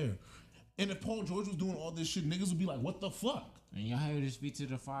 15 player. And if Paul George was doing all this shit, niggas would be like, "What the fuck?" And y'all held his feet to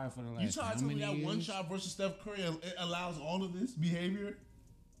the fire for the last. You trying how to tell me many that one years? shot versus Steph Curry allows all of this behavior?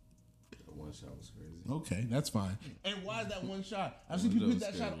 That one shot was crazy. Okay, that's fine. And why is that one shot? I've seen That people hit was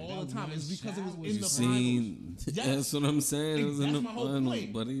that shot crazy. all the That time. one It's because it was shot in was the You finals. seen? Yes. That's what I'm saying. It was in That's the my whole finals,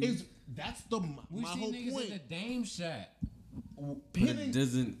 point. buddy. That's the We my see whole niggas point. in the Dame shot. But Hitting- it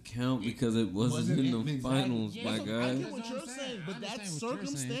doesn't count because it wasn't in the exactly- finals, Yeah, my so I guy. get That's what what you're I'm saying, saying. but I that understand what you're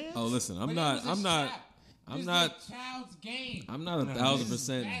saying. circumstance. Oh, listen, But it was a I'm It's not a child's game. I'm not Nah,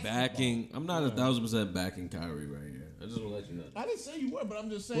 1,000% this is backing. I'm not 1,000% backing Kyrie right here. I just want to let you know. I didn't say you were, but I'm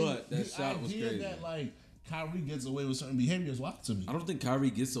just saying But that the shot was idea crazy. that like Kyrie gets away with certain behavior is wild to me. I don't think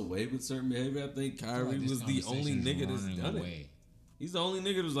Kyrie gets away with certain behavior. I think I feel Kyrie like this was the only conversation's nigga that's running done it. away. He's the only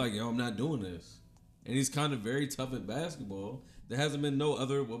nigga that's like, yo, I'm not doing this. And he's kind of very tough at basketball. There hasn't been no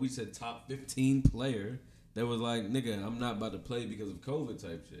other, what we said, top 15 player that was like, nigga, I'm not about to play because of COVID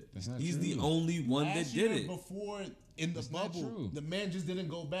type shit. That's not He's true. the only one Last that year, did it. before in the That's not bubble, true. the man just didn't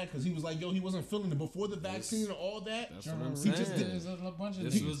go back because he was like, yo, he wasn't feeling it before the vaccine and all that. That's what I'm He just saying. did a bunch of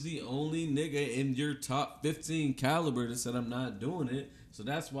This niggas. was the only nigga in your top 15 caliber that said I'm not doing it. So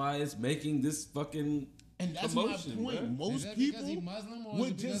that's why it's making this fucking And that's commotion, my point. bruh. Most Is that people because he Muslim or would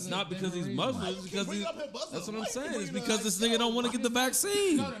is it because just of Not because different he's reasons? Muslim. Why It's you keep because bringing he, up his Muslim? that's what Why I'm you saying. It's bringing it because up? this nigga don't want to get the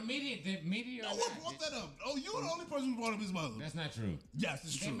vaccine. No, the media. No one brought that up. Oh, you were the only person who brought up his Muslim. That's not true. Yes,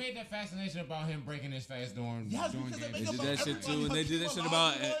 it's They true. made that fascination about him breaking his fast during Yes, during because they games. make They up did that about shit too, everybody. and they did that Hakeem shit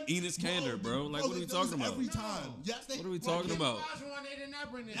about Olajuwon. Enes Kanter, bro. Like, what are we they do talking this about? Every time. Yes, they. What are we talking about? Olajuwon, they did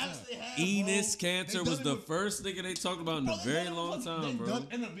not bring this Yes, up. they have. Enes bro. Kanter They was done the it with- first nigga they talked about in Bro, a they very done it long with- time, they've bro. done-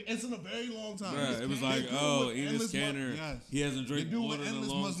 it's in a very long time. Bruh, it was like, They do it oh, with Enes endless Kanter, yes. he hasn't They drank do it with water in a endless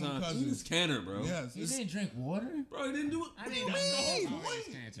long Muslim time. cousins. Enes Kanter, bro. Yes. He didn't drink water. Bro, he didn't do it. I What didn't do know you mean? about Wait.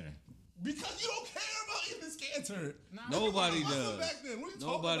 his cancer. Because you don't care about Enes Kanter. Nobody You were does. Back then. What are you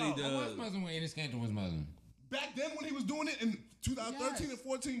Nobody talking about? I was does. Muslim when Enes Kanter was Muslim. Back then when he was doing it in 2013 Yes. and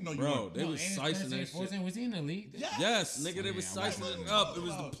 14, no, you Bro, weren't. they was Enes sicing 13, that shit. 14, was he in the league? Yes, nigga, they was Yeah, sicing I'm it not up. It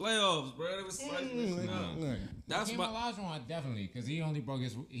was the playoffs, bro. They was sicing it up. That's Hakeem my. Olajuwon definitely, because he only broke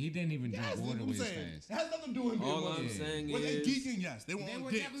his. He didn't even drink Yes, that's water what I'm with his saying. fast. It has nothing to do with All I'm it. saying Were they is geeking? Yes, they were They on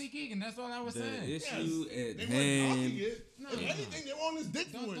were dicks. definitely geeking. That's all I was the saying. issue They at weren't hand. knocking it. No, If no. anything, they were on his dick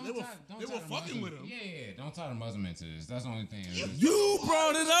for it. They were tie the fucking Muslim- with him. Yeah. Don't tie the Muslim into this. That's the only thing. You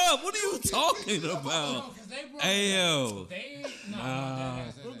brought it up. What are you talking about? Hey yo.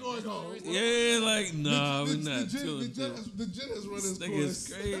 We're going home. Yeah, like nah, we're not the doing gin this. the gin has run This its nigga's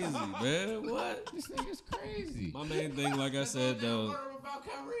course. crazy, man. What? This nigga's crazy. My main thing, like I said though, About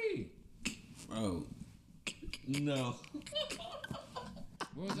Kyrie. bro. No,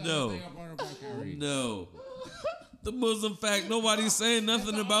 What was the No. other thing I brought about Kyrie? no. The Muslim fact, nobody's saying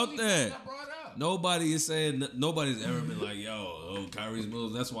nothing about that. Nobody is saying. Nobody's ever been like, "Yo, oh, Kyrie's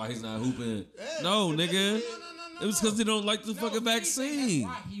Muslim. That's why he's not hooping." No, nigga. It was because they don't like the fucking vaccine.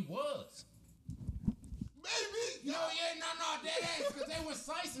 That's why he was. Baby. No, dead ass, because they were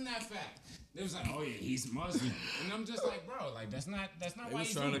slicing that fact. They was like, oh yeah, he's Muslim, and I'm just like, bro, like that's not They why was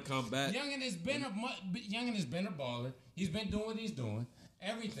he's trying to doing it. combat. Youngin has been a baller. He's been doing what he's doing.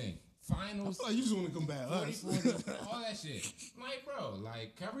 Everything. Finals. I feel like you just want to combat 40, us. 40, all that shit. Like, bro,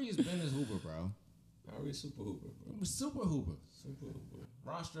 like Kyrie has been his hooper, bro. Kyrie's super hooper, bro. Super hooper. Super hooper.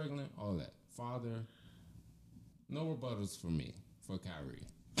 Ross Strickland, all that. Father. No rebuttals for me, for Kyrie.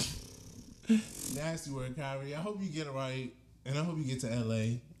 Nasty word, Kyrie. I hope you get it right, and I hope you get to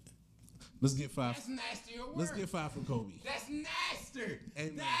LA. Let's get five. That's nastier word. Let's get five from Kobe. That's nasty.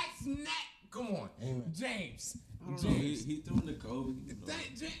 Amen. That's Come on. Amen. James. He threw in the Kobe.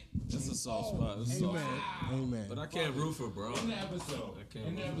 That's a soft spot. That's a soft Amen. spot. Amen. But I can't root for bro. In the episode. I can't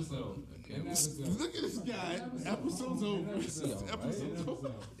In the root. episode. I can't In the root. episode. Look at this guy. Episode's over. Episode's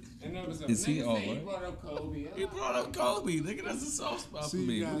over. In the episode. Is he Niggas all say He right? brought up Kobe. He brought up Kobe. Nigga, that's a soft spot for See you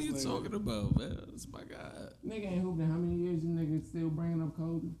me. What are guys you later. talking about, man? That's my guy. Nigga ain't hooping. How many years you niggas still bringing up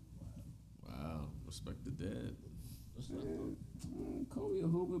Kobe? Wow. Respect the dead. Kobe a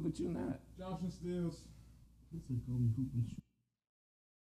hooper, but you not. Johnson Stills. He said Kobe hooping.